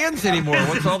for fans anymore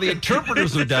once all the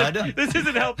interpreters are done. This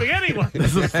isn't helping anyone.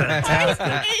 This is fantastic.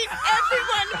 I hate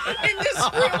everyone in this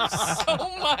room so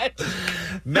much.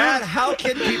 Matt, how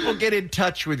can people get in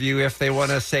touch with you if they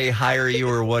want to say hire you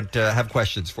or want to have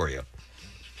questions for you?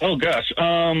 Oh, gosh.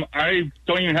 I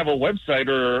don't even have a website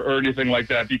or anything like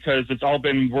that because it's all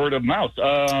been word of mouth.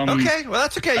 Okay, well,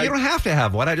 that's okay. You don't have to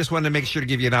have one. I just wanted to make sure to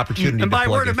give you an opportunity. And by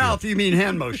word of mouth, you mean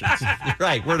hand motions.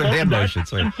 Right, word of hand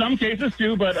motions. In some cases,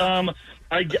 too, but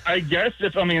I guess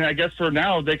I guess for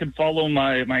now, they can follow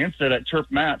my Insta at Chirp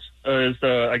Matt.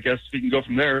 I guess we can go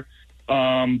from there.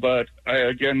 But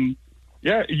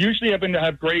usually I've been to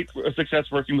have great success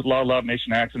working with a lot of Loud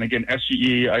Nation acts. And again,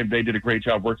 SGE, they did a great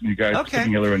job working with you guys, putting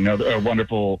together another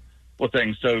wonderful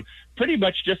thing. So pretty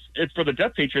much just it's for the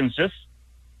deaf patrons, just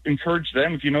encourage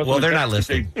them if you know. Well, they're not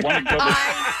listening.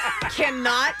 I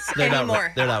cannot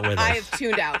anymore. They're not with us. I have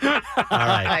tuned out. All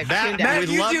right. Matt,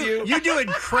 we love you. You do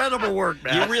incredible work,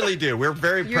 Matt. You really do. We're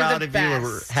very proud of you. And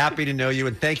we're happy to know you.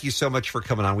 And thank you so much for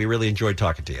coming on. We really enjoyed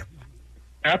talking to you.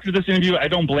 After this interview, I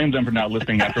don't blame them for not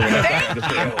listening after what I had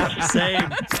to say.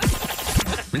 Same.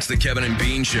 It's the Kevin and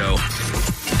Bean Show.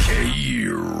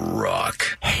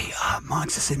 K-Rock. Hey,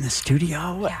 Muggs is in the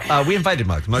studio. We invited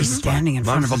Muggs. He's standing in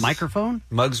front of a microphone?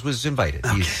 Muggs was invited.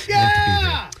 Okay. He's meant to be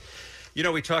here. You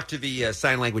know, we talked to the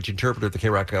sign language interpreter at the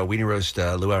K-Rock Weenie Roast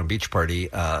Luau Beach Party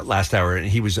last hour, and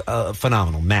he was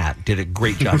phenomenal. Matt did a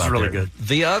great job. It was out really there. good.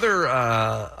 The other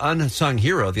unsung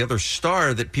hero, the other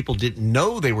star that people didn't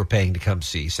know they were paying to come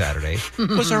see Saturday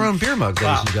was our own Beer Mug,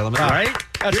 ladies and gentlemen. All right.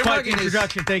 That's Beer quite Mug the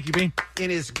introduction. Thank you, Bean. In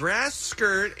his grass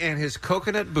skirt and his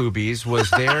coconut boobies was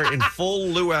there in full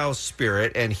luau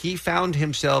spirit, and he found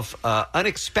himself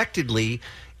unexpectedly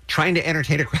trying to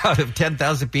entertain a crowd of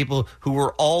 10,000 people who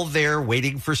were all there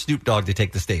waiting for Snoop Dogg to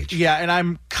take the stage. Yeah, and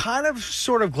I'm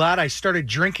sort of glad I started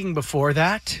drinking before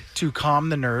that to calm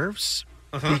the nerves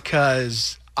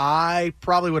because I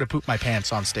probably would have pooped my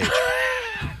pants on stage.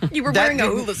 You were wearing a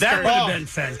hula skirt. That would have been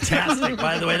fantastic,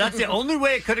 by the way. That's the only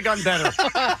way it could have gone better.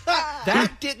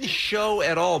 That didn't show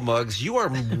at all, Muggs. You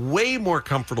are way more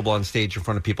comfortable on stage in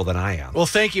front of people than I am. Well,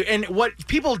 thank you. And what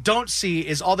people don't see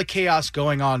is all the chaos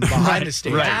going on behind the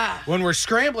stage. Right. When we're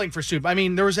scrambling for Snoop. I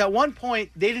mean, there was at one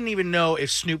point, they didn't even know if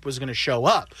Snoop was going to show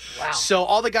up. Wow. So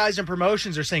all the guys in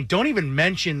promotions are saying, don't even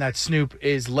mention that Snoop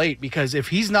is late, because if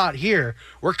he's not here,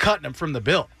 we're cutting him from the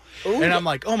bill. Ooh. And I'm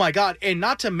like, oh my God. And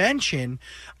not to mention,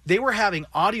 they were having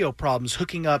audio problems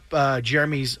hooking up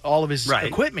Jeremy's, all of his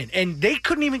equipment, and they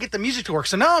couldn't even get the music to work.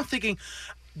 So now I'm thinking,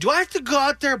 do I have to go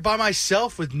out there by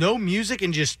myself with no music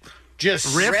and just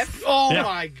riff? Oh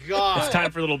my God. It's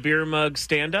time for a little beer mug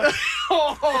stand-up.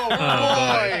 Oh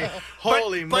boy.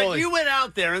 Holy moly. But you went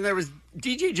out there, and there was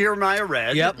DJ Jeremiah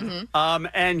Red. Yep.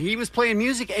 And he was playing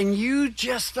music, and you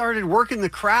just started working the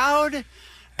crowd,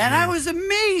 and I was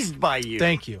amazed by you.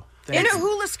 Thank you. In a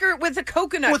hula skirt with a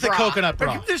coconut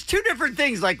bra. There's two different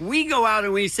things. Like, we go out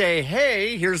and we say,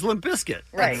 hey, here's Limp Bizkit.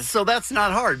 Right. So that's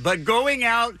not hard. But going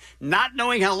out, not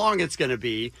knowing how long it's going to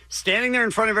be, standing there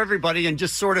in front of everybody and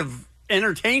just sort of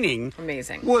entertaining.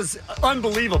 Amazing. Was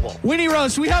unbelievable. Weenie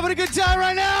Roast, we having a good time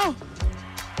right now?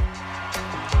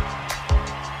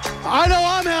 I know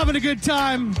I'm having a good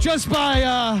time just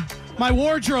by my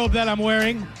wardrobe that I'm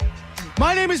wearing.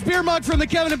 My name is Beer Mug from the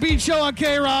Kevin and Bean Show on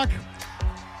K-Rock.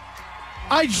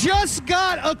 I just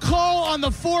got a call on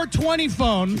the 420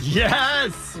 phone.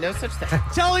 Yes. No such thing.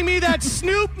 Telling me that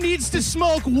Snoop needs to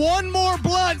smoke one more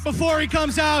blunt before he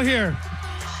comes out here.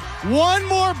 One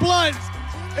more blunt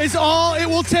is all it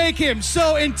will take him.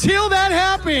 So until that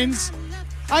happens,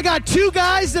 I got two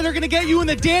guys that are going to get you in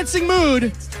the dancing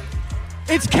mood.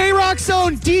 It's K-Rock's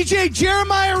own DJ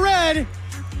Jeremiah Red,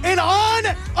 and on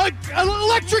an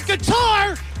electric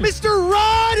guitar, Mr.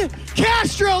 Rod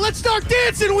Castro. Let's start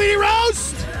dancing, Weenie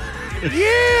Roast.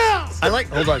 Yeah.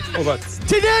 Hold on.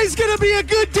 Today's going to be a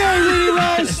good day,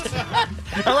 Weenie Roast.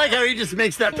 I like how he just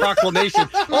makes that proclamation.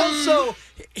 Also,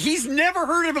 he's never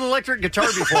heard of an electric guitar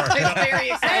before. It's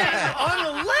very exciting. On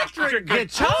an electric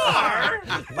guitar?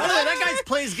 By the way, that guy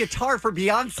plays guitar for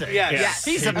Beyonce. Yes.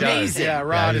 He's amazing. Yeah,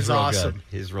 Rod is awesome. Good.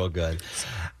 He's real good.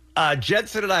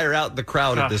 Jensen and I are out in the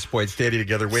crowd at this point, standing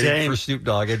together, waiting for Snoop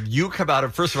Dogg. And you come out,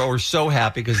 and first of all, we're so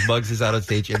happy because Muggs is out on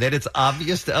stage. And then it's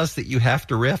obvious to us that you have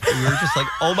to riff. And we were just like,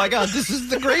 oh my God, this is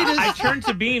the greatest. I turned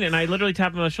to Bean, and I literally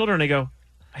tapped him on the shoulder, and I go,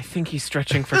 I think he's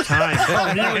stretching for time.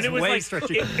 And it was like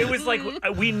stretching. It was like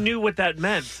we knew what that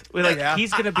meant. We're like,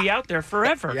 he's going to be out there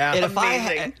forever. Yeah. And if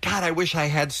I wish I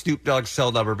had Snoop Dogg's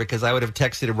cell number, because I would have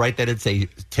texted him right then and say,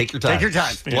 take your time. Take your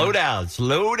time. Slow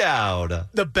down.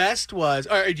 The best was,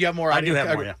 all right, do you have more? I do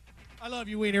have more, yeah. I love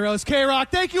you, Weenie Roast. K-Rock,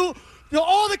 thank you to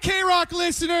all the K-Rock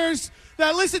listeners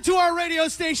that listen to our radio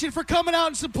station for coming out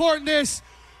and supporting this.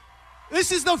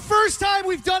 This is the first time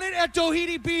we've done it at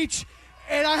Doheny Beach,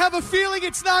 and I have a feeling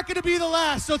it's not going to be the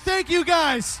last. So thank you,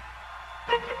 guys.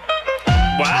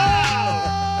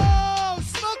 Wow. Oh,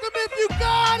 smoke 'em if you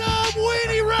got 'em,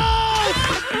 Weenie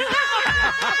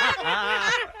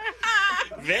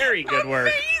Roast. Very good work.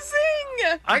 Amazing.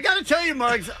 I got to tell you,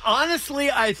 Muggs, honestly,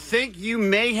 I think you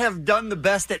may have done the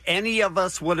best that any of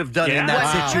us would have done in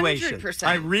that situation. 100%.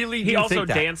 I really do He also think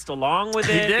that. danced along with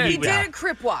it. did. He did a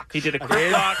crip walk. He did a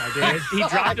crip walk. He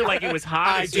dropped it like it was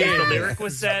hot as soon as the lyric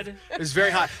was said. It was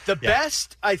very hot. The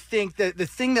best, I think, that the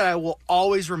thing that I will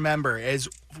always remember is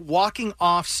walking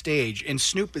off stage, and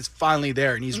Snoop is finally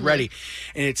there, and he's ready.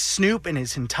 And it's Snoop and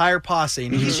his entire posse,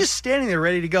 and he's just standing there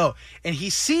ready to go. And he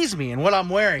sees me and what I'm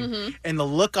wearing, and the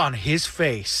look on his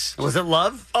face. Was it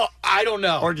love? Oh, I don't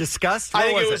know. Or disgust? I What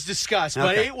think it was disgust,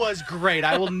 but Okay. it was great.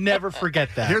 I will never forget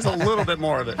that. Here's a little bit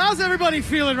more of it. How's everybody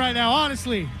feeling right now,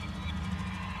 honestly?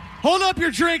 Hold up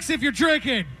your drinks if you're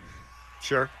drinking.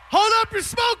 Sure. Hold up your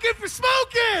smoking for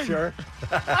smoking. Sure.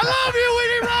 I love you,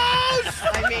 Weenie Rose.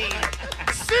 I mean,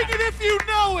 Sing it if you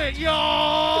know it,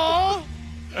 y'all.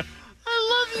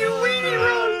 I love you, Weenie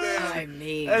Rose. I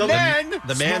mean. And then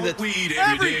the man that weed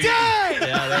Every day.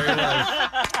 Yeah, there he was.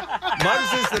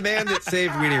 Muggs is the man that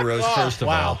saved Weenie Roast, first of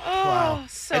all. Oh,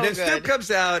 so And then good. Snoop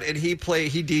comes out and he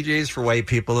DJs for white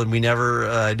people, and we never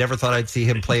thought I'd see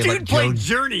him play Dude like played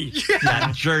Journey.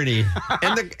 That Journey.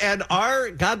 And our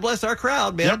God bless our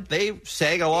crowd, man. They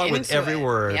sang along with Into every it.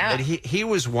 word. Yeah. And he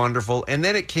was wonderful. And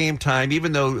then it came time,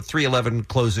 even though 311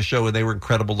 closed the show and they were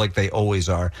incredible like they always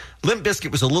are. Limp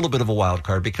Bizkit was a little bit of a wild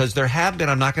card because there have been,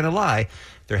 I'm not going to lie,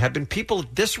 there have been people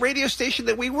at this radio station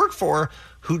that we work for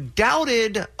who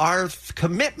doubted our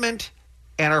commitment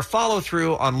and our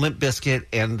follow-through on Limp Bizkit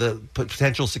and the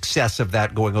potential success of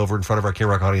that going over in front of our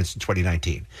K-Rock audience in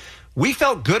 2019. We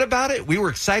felt good about it. We were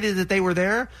excited that they were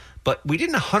there, but we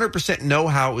didn't 100% know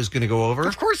how it was going to go over.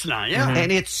 Of course not, yeah.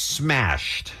 And it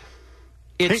smashed.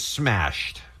 It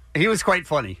smashed. He was quite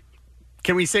funny.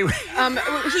 Can we say?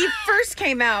 He first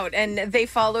came out, and they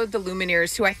followed the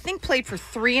Lumineers, who I think played for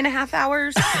 3.5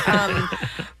 hours.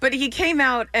 But he came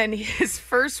out, and his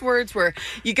first words were,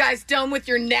 "You guys done with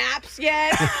your naps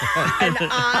yet?" And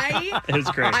It was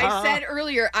great. I said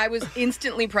earlier, I was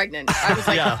instantly pregnant. I was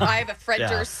like, Yeah. I have a Fred Yeah.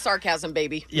 Durst sarcasm,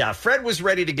 baby. Yeah, Fred was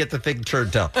ready to get the thing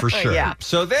turned up for sure. Yeah.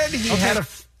 So then he had a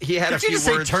Did you few just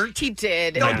say words. turned? He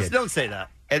did. Don't say that.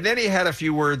 And then he had a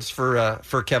few words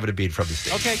for Kevin and Bean from the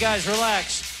stage. Okay, guys,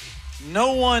 relax.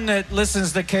 No one that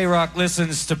listens to K-Rock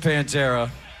listens to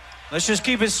Pantera. Let's just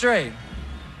keep it straight.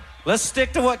 Let's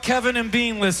stick to what Kevin and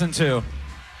Bean listen to.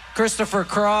 Christopher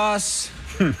Cross,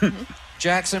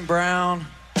 Jackson Brown.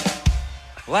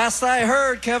 Last I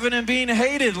heard, Kevin and Bean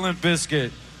hated Limp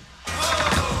Bizkit.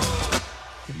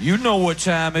 You know what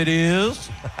time it is.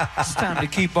 It's time to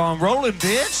keep on rolling,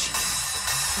 bitch.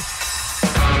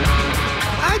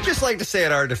 I'd just like to say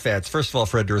in our defense, first of all,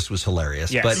 Fred Durst was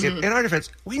hilarious. Yes. But in our defense,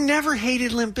 we never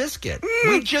hated Limp Bizkit.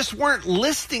 We just weren't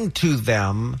listening to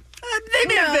them. They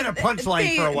may have been a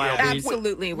punchline for a while.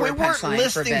 Absolutely, We weren't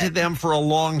listening to them for a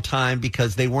long time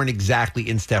because they weren't exactly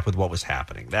in step with what was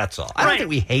happening. That's all. I don't think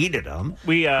we hated them.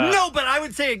 No, but I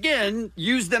would say again,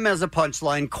 use them as a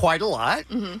punchline quite a lot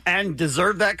and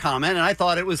deserve that comment. And I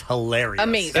thought it was hilarious.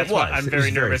 Amazing. That's why I'm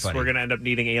very nervous we're going to end up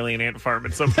needing Alien Ant Farm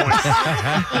at some point.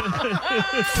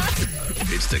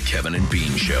 It's the Kevin and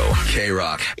Bean Show.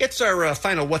 K-Rock. It's our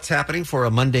final What's Happening for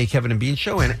a Monday Kevin and Bean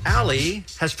show, and Allie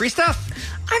has free stuff.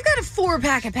 I've got a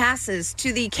 4-pack of passes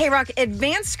to the K-Rock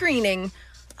advanced screening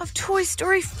of Toy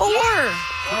Story 4. All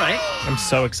right. I'm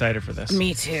so excited for this.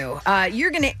 Me too.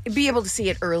 You're going to be able to see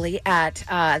it early at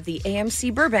the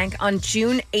AMC Burbank on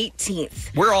June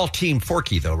 18th. We're all Team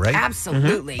Forky, though, right?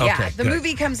 Absolutely, Mhm. yeah. Okay, The good.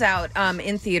 movie comes out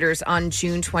in theaters on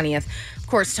June 20th. Of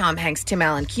course, Tom Hanks, Tim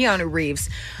Allen, Keanu Reeves,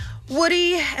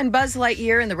 Woody and Buzz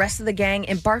Lightyear and the rest of the gang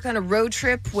embark on a road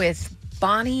trip with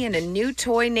Bonnie and a new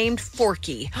toy named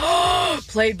Forky,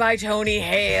 played by Tony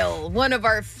Hale, one of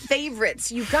our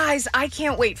favorites. You guys, I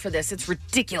can't wait for this. It's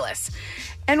ridiculous.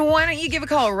 And why don't you give a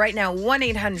call right now,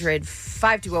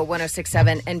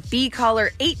 1-800-520-1067, and be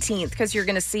caller 18th, because you're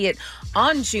going to see it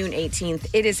on June 18th.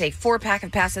 It is a 4-pack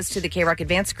of passes to the K-Rock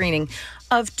advanced screening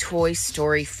of Toy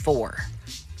Story 4.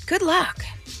 Good luck.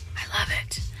 I love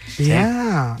it.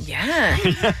 Yeah.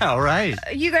 Yeah. All right.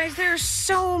 You guys, there are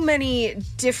so many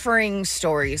differing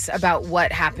stories about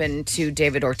what happened to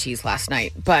David Ortiz last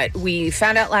night. But we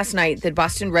found out last night that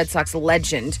Boston Red Sox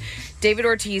legend David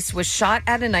Ortiz was shot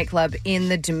at a nightclub in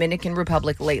the Dominican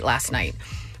Republic late last night.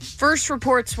 First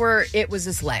reports were it was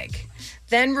his leg.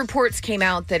 Then reports came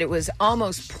out that it was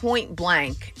almost point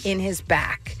blank in his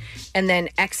back and then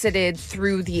exited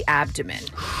through the abdomen.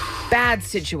 Bad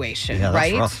situation, Yeah,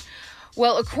 that's right? rough.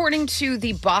 Well, according to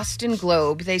the Boston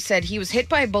Globe, they said he was hit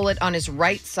by a bullet on his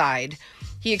right side.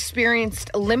 He experienced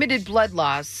limited blood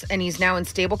loss, and he's now in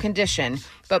stable condition,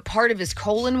 but part of his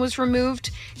colon was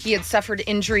removed. He had suffered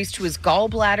injuries to his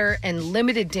gallbladder and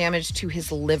limited damage to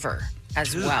his liver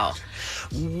as well.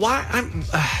 Why?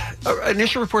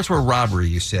 Initial reports were robbery,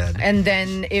 you said. And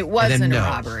then it wasn't no. a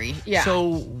robbery. Yeah.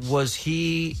 So was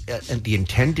he the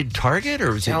intended target,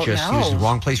 or was it Don't just he was in the know.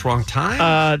 wrong place, wrong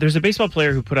time? There's a baseball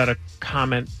player who put out a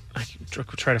comment. I can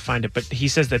try to find it, but he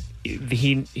says that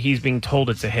he's being told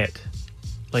it's a hit.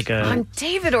 Like on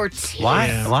David Ortiz.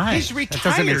 Yeah. Why? He's That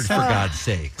doesn't make retired, for sense. God's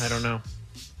sakes. I don't know.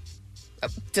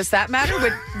 Does that matter?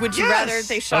 Would you rather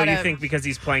they shot you a... think because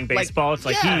he's playing like- baseball, it's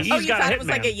like Yes. he's Oh, you got a thought hit it was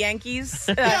like a Yankees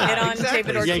hit on exactly.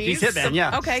 David Ortiz? Yankees hitman,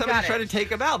 yeah. Okay, Somebody got tried to it. take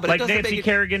him out, but like it doesn't Nancy make it,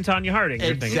 Kerrigan, Tanya Harding. you're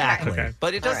thinking. exactly. Okay.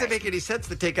 But it doesn't All right. make any sense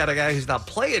to take out a guy who's not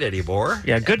playing anymore.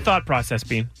 Yeah, good thought process,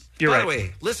 Bean. You're By right. the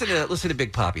way, listen to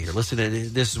Big Poppy here. Listen to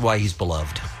this is why he's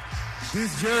beloved.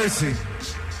 This jersey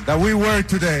that we wear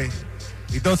today,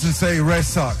 it doesn't say Red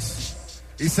Sox.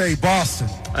 It say Boston.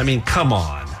 I mean, come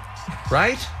on,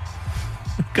 right?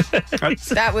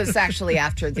 That was actually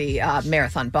after the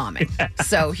marathon bombing.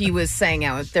 So he was saying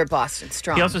out they're Boston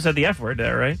strong. He also said the F word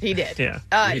there, right? He did. Yeah.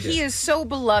 He is so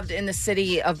beloved in the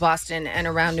city of Boston and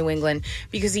around New England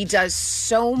because he does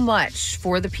so much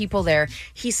for the people there.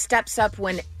 He steps up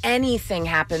when anything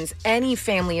happens, any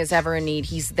family is ever in need,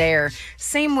 he's there.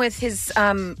 Same with his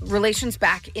relations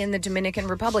back in the Dominican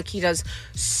Republic. He does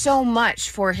so much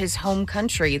for his home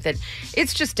country that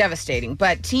it's just devastating.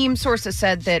 But team sources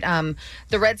said that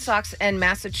the Red Sox and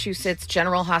Massachusetts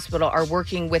General Hospital are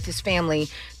working with his family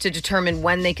to determine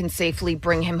when they can safely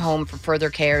bring him home for further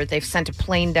care. They've sent a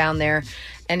plane down there,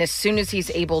 and as soon as he's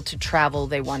able to travel,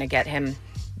 they want to get him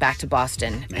back to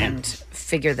Boston and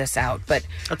figure this out. But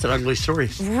that's an ugly story.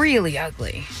 Really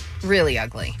ugly. Really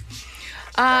ugly.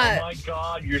 Oh my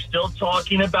God, you're still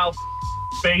talking about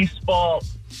baseball.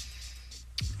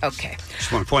 Okay.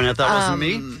 Just want to point out that wasn't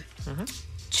me.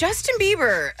 Justin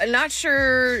Bieber, not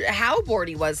sure how bored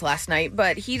he was last night,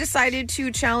 but he decided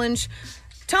to challenge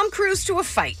Tom Cruise to a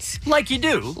fight. Like you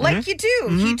do. Like you do.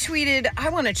 He tweeted, I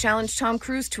want to challenge Tom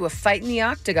Cruise to a fight in the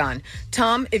octagon.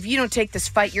 Tom, if you don't take this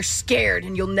fight, you're scared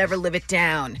and you'll never live it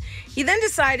down. He then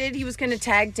decided he was going to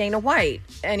tag Dana White.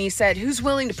 And he said, who's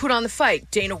willing to put on the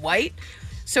fight? Dana White?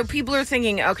 So people are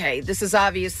thinking, okay, this is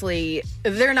obviously,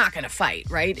 they're not going to fight,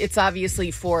 right? It's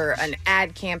obviously for an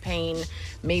ad campaign,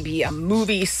 maybe a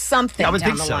movie, something I would down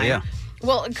think the so, line. yeah.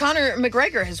 Well, Conor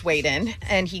McGregor has weighed in,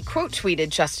 and he quote-tweeted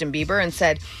Justin Bieber and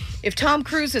said, if Tom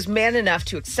Cruise is man enough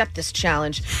to accept this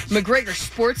challenge, McGregor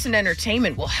Sports and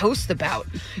Entertainment will host the bout.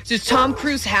 Does Tom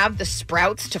Cruise have the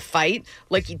sprouts to fight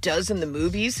like he does in the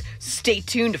movies? Stay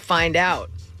tuned to find out.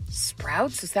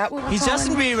 Sprouts? Is that what we're He's calling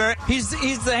Justin him? Bieber. He's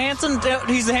the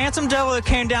handsome devil that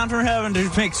came down from heaven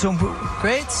to make some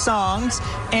great songs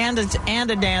and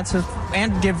dance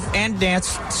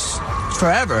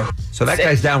forever. So that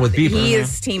guy's down with Bieber. He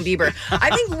is Team Bieber.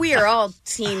 I think we are all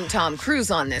Team Tom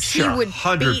Cruise on this. Sure, he would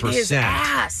beat his 100%.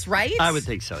 ass, right? I would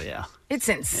think so, yeah. It's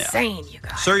insane, you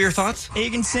guys. Sir, your thoughts? He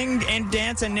can sing and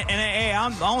dance, and hey,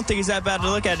 I don't think he's that bad to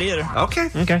look at either. Okay.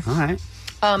 All right.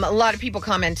 A lot of people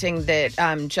commenting that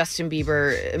Justin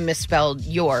Bieber misspelled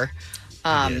your.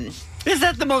 Is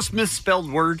that the most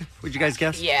misspelled word? Would you guys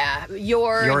guess? Yeah,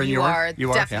 your, Your and you your? are,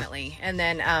 You are, definitely. And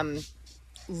then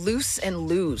loose and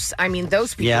lose. I mean,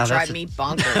 those people Yeah, drive that's- me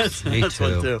bonkers. Me That's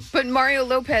one too. too. But Mario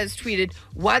Lopez tweeted,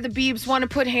 why the Biebs want to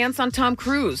put hands on Tom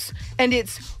Cruise. And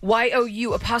it's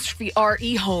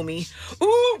YOU_RE, homie.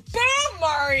 Ooh, boom,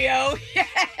 Mario.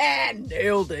 Yeah,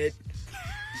 nailed it.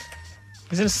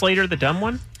 Isn't Slater the dumb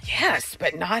one? Yes,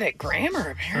 but not at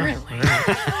grammar, apparently.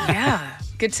 Yeah.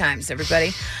 Good times,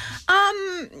 everybody.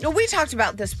 We talked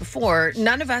about this before.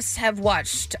 None of us have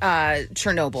watched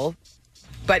Chernobyl,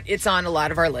 but it's on a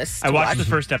lot of our lists. I to watched watch. the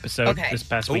first episode Okay. this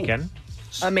past weekend.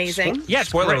 Amazing. Yeah, it's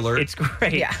Spoiler great. alert. It's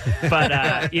great. Yeah.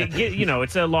 But, you know,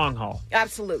 it's a long haul.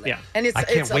 Absolutely. Yeah. And it's I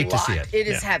can't it's wait a to lot. see it. It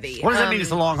is Yeah. heavy. What does that mean?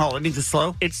 It's a long haul. It means it's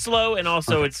slow? It's slow, and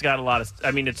also it's got a lot of,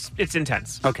 I mean, it's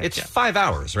intense. Okay. It's 5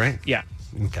 hours, right? Yeah.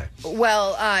 Okay.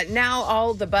 Well, now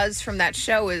all the buzz from that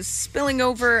show is spilling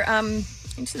over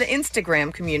into the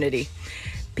Instagram community.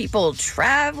 People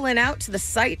traveling out to the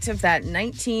site of that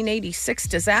 1986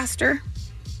 disaster,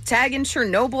 tagging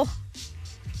Chernobyl,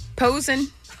 posing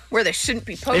where they shouldn't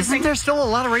be posing. Isn't there still a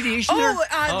lot of radiation there? The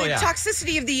yeah.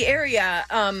 toxicity of the area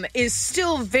is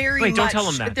still very Wait, much. don't tell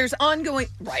them that. There's ongoing.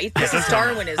 Right, this is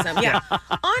Darwinism. Yeah,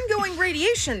 ongoing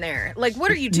radiation there. Like,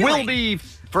 what are you doing? Will be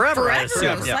forever, I Forever,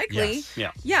 assume. most Yeah. likely.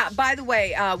 Yeah. Yeah, by the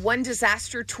way, one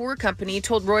disaster tour company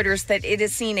told Reuters that it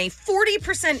has seen a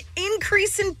 40%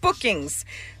 increase in bookings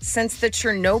since the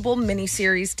Chernobyl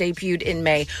miniseries debuted in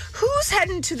May. Who's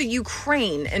heading to the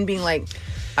Ukraine and being like,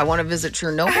 I want to visit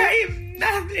Chernobyl? I am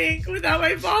nothing without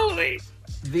my following.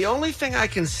 The only thing I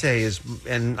can say is,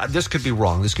 and this could be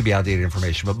wrong, this could be outdated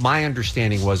information, but my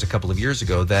understanding was a couple of years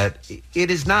ago that it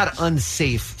is not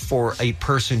unsafe for a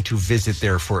person to visit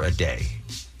there for a day.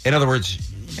 In other words,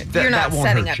 You're not that won't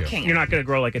setting hurt up you. camp. You're not going to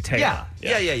grow like a tail.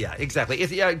 Yeah,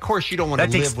 exactly. Of course, you don't want to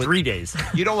That live takes with 3 days.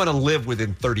 You don't want to live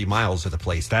within 30 miles of the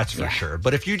place, that's for sure.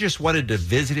 But if you just wanted to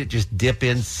visit it, just dip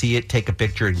in, see it, take a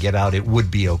picture, and get out, it would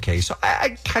be okay. So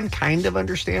I can kind of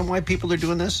understand why people are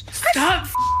doing this. Stop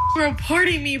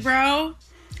reporting me, bro.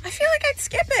 I feel like I'd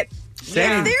skip it.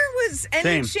 Same. If there was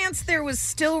any Same. chance there was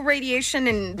still radiation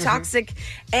and toxic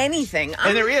anything.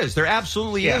 And there is. There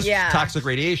absolutely is Yeah. toxic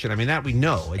radiation. I mean, that we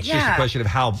know. It's just Yeah. a question of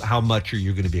how much are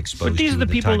you going to be exposed But these to are the in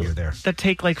people time you're there. that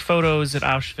take like photos at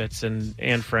Auschwitz and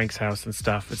Anne Frank's house and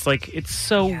stuff. It's like, it's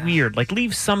so weird. Like,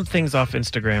 leave some things off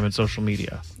Instagram and social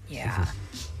media. Yeah.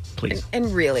 Please.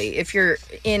 And really, if you're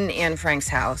in Anne Frank's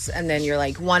house and then you're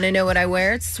like, want to know what I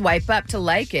wear? Swipe up to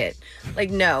like it. Like,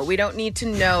 no, we don't need to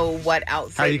know what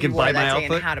outfit How you can wore buy that my day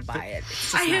and outfit? how to buy it. It's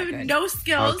just I not have good. no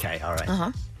skills. Okay, all right.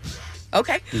 Uh-huh.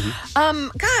 Okay.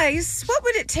 Guys, what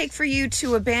would it take for you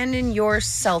to abandon your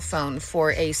cell phone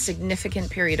for a significant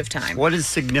period of time? What is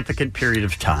significant period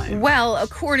of time? Well,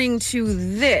 according to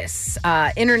this,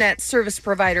 internet service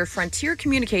provider Frontier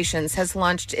Communications has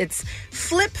launched its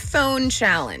Flip Phone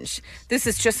Challenge. This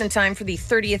is just in time for the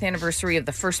 30th anniversary of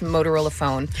the first Motorola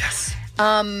phone. Yes.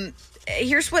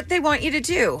 Here's what they want you to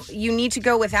do. You need to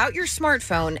go without your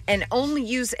smartphone and only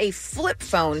use a flip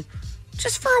phone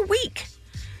just for a week.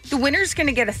 The winner's going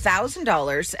to get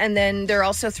 $1,000, and then they're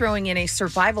also throwing in a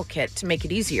survival kit to make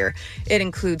it easier. It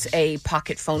includes a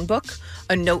pocket phone book,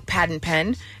 a notepad and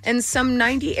pen, and some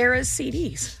 90 era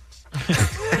CDs,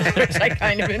 which I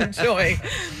kind of enjoy.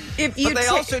 If you But they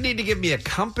also need to give me a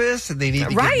compass, and they need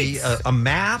to give me a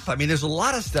map. I mean, there's a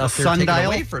lot of stuff they're taking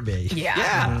away from me.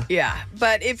 Yeah.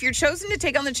 But if you're chosen to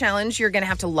take on the challenge, you're going to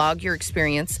have to log your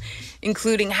experience,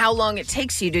 including how long it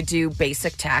takes you to do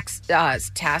basic tasks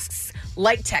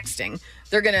like texting.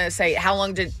 They're going to say, how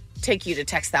long did it take you to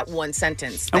text that one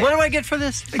sentence? And what do I get for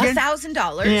this again?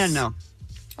 $1,000. Yeah, no.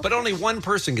 But only one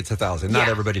person gets 1,000, not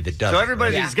everybody that does So it.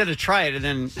 everybody's right? going to try it, and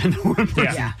then one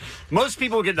person. Yeah. Most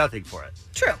people will get nothing for it.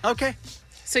 True. Okay.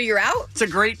 So you're out? It's a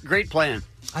great plan.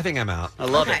 I think I'm out. I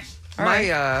love it.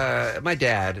 My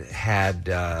dad had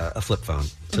a flip phone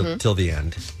till the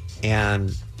end,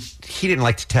 and he didn't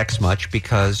like to text much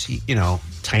because he,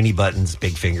 tiny buttons,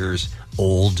 big fingers,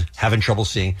 old, having trouble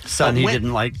seeing. Son he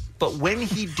didn't like. But when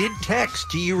he did text,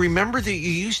 do you remember that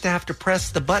you used to have to press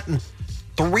the button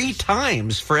 3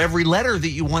 times for every letter that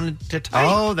you wanted to type?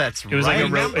 Oh, that's It was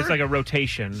it's like a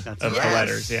rotation of the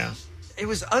letters, yeah. It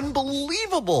was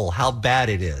unbelievable how bad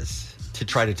it is to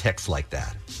try to text like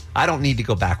that. I don't need to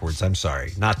go backwards. I'm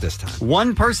sorry. Not this time.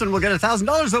 One person will get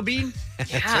 $1,000, though, Bean.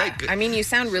 Yeah. I mean, you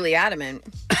sound really adamant.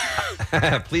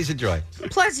 Please enjoy.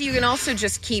 Plus, you can also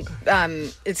just keep,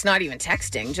 it's not even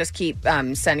texting, just keep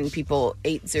sending people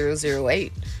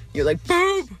 8008. You're like,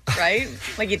 boop, right?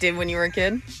 Like you did when you were a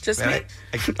kid? Just me?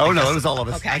 Oh, no, it was all of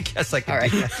us. Okay. I guess I can All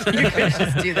right. do that. You can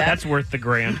just do that. That's worth the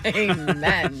grand.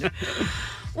 Amen.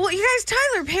 Well, you guys,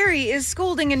 Tyler Perry is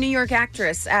scolding a New York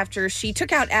actress after she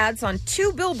took out ads on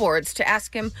 2 billboards to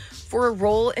ask him for a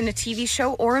role in a TV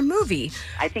show or a movie.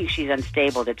 I think she's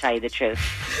unstable, to tell you the truth.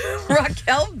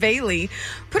 Raquel Bailey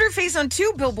put her face on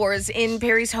 2 billboards in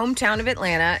Perry's hometown of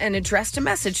Atlanta and addressed a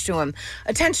message to him.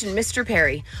 Attention, Mr.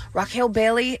 Perry. Raquel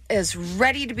Bailey is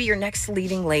ready to be your next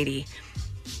leading lady.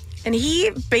 And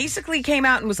he basically came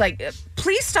out and was like,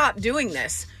 please stop doing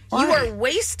this. Why? You are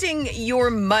wasting your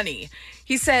money.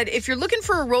 He said, if you're looking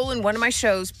for a role in one of my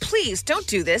shows, please don't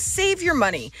do this. Save your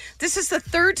money. This is the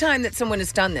 3rd time that someone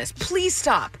has done this. Please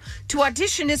stop. To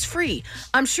audition is free.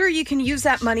 I'm sure you can use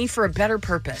that money for a better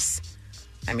purpose.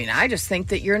 I mean, I just think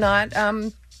that you're not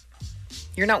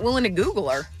willing to Google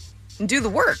her and do the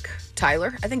work,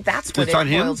 Tyler. I think that's what it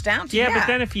boils down to. Yeah, but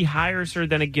then if he hires her,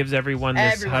 then it gives everyone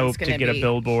this hope to get a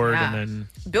billboard, and then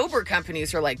billboard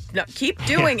companies are like, no, keep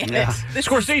doing it. Yeah.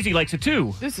 Scorsese likes it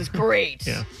too. This is great.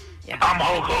 Yeah. I'm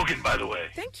Hulk Hogan, by the way.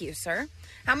 Thank you, sir.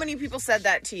 How many people said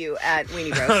that to you at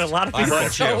Weenie Roast? A lot of people.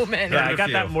 So many. Yeah, I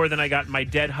got that more than I got my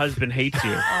dead husband hates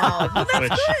you. Oh, well,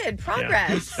 that's good.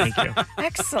 Progress. Yeah. Thank you.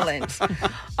 Excellent.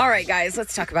 All right, guys,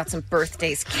 let's talk about some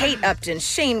birthdays. Kate Upton,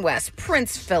 Shane West,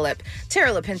 Prince Philip,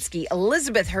 Tara Lipinski,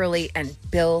 Elizabeth Hurley, and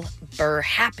Bill Burr.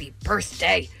 Happy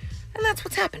birthday. And that's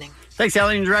what's happening. Thanks,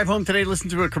 Allie. You drive home today. Listen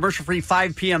to a commercial-free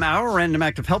 5 p.m. hour. Random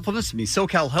act of helpfulness from the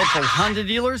SoCal Helpful Honda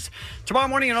dealers. Tomorrow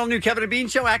morning, an all-new Kevin and Bean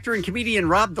show. Actor and comedian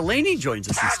Rob Delaney joins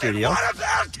us in studio. What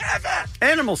about Kevin?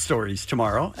 Animal stories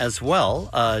tomorrow as well.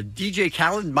 DJ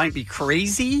Khaled might be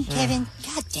crazy. Kevin,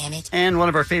 God damn it. And one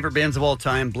of our favorite bands of all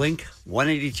time, Blink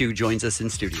 182, joins us in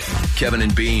studio. Kevin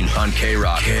and Bean on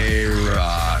K-Rock.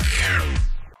 K-Rock.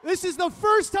 This is the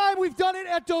first time we've done it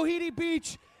at Doheny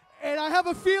Beach, and I have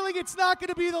a feeling it's not going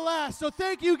to be the last. So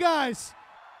thank you, guys.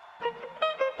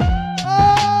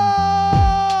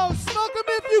 Oh, smoke 'em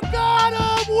if you got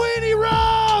 'em, Weenie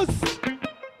Roast.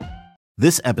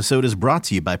 This episode is brought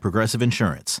to you by Progressive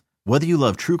Insurance. Whether you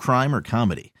love true crime or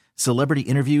comedy, celebrity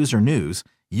interviews or news,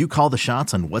 you call the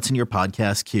shots on what's in your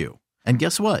podcast queue. And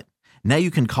guess what? Now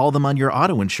you can call them on your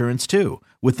auto insurance too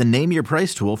with the Name Your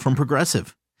Price tool from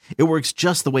Progressive. It works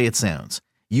just the way it sounds.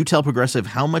 You tell Progressive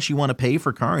how much you want to pay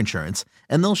for car insurance,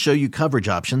 and they'll show you coverage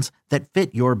options that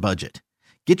fit your budget.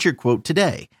 Get your quote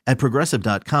today at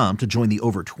Progressive.com to join the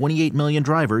over 28 million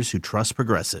drivers who trust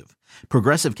Progressive.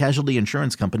 Progressive Casualty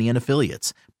Insurance Company and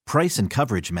Affiliates. Price and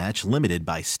coverage match limited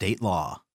by state law.